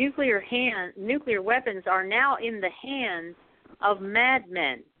nuclear weapons are now in the hands of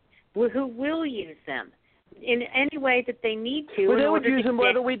madmen who will use them in any way that they need to. Well, they would use them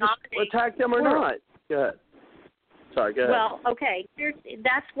whether we attack them or not. Go ahead. Sorry, go ahead. Well, okay.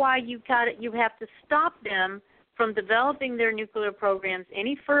 That's why you have to stop them from developing their nuclear programs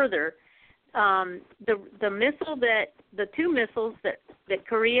any further. The two missiles that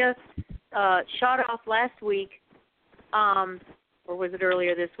Korea shot off last week, or was it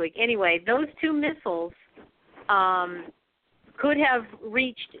earlier this week? Anyway, those two missiles could have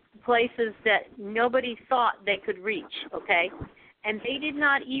reached places that nobody thought they could reach, okay? And they did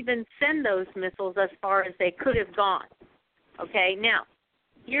not even send those missiles as far as they could have gone, okay? Now,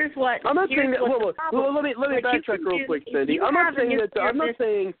 here's what I'm not saying that. well, let me backtrack real quick, Cindy. I'm not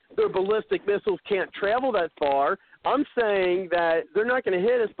saying their ballistic missiles can't travel that far. I'm saying that they're not going to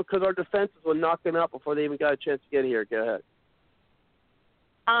hit us because our defenses will knock them out before they even got a chance to get here. Go ahead.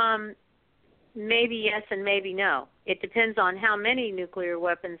 Maybe yes and maybe no. It depends on how many nuclear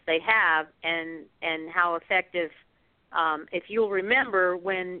weapons they have and how effective. If you'll remember,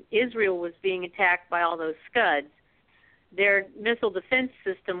 when Israel was being attacked by all those Scuds, their missile defense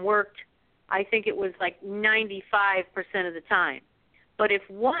system worked, I think it was like 95% of the time. But if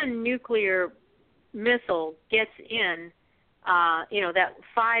one nuclear missile gets in, that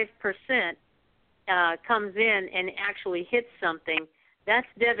 5% comes in and actually hits something, that's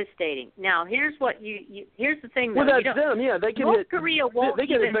devastating. Now, here's what here's the thing. Well, though. that's them. Yeah, they can North hit. Korea won't they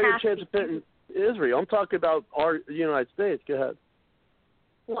get a better chance of hitting Israel. I'm talking about the United States. Go ahead.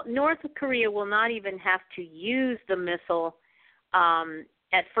 Well, North Korea will not even have to use the missile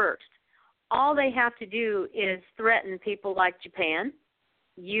at first. All they have to do is threaten people like Japan.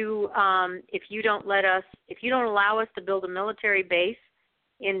 If you don't allow us to build a military base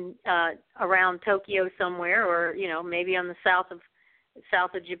in around Tokyo somewhere, or maybe on the south of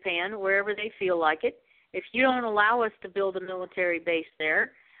Japan, wherever they feel like it. If you don't allow us to build a military base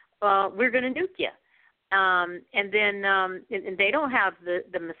there, we're going to nuke you. And they don't have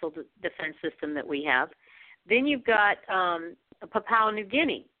the missile defense system that we have. Then you've got Papua New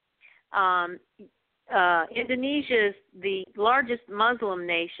Guinea. Indonesia is the largest Muslim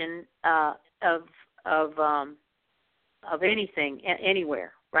nation of anything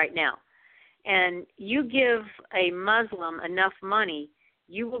anywhere right now. And you give a Muslim enough money,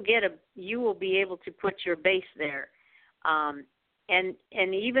 you will be able to put your base there. And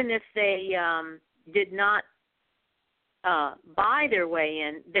even if they did not buy their way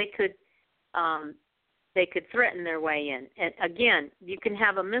in, they could threaten their way in. And again, you can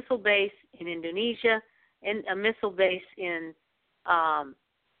have a missile base in Indonesia and a missile base in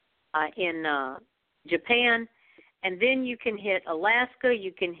Japan, and then you can hit Alaska.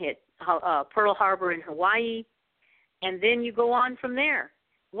 You can hit Pearl Harbor in Hawaii, and then you go on from there.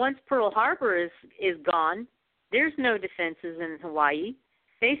 Once Pearl Harbor is gone, there's no defenses in Hawaii.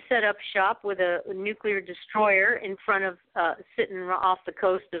 They set up shop with a nuclear destroyer in front of sitting off the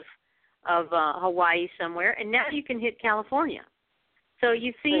coast of Hawaii somewhere, and now you can hit California. So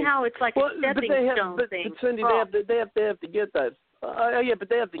you see how it's like a stepping stone thing. But Cindy, they have to get that. But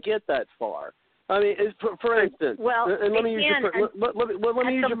they have to get that far. I mean, for instance, and let me use your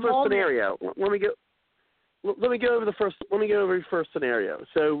first scenario. Let me go over the first. Let me go over your first scenario.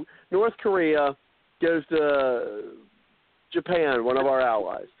 So North Korea goes to Japan, one of our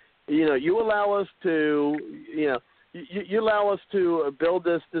allies. You allow us to, you allow us to build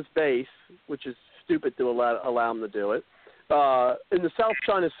this base, which is stupid to allow them to do it, in the South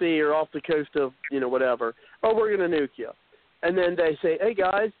China Sea or off the coast of, whatever. Oh, we're going to nuke you. And then they say, hey,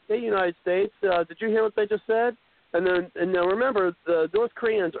 guys, hey, United States, did you hear what they just said? And now remember, the North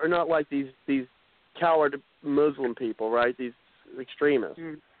Koreans are not like these coward Muslim people, right? These extremists.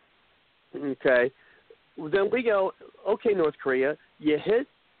 Mm. Okay. Then we go, okay, North Korea, you hit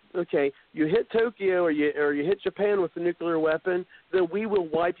Tokyo or you hit Japan with a nuclear weapon, then we will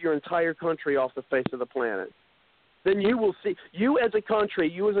wipe your entire country off the face of the planet. Then you will see, you as a country,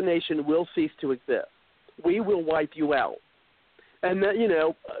 you as a nation will cease to exist. We will wipe you out. And then,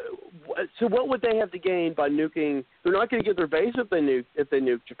 so what would they have to gain by nuking? They're not going to get their base if they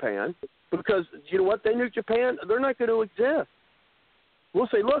nuke Japan, because you know what? They nuke Japan, they're not going to exist. We'll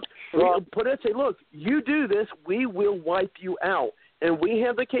say, look, you do this, we will wipe you out, and we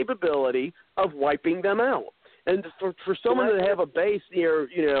have the capability of wiping them out. And for someone to have a base near,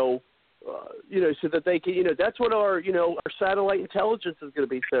 so that they can, that's what our satellite intelligence is going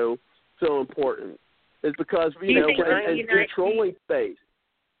to be so important. Is because and controlling space.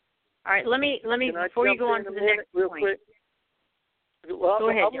 All right, let me before you go on to the next real point. Quick. Well, go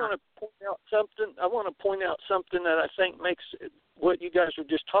ahead, I want to point out something. I want to point out something that I think makes what you guys were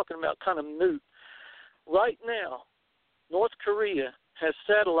just talking about kind of moot. Right now, North Korea has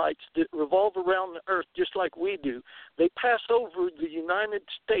satellites that revolve around the Earth just like we do. They pass over the United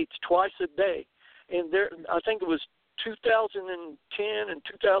States twice a day, and I think it was 2010 and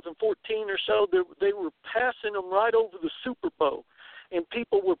 2014 or so, they were passing them right over the Super Bowl, and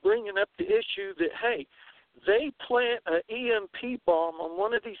people were bringing up the issue that, hey, they plant an EMP bomb on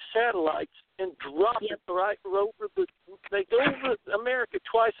one of these satellites and drop it right over they go over America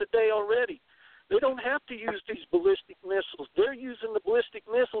twice a day already. They don't have to use these ballistic missiles. They're using the ballistic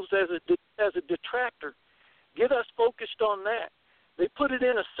missiles as a detractor. Get us focused on that. They put it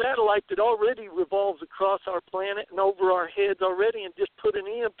in a satellite that already revolves across our planet and over our heads already, and just put put an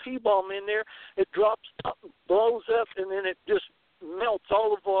EMP bomb in there, it drops up, blows up, and then it just melts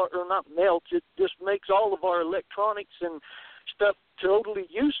all of our, or not melts, it just makes all of our electronics and stuff totally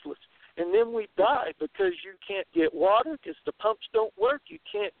useless. And then we die because you can't get water because the pumps don't work. You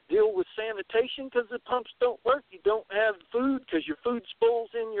can't deal with sanitation because the pumps don't work. You don't have food because your food spoils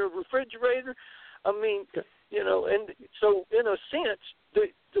in your refrigerator. I mean, you know, and so in a sense,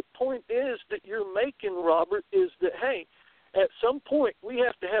 the point is that you're making, Robert, is that, hey, at some point we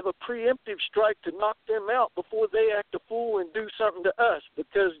have to have a preemptive strike to knock them out before they act a fool and do something to us.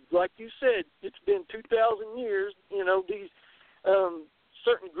 Because, like you said, it's been 2,000 years, you know, these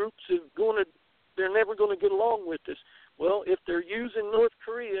certain groups they're never going to get along with us. Well, if they're using North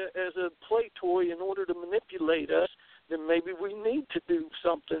Korea as a play toy in order to manipulate us, then maybe we need to do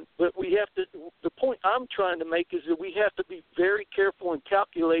something. But we have to, the point I'm trying to make is that we have to be very careful and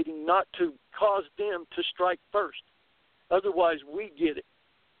calculating not to cause them to strike first. Otherwise, we get it.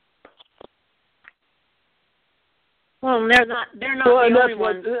 Well, they're not well, the only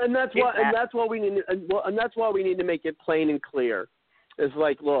ones. And that's why we need to make it plain and clear. It's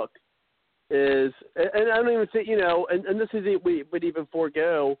like, look, and I don't even say, you know, and this is we would even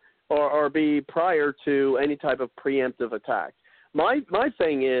forego or be prior to any type of preemptive attack. My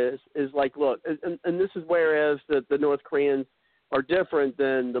thing is like, look, and this is whereas the North Koreans are different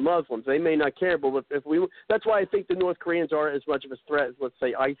than the Muslims. They may not care, but that's why I think the North Koreans aren't as much of a threat as, let's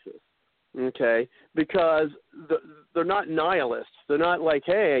say, ISIS. Okay, because they're not nihilists. They're not like,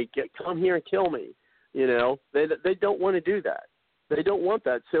 hey, come here and kill me. You know, they don't want to do that. They don't want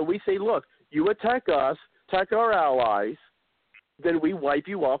that. So we say, look, you attack us, attack our allies, then we wipe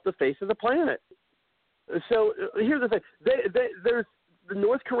you off the face of the planet. So here's the thing: the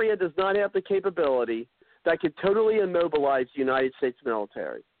North Korea does not have the capability that could totally immobilize the United States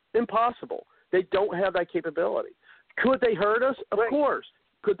military. Impossible. They don't have that capability. Could they hurt us? Of course.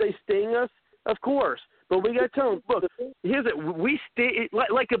 Could they sting us? Of course. But we got to tell them, look, here's it. We sting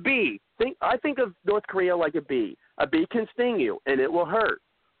like a bee. I think of North Korea like a bee. A bee can sting you, and it will hurt,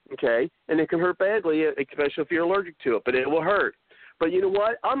 okay? And it can hurt badly, especially if you're allergic to it, but it will hurt. But you know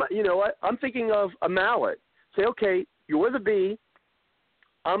what? I'm thinking of a mallet. Say, okay, you're the bee.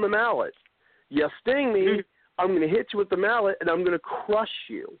 I'm a mallet. You sting me, I'm going to hit you with the mallet, and I'm going to crush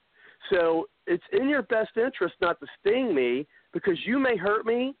you. So it's in your best interest not to sting me because you may hurt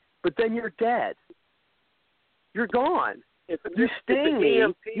me, but then you're dead. You're gone. You sting me,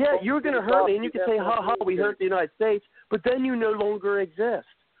 yeah, you're going to hurt me, and you can say, ha, ha, we hurt the United States, but then you no longer exist.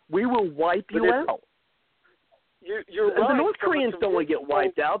 We will wipe you out. You're right. The North Koreans don't want to get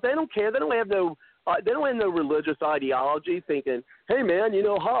wiped out. They don't care. They don't have no religious ideology thinking, hey, man, you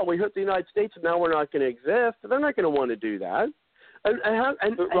know, we hurt the United States and now we're not going to exist. They're not going to want to do that. And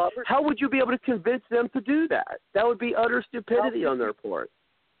how would you be able to convince them to do that? That would be utter stupidity on their part.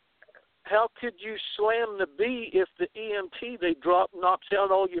 How could you slam the bee if the EMP they drop knocks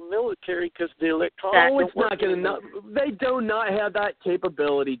out all your military because the electronics don't work? They do not have that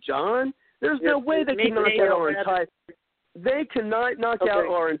capability, John. There's no way they can knock out our entire. They cannot knock out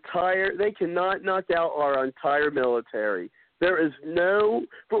our entire. They cannot knock out our entire military. There is no.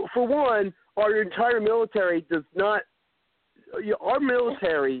 For one, our entire military does not. Our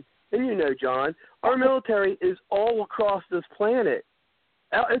military, and you know, John, our military is all across this planet.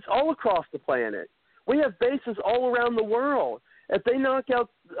 It's all across the planet. We have bases all around the world. If they knock out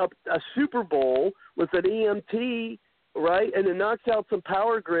a Super Bowl with an EMT, right, and it knocks out some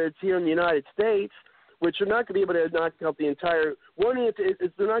power grids here in the United States, which are not going to be able to knock out the entire. They're not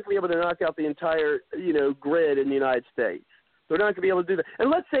going to be able to knock out the entire, grid in the United States. They're not going to be able to do that. And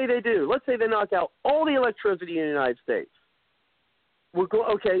let's say they do. Let's say they knock out all the electricity in the United States.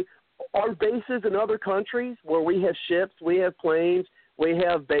 Our bases in other countries where we have ships, we have planes, we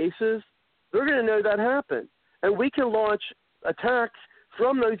have bases, they're going to know that happened. And we can launch attacks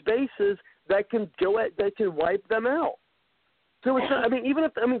from those bases that can wipe them out. So it's not,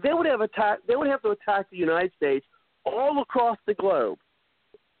 they would have to attack the United States all across the globe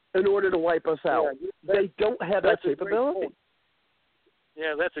in order to wipe us out. They don't have that capability.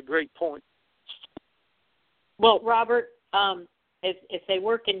 Yeah, that's a great point. Well, Robert, if they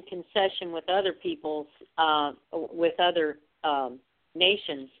work in concession with other people's, with other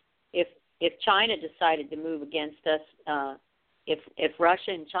nations, if China decided to move against us, if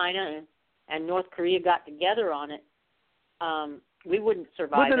Russia and China and North Korea got together on it, we wouldn't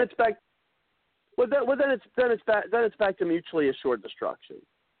survive. Then it's back to mutually assured destruction.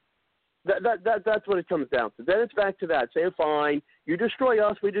 That's what it comes down to. Then it's back to that. Say, fine, you destroy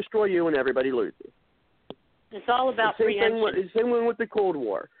us, we destroy you, and everybody loses. It's all about preemption. Same thing with the Cold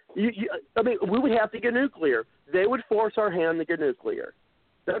War. We would have to get nuclear. They would force our hand to get nuclear.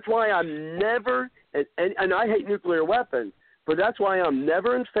 That's why I'm never, and I hate nuclear weapons, but that's why I'm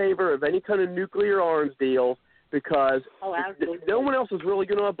never in favor of any kind of nuclear arms deal, because no one else is really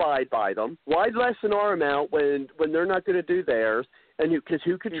going to abide by them. Why lessen our amount when they're not going to do theirs? And because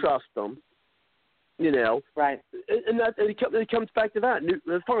who could trust them? You know, right? And it comes back to that.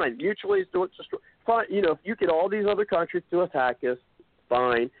 Fine, mutually destroy. Fine, you know, if you get all these other countries to attack us,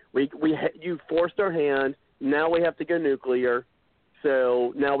 fine. You forced our hand. Now we have to go nuclear.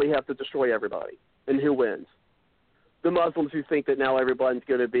 So now we have to destroy everybody. And who wins? The Muslims who think that now everyone's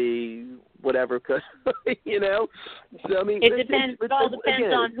going to be whatever, because, you know. So, I mean, it depends. It all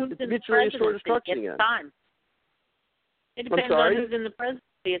depends on who's in the presidency at the time. It depends on who's in the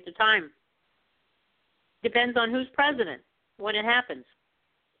presidency at the time. Depends on who's president when it happens.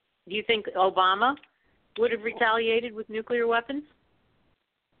 Do you think Obama would have retaliated with nuclear weapons?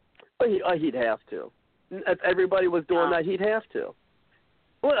 He'd have to. If everybody was doing that, he'd have to.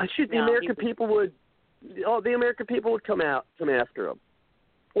 Well, the American people would. The American people would come after him,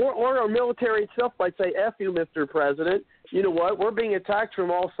 or our military itself might say, "F you, Mr. President. You know what? We're being attacked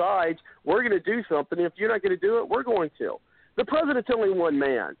from all sides. We're going to do something. If you're not going to do it, we're going to." The president's only one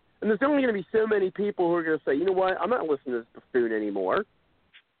man, and there's only going to be so many people who are going to say, "You know what? I'm not listening to this buffoon anymore."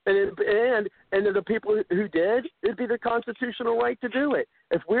 And the people who did, it'd be their constitutional right to do it.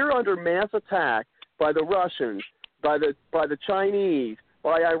 If we're under mass attack by the Russians, by the Chinese,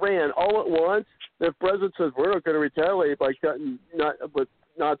 by Iran, all at once, the president says we're not going to retaliate by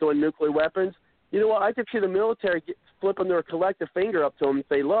not doing nuclear weapons. You know what? I could see the military flipping their collective finger up to them and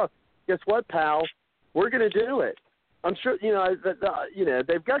say, "Look, guess what, pal? We're going to do it." I'm sure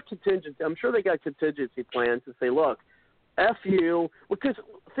they've got contingency. I'm sure they got contingency plans to say, "Look, F you," because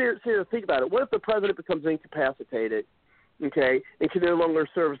seriously, think about it. What if the president becomes incapacitated, okay, and can no longer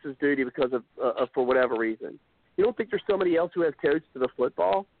serve his duty because of for whatever reason? You don't think there's somebody else who has codes to the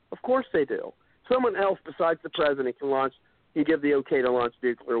football? Of course they do. Someone else besides the president can give the okay to launch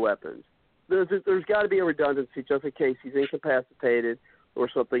nuclear weapons. There's got to be a redundancy just in case he's incapacitated or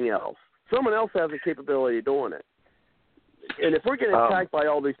something else. Someone else has the capability of doing it. And if we're getting attacked by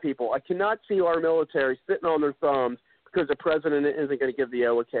all these people, I cannot see our military sitting on their thumbs because the president isn't going to give the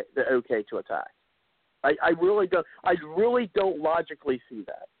okay to attack. I really don't logically see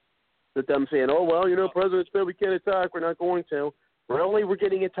that. That them saying, "Oh well, you know, President said we can't attack, we're not going to." Really, we're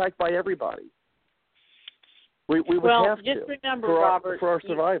getting attacked by everybody. We would have to. Just remember, Robert, for our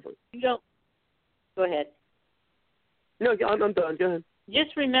survivors. You don't. Go ahead. No, I'm done. Go ahead.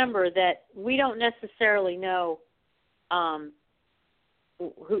 Just remember that we don't necessarily know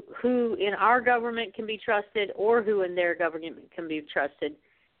who in our government can be trusted or who in their government can be trusted.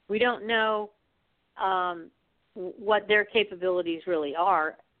 We don't know what their capabilities really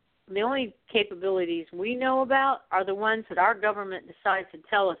are. The only capabilities we know about are the ones that our government decides to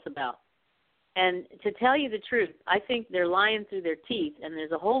tell us about. And to tell you the truth, I think they're lying through their teeth, and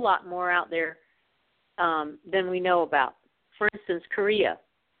there's a whole lot more out there than we know about. For instance, Korea.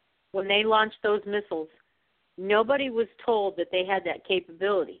 When they launched those missiles, nobody was told that they had that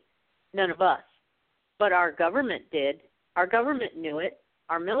capability. None of us. But our government did. Our government knew it.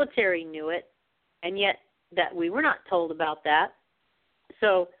 Our military knew it. And yet that we were not told about that.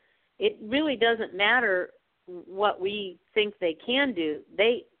 So it really doesn't matter what we think they can do.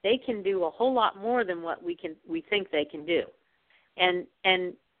 They can do a whole lot more than what we think they can do. And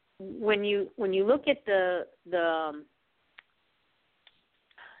when you look at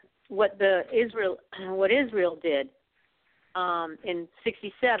what Israel did in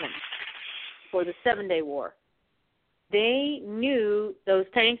 '67 for the 7-Day War, they knew those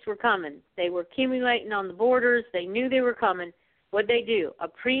tanks were coming. They were accumulating on the borders. They knew they were coming. What'd they do? A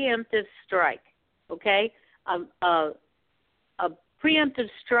preemptive strike, okay? A preemptive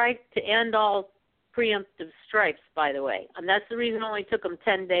strike to end all preemptive strikes, by the way. And that's the reason it only took them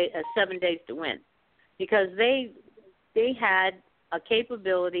 7 days to win, because they had a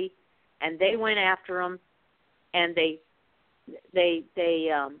capability, and they went after them, and they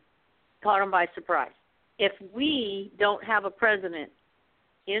caught them by surprise. If we don't have a president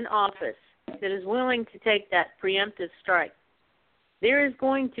in office that is willing to take that preemptive strike, there is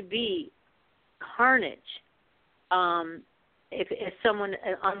going to be carnage if someone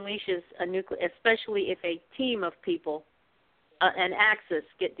unleashes a nuclear, especially if a team of people, an axis,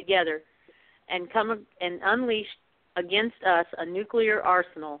 get together and come and unleash against us a nuclear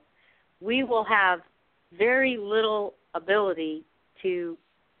arsenal. We will have very little ability to.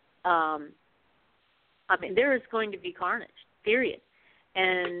 There is going to be carnage. Period.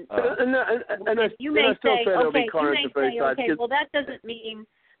 And you may say, okay, well, that doesn't mean.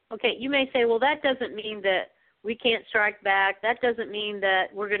 Okay, you may say, well, that doesn't mean that we can't strike back. That doesn't mean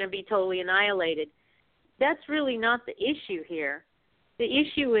that we're going to be totally annihilated. That's really not the issue here. The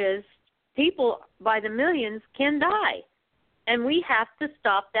issue is people by the millions can die, and we have to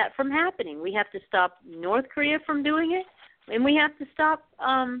stop that from happening. We have to stop North Korea from doing it, and we have to stop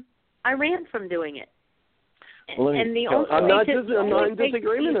Iran from doing it. Well, and the only I'm way not, to, I'm not in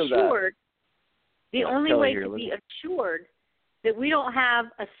disagreement of that. The only way to be assured that we don't have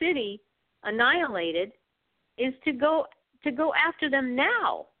a city annihilated is to go after them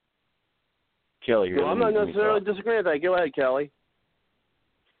now. Kelly, well, I'm not necessarily disagreeing with that. Go ahead, Kelly.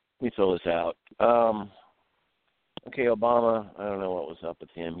 Let me throw this out. Okay, Obama, I don't know what was up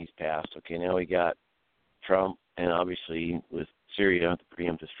with him. He's passed. Okay, now we got Trump, and obviously with Syria, the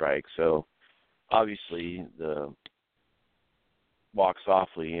preemptive strike. So obviously the walk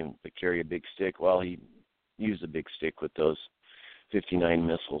softly and carry a big stick. Well, he used a big stick with those 59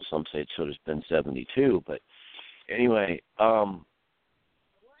 missiles. Some say it should have been 72. But anyway,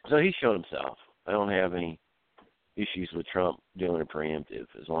 so he showed himself. I don't have any issues with Trump doing a preemptive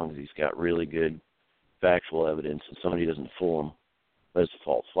as long as he's got really good factual evidence and somebody doesn't fool him. That's a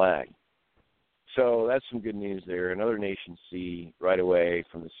false flag. So that's some good news there. And other nations see right away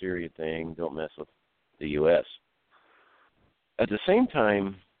from the Syria thing, don't mess with the U.S. At the same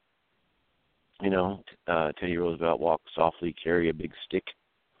time, you know, Teddy Roosevelt walked softly, carry a big stick.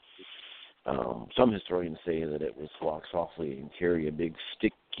 Some historians say that it was walk softly and carry a big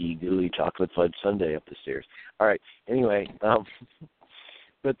sticky, gooey chocolate fudge sundae up the stairs. All right. Anyway,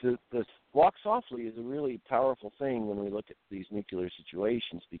 but the walk softly is a really powerful thing when we look at these nuclear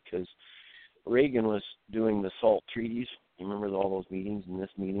situations, because Reagan was doing the SALT treaties. You remember all those meetings and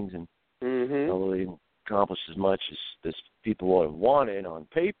meetings, and although they accomplished as much as people would have wanted on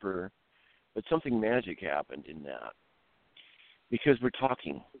paper, but something magic happened in that. Because we're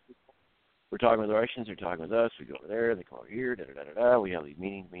talking with the Russians, they're talking with us, we go over there, they come over here, da-da-da-da-da, we have these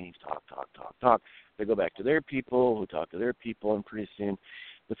meetings, talk. They go back to their people, who talk to their people, and pretty soon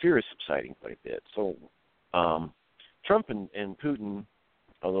the fear is subsiding quite a bit. So Trump and Putin,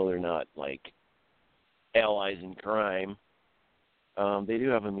 although they're not like allies in crime, they do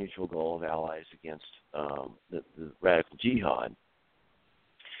have a mutual goal of allies against the radical jihad.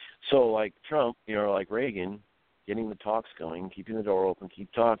 So like Trump, like Reagan, getting the talks going, keeping the door open,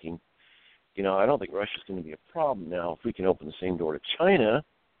 keep talking. I don't think Russia's going to be a problem. Now, if we can open the same door to China,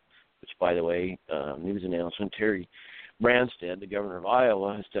 which, by the way, news announcement, Terry Branstad, the governor of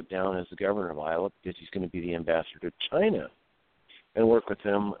Iowa, has stepped down as the governor of Iowa because he's going to be the ambassador to China and work with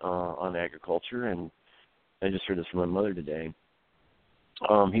them on agriculture. And I just heard this from my mother today.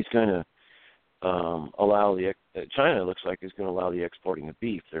 He's going to allow China looks like is going to allow the exporting of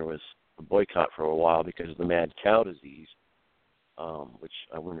beef. There was a boycott for a while because of the mad cow disease, which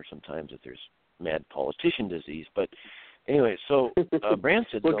I wonder sometimes if there's mad politician disease. But anyway, so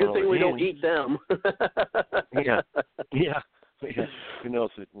Branstad. Well, good thing we don't eat them. yeah. Who knows?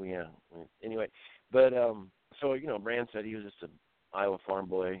 Anyway, but so Branstad, he was just an Iowa farm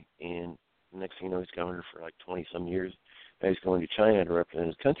boy, and the next thing you know, he's governor for like 20-some years. Now he's going to China to represent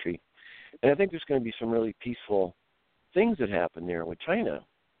his country. And I think there's going to be some really peaceful things that happen there with China.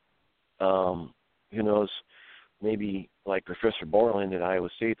 Who knows, maybe like Professor Borland at Iowa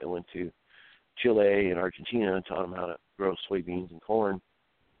State that went to Chile and Argentina and taught them how to grow soybeans and corn.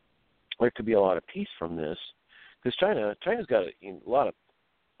 There could be a lot of peace from this, because China's got a lot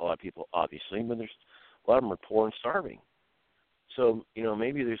of people, obviously, but there's a lot of them are poor and starving. So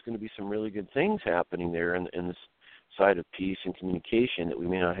maybe there's going to be some really good things happening there in this side of peace and communication that we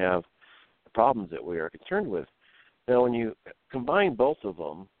may not have the problems that we are concerned with. Now, when you combine both of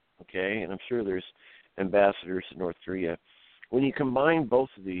them, okay, and I'm sure there's ambassadors to North Korea, when you combine both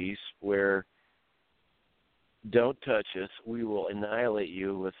of these where don't touch us, we will annihilate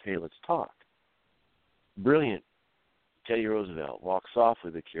you with, hey, let's talk. Brilliant. Teddy Roosevelt, walk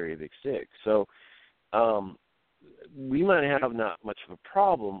softly but carry a big stick. So we might have not much of a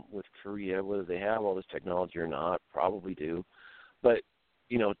problem with Korea, whether they have all this technology or not, probably do. But,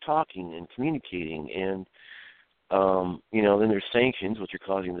 talking and communicating and, then there's sanctions, which are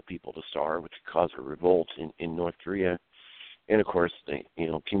causing the people to starve, which cause a revolt in North Korea. And, of course,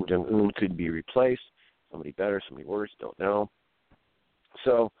 Kim Jong-un could be replaced. Somebody better, somebody worse, don't know.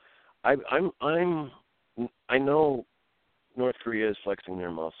 So I know North Korea is flexing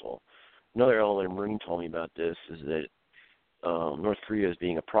their muscle. Another element Marine told me about this is that North Korea is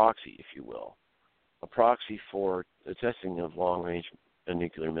being a proxy, if you will, a proxy for the testing of long-range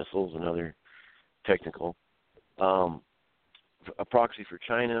nuclear missiles and other technical, a proxy for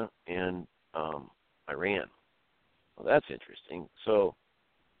China and Iran. Well, that's interesting. So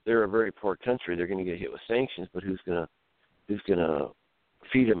they're a very poor country. They're going to get hit with sanctions, but who's going to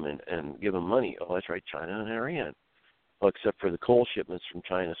feed them and give them money? Oh, that's right, China and Iran. Well, except for the coal shipments from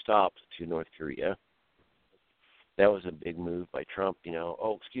China stopped to North Korea. That was a big move by Trump.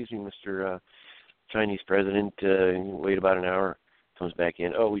 Oh, excuse me, Mr. Chinese president, wait about an hour, comes back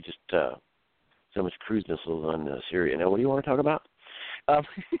in. Oh, we just so much cruise missiles on Syria. Now, what do you want to talk about?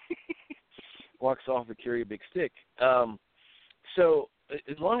 Walks off to carry a big stick. So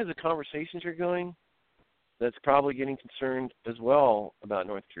as long as the conversations are going, that's probably getting concerned as well about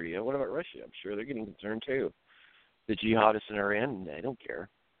North Korea. What about Russia? I'm sure they're getting concerned too. The jihadists in Iran, they don't care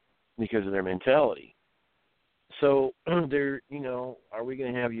because of their mentality. So they're, are we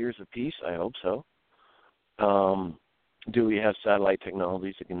going to have years of peace? I hope so. Do we have satellite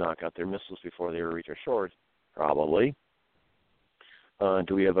technologies that can knock out their missiles before they reach our shores? Probably.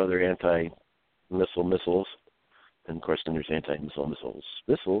 Do we have other anti-missile missiles? And, of course, then there's anti-missile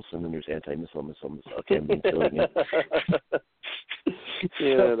missiles, and then there's anti-missile missiles. Okay, I'm being silly again.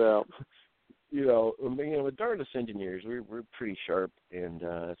 With darndest engineers, we're pretty sharp, and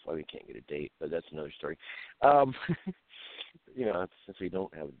that's why we can't get a date, but that's another story. Since we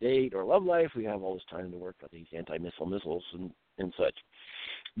don't have a date or love life, we have all this time to work on these anti-missile missiles and such.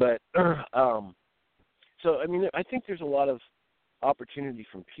 But, I think there's a lot of opportunity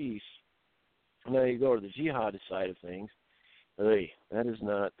from peace. Now you go to the jihadist side of things. That is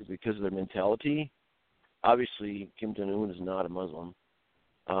not because of their mentality. Obviously, Kim Jong-un is not a Muslim,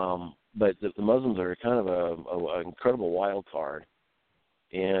 but the Muslims are kind of an incredible wild card.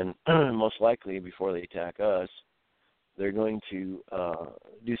 And most likely, before they attack us, they're going to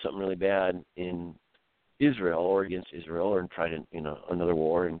do something really bad in Israel or against Israel, or try to another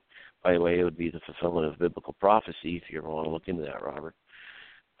war. And by the way, it would be the fulfillment of biblical prophecy if you ever want to look into that, Robert.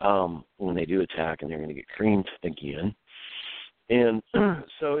 When they do attack, and they're going to get creamed again. And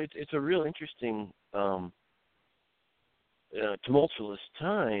so it's a real interesting, tumultuous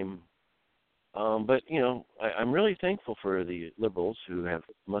time. But I'm really thankful for the liberals who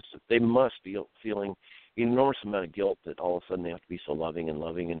must be feeling an enormous amount of guilt that all of a sudden they have to be so loving,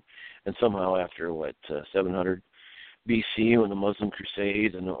 and somehow after 700 BC, when the Muslim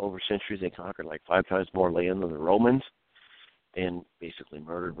Crusades and over centuries they conquered like 5 times more land than the Romans. And basically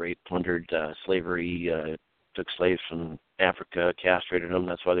murdered, raped, plundered, slavery, took slaves from Africa, castrated them.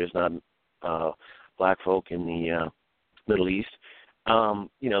 That's why there's not black folk in the Middle East.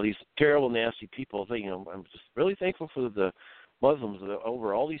 These terrible, nasty people. I'm just really thankful for the Muslims that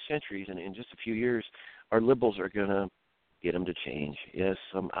over all these centuries, and in just a few years, our liberals are going to get them to change. Yes,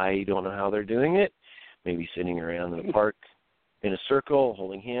 I don't know how they're doing it. Maybe sitting around in a park in a circle,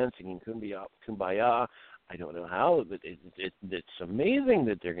 holding hands, singing Kumbaya. I don't know how, but it's amazing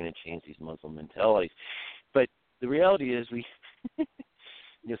that they're going to change these Muslim mentalities. But the reality is yes,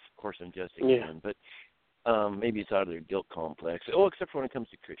 of course I'm jesting, but maybe it's out of their guilt complex. Oh, except for when it comes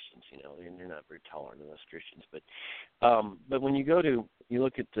to Christians, they're not very tolerant of us Christians. But when you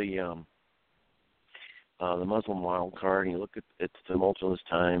look at the Muslim wild card, and you look at the tumultuous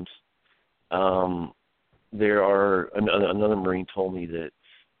times, there are another Marine told me that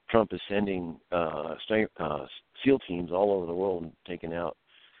Trump is sending SEAL teams all over the world and taking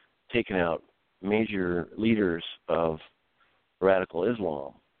out major leaders of radical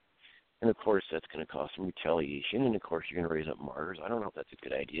Islam. And, of course, that's going to cause some retaliation. And, of course, you're going to raise up martyrs. I don't know if that's a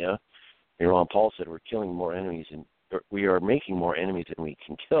good idea. And Ron Paul said we're killing more enemies, we are making more enemies than we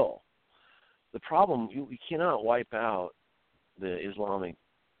can kill. The problem, we cannot wipe out the Islamic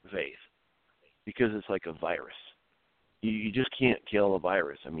faith because it's like a virus. You just can't kill a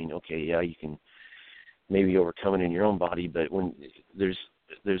virus. You can maybe overcome it in your own body, but when there's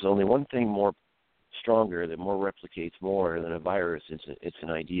only one thing more stronger that more replicates more than a virus, it's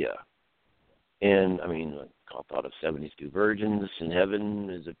an idea. And I thought of 72 virgins in heaven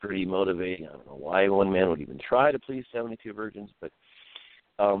is a pretty motivating. I don't know why one man would even try to please 72 virgins, but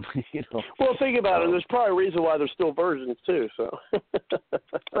Well, think about it. There's probably a reason why they're still virgins too. So.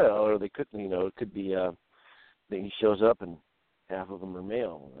 Well, or they couldn't. It could be. He shows up and half of them are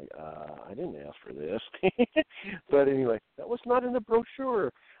male. I didn't ask for this. But anyway, that was not in the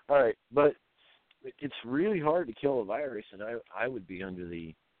brochure. All right, but it's really hard to kill a virus, and I would be under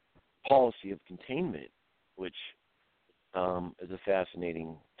the policy of containment, which is a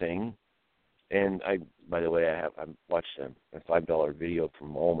fascinating thing. And by the way, I watched a $5 video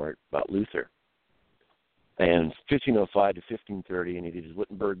from Walmart about Luther. And 1505 to 1530, and he did his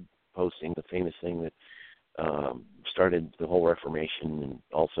Wittenberg posting, the famous thing that started the whole Reformation, and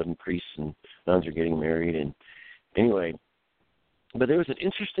all of a sudden priests and nuns are getting married. And anyway, but there was an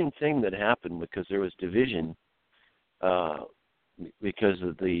interesting thing that happened because there was division because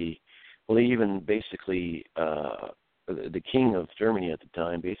of they even basically, the king of Germany at the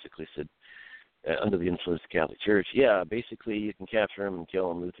time basically said, under the influence of the Catholic Church, yeah, basically you can capture him and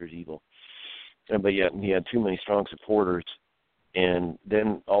kill him, Luther's evil. But yet he had too many strong supporters, and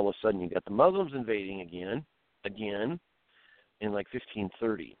then all of a sudden you got the Muslims invading again, in like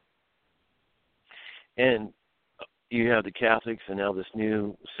 1530. And you have the Catholics and now this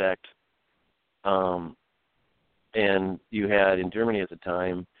new sect, and you had in Germany at the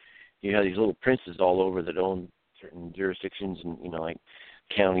time, you had these little princes all over that owned certain jurisdictions and, like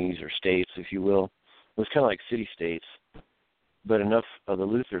counties or states, if you will. It was kind of like city-states. But enough of the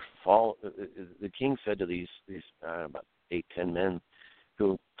Luther the king said to these about 8-10 men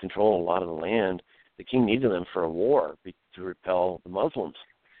who control a lot of the land, the king needed them for a war to repel the Muslims.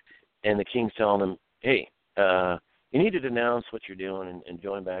 And the king's telling them, hey, you need to denounce what you're doing and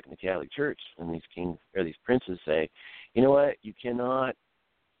join back in the Catholic Church. And these princes say, you know what, you cannot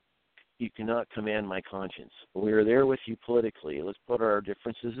command my conscience. We are there with you politically. Let's put our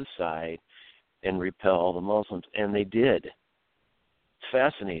differences aside and repel the Muslims. And they did. It's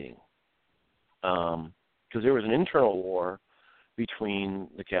fascinating. Because there was an internal war between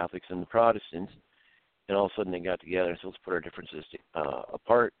the Catholics and the Protestants, and all of a sudden they got together and said, let's put our differences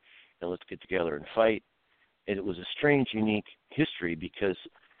apart and let's get together and fight. And it was a strange, unique history because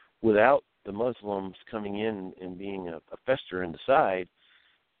without the Muslims coming in and being a fester in the side,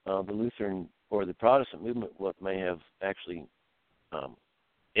 the Lutheran or the Protestant movement may have actually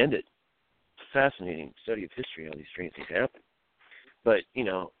ended. It's a fascinating study of history, how these strange things happen. But,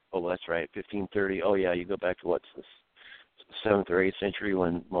 that's right, 1530, you go back to what's this, 7th or 8th century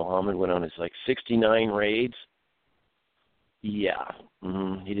when Muhammad went on his, 69 raids. Yeah,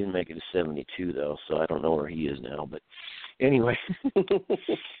 he didn't make it to 72, though, so I don't know where he is now. But anyway,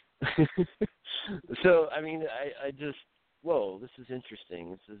 so, I just, this is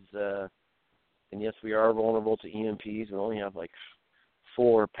interesting. This is, and yes, we are vulnerable to EMPs. We only have,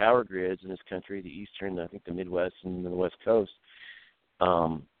 4 power grids in this country, the Eastern, I think the Midwest, and the West Coast.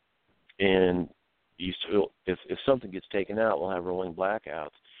 And if something gets taken out, we'll have rolling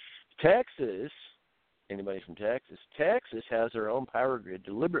blackouts. Texas, anybody from Texas has their own power grid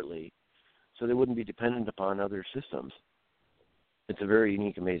deliberately so they wouldn't be dependent upon other systems. It's a very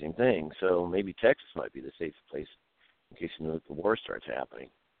unique, amazing thing. So maybe Texas might be the safest place in case the war starts happening.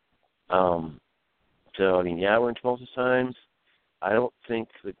 We're in tumultuous times. I don't think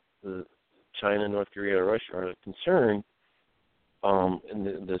that China, North Korea, or Russia are concerned.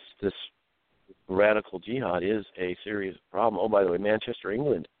 And this radical jihad is a serious problem. Oh, by the way, Manchester,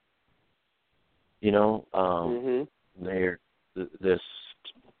 England. They're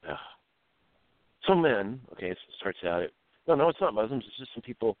some men. Okay, it starts out. No, it's not Muslims. It's just some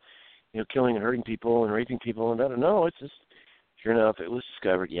people, killing and hurting people and raping people and no, it's just sure enough, it was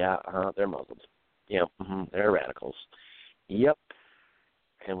discovered. Yeah, they're Muslims. Yeah, they're radicals. Yep,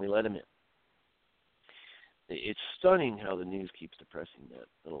 and we let them in. It's stunning how the news keeps depressing that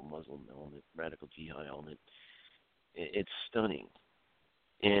little Muslim element, radical jihad element. It's stunning.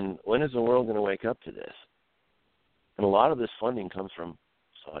 And when is the world going to wake up to this? And a lot of this funding comes from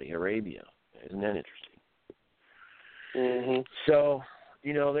Saudi Arabia. Isn't that interesting? Mm-hmm. So,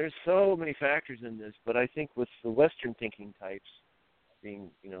 there's so many factors in this, but I think with the Western thinking types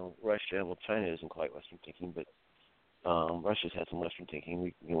being, Russia, China isn't quite Western thinking, but Russia's had some Western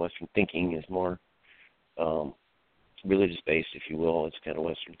thinking. Western thinking is more religious-based, if you will. It's kind of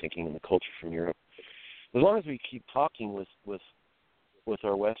Western thinking and the culture from Europe. As long as we keep talking with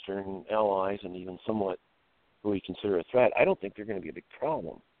our Western allies and even somewhat who we consider a threat, I don't think they're going to be a big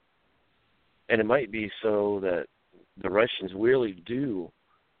problem. And it might be so that the Russians really do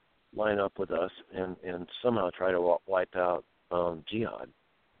line up with us and somehow try to wipe out jihad.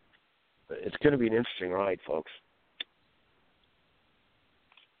 But it's going to be an interesting ride, folks.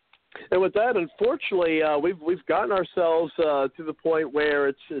 And with that, unfortunately, we've gotten ourselves to the point where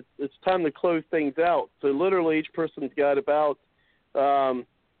it's time to close things out. So literally, each person's got about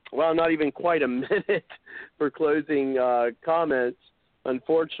not even quite a minute for closing comments.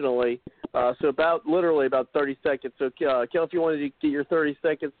 Unfortunately, so about 30 seconds. So Kel, if you wanted to get your 30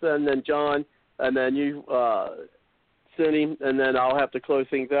 seconds, and then John, and then you, Cindy, and then I'll have to close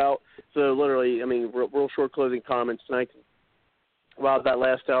things out. So literally, real short closing comments tonight. Wow, that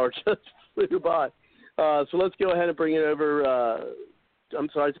last hour just flew by. So let's go ahead and bring it over. I'm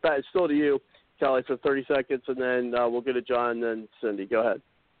sorry, it's still to you, Kelly, for 30 seconds, and then we'll go to John and Cindy. Go ahead.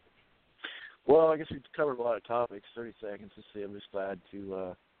 Well, I guess we've covered a lot of topics. 30 seconds to see. I'm just glad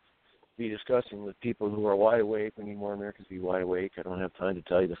to be discussing with people who are wide awake. We need more Americans to be wide awake. I don't have time to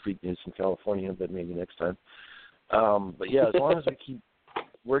tell you the freak news from California, but maybe next time. But yeah, as long as we keep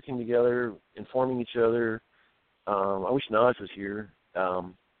working together, informing each other. I wish Naj was here.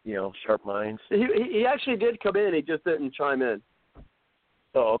 Sharp minds. He actually did come in. He just didn't chime in.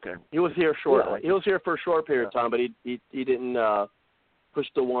 Oh, okay. He was here shortly. Yeah. He was here for a short period of time, but he didn't push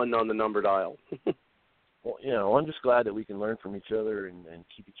the 1 on the number dial. Well, I'm just glad that we can learn from each other and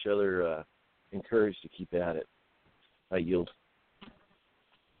keep each other encouraged to keep at it. I yield.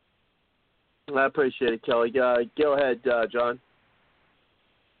 I appreciate it, Kelly. Go ahead, John.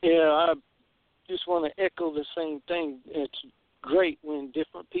 Yeah, I just want to echo the same thing. It's great when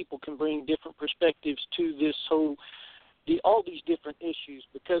different people can bring different perspectives to this all these different issues,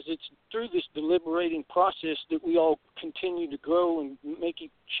 because it's through this deliberating process that we all continue to grow and make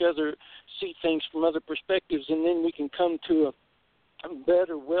each other see things from other perspectives, and then we can come to a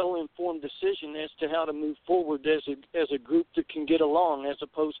better, well-informed decision as to how to move forward as a group that can get along, as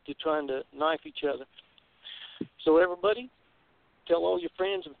opposed to trying to knife each other. So everybody, tell all your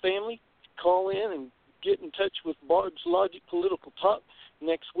friends and family, call in and get in touch with Bard's Logic Political Talk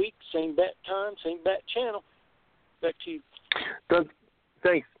next week, same bat time, same bat channel. Back to you.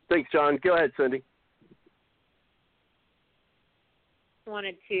 Thanks, John. Go ahead, Cindy.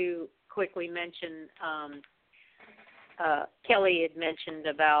 Wanted to quickly mention, Kelly had mentioned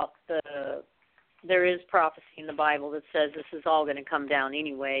about there is prophecy in the Bible that says this is all going to come down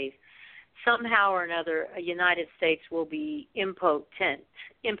anyways. Somehow or another, the United States will be impotent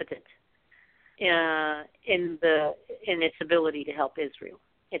in its ability to help Israel.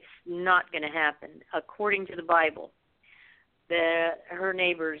 It's not going to happen. According to the Bible, her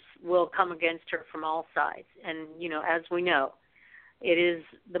neighbors will come against her from all sides. And, as we know, it is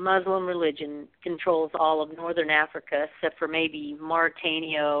the Muslim religion controls all of northern Africa, except for maybe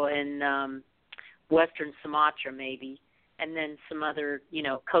Mauritania and western Sumatra maybe, and then some other,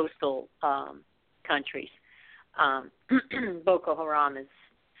 coastal countries. Boko Haram is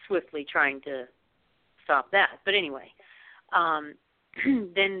swiftly trying to stop that. But anyway,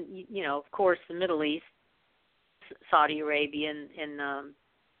 then, of course, the Middle East, Saudi Arabia and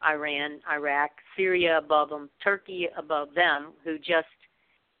Iran, Iraq, Syria above them, Turkey above them, who just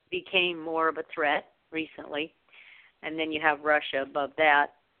became more of a threat recently. And then you have Russia above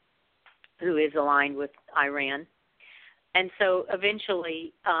that, who is aligned with Iran. And so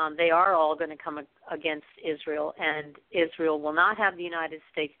eventually they are all going to come against Israel, and Israel will not have the United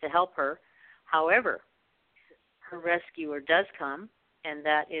States to help her. However, her rescuer does come, and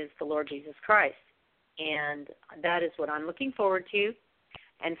that is the Lord Jesus Christ. And that is what I'm looking forward to.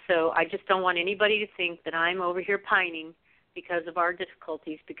 And so I just don't want anybody to think that I'm over here pining because of our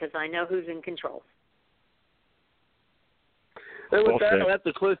difficulties, because I know who's in control. And with that, I'll have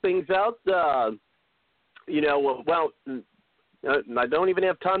to close things out. I don't even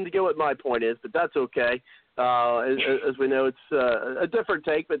have time to go what my point is, but that's okay. As we know, it's a different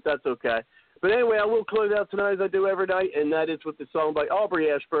take, but that's okay. But anyway, I will close out tonight as I do every night, and that is with the song by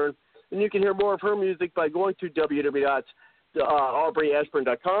Aubrey Ashburn. And you can hear more of her music by going to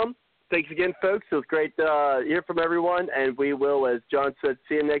www.aubreyashburn.com. Thanks again, folks. It was great to hear from everyone, and we will, as John said,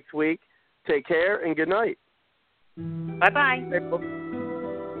 see you next week. Take care, and good night. Bye-bye.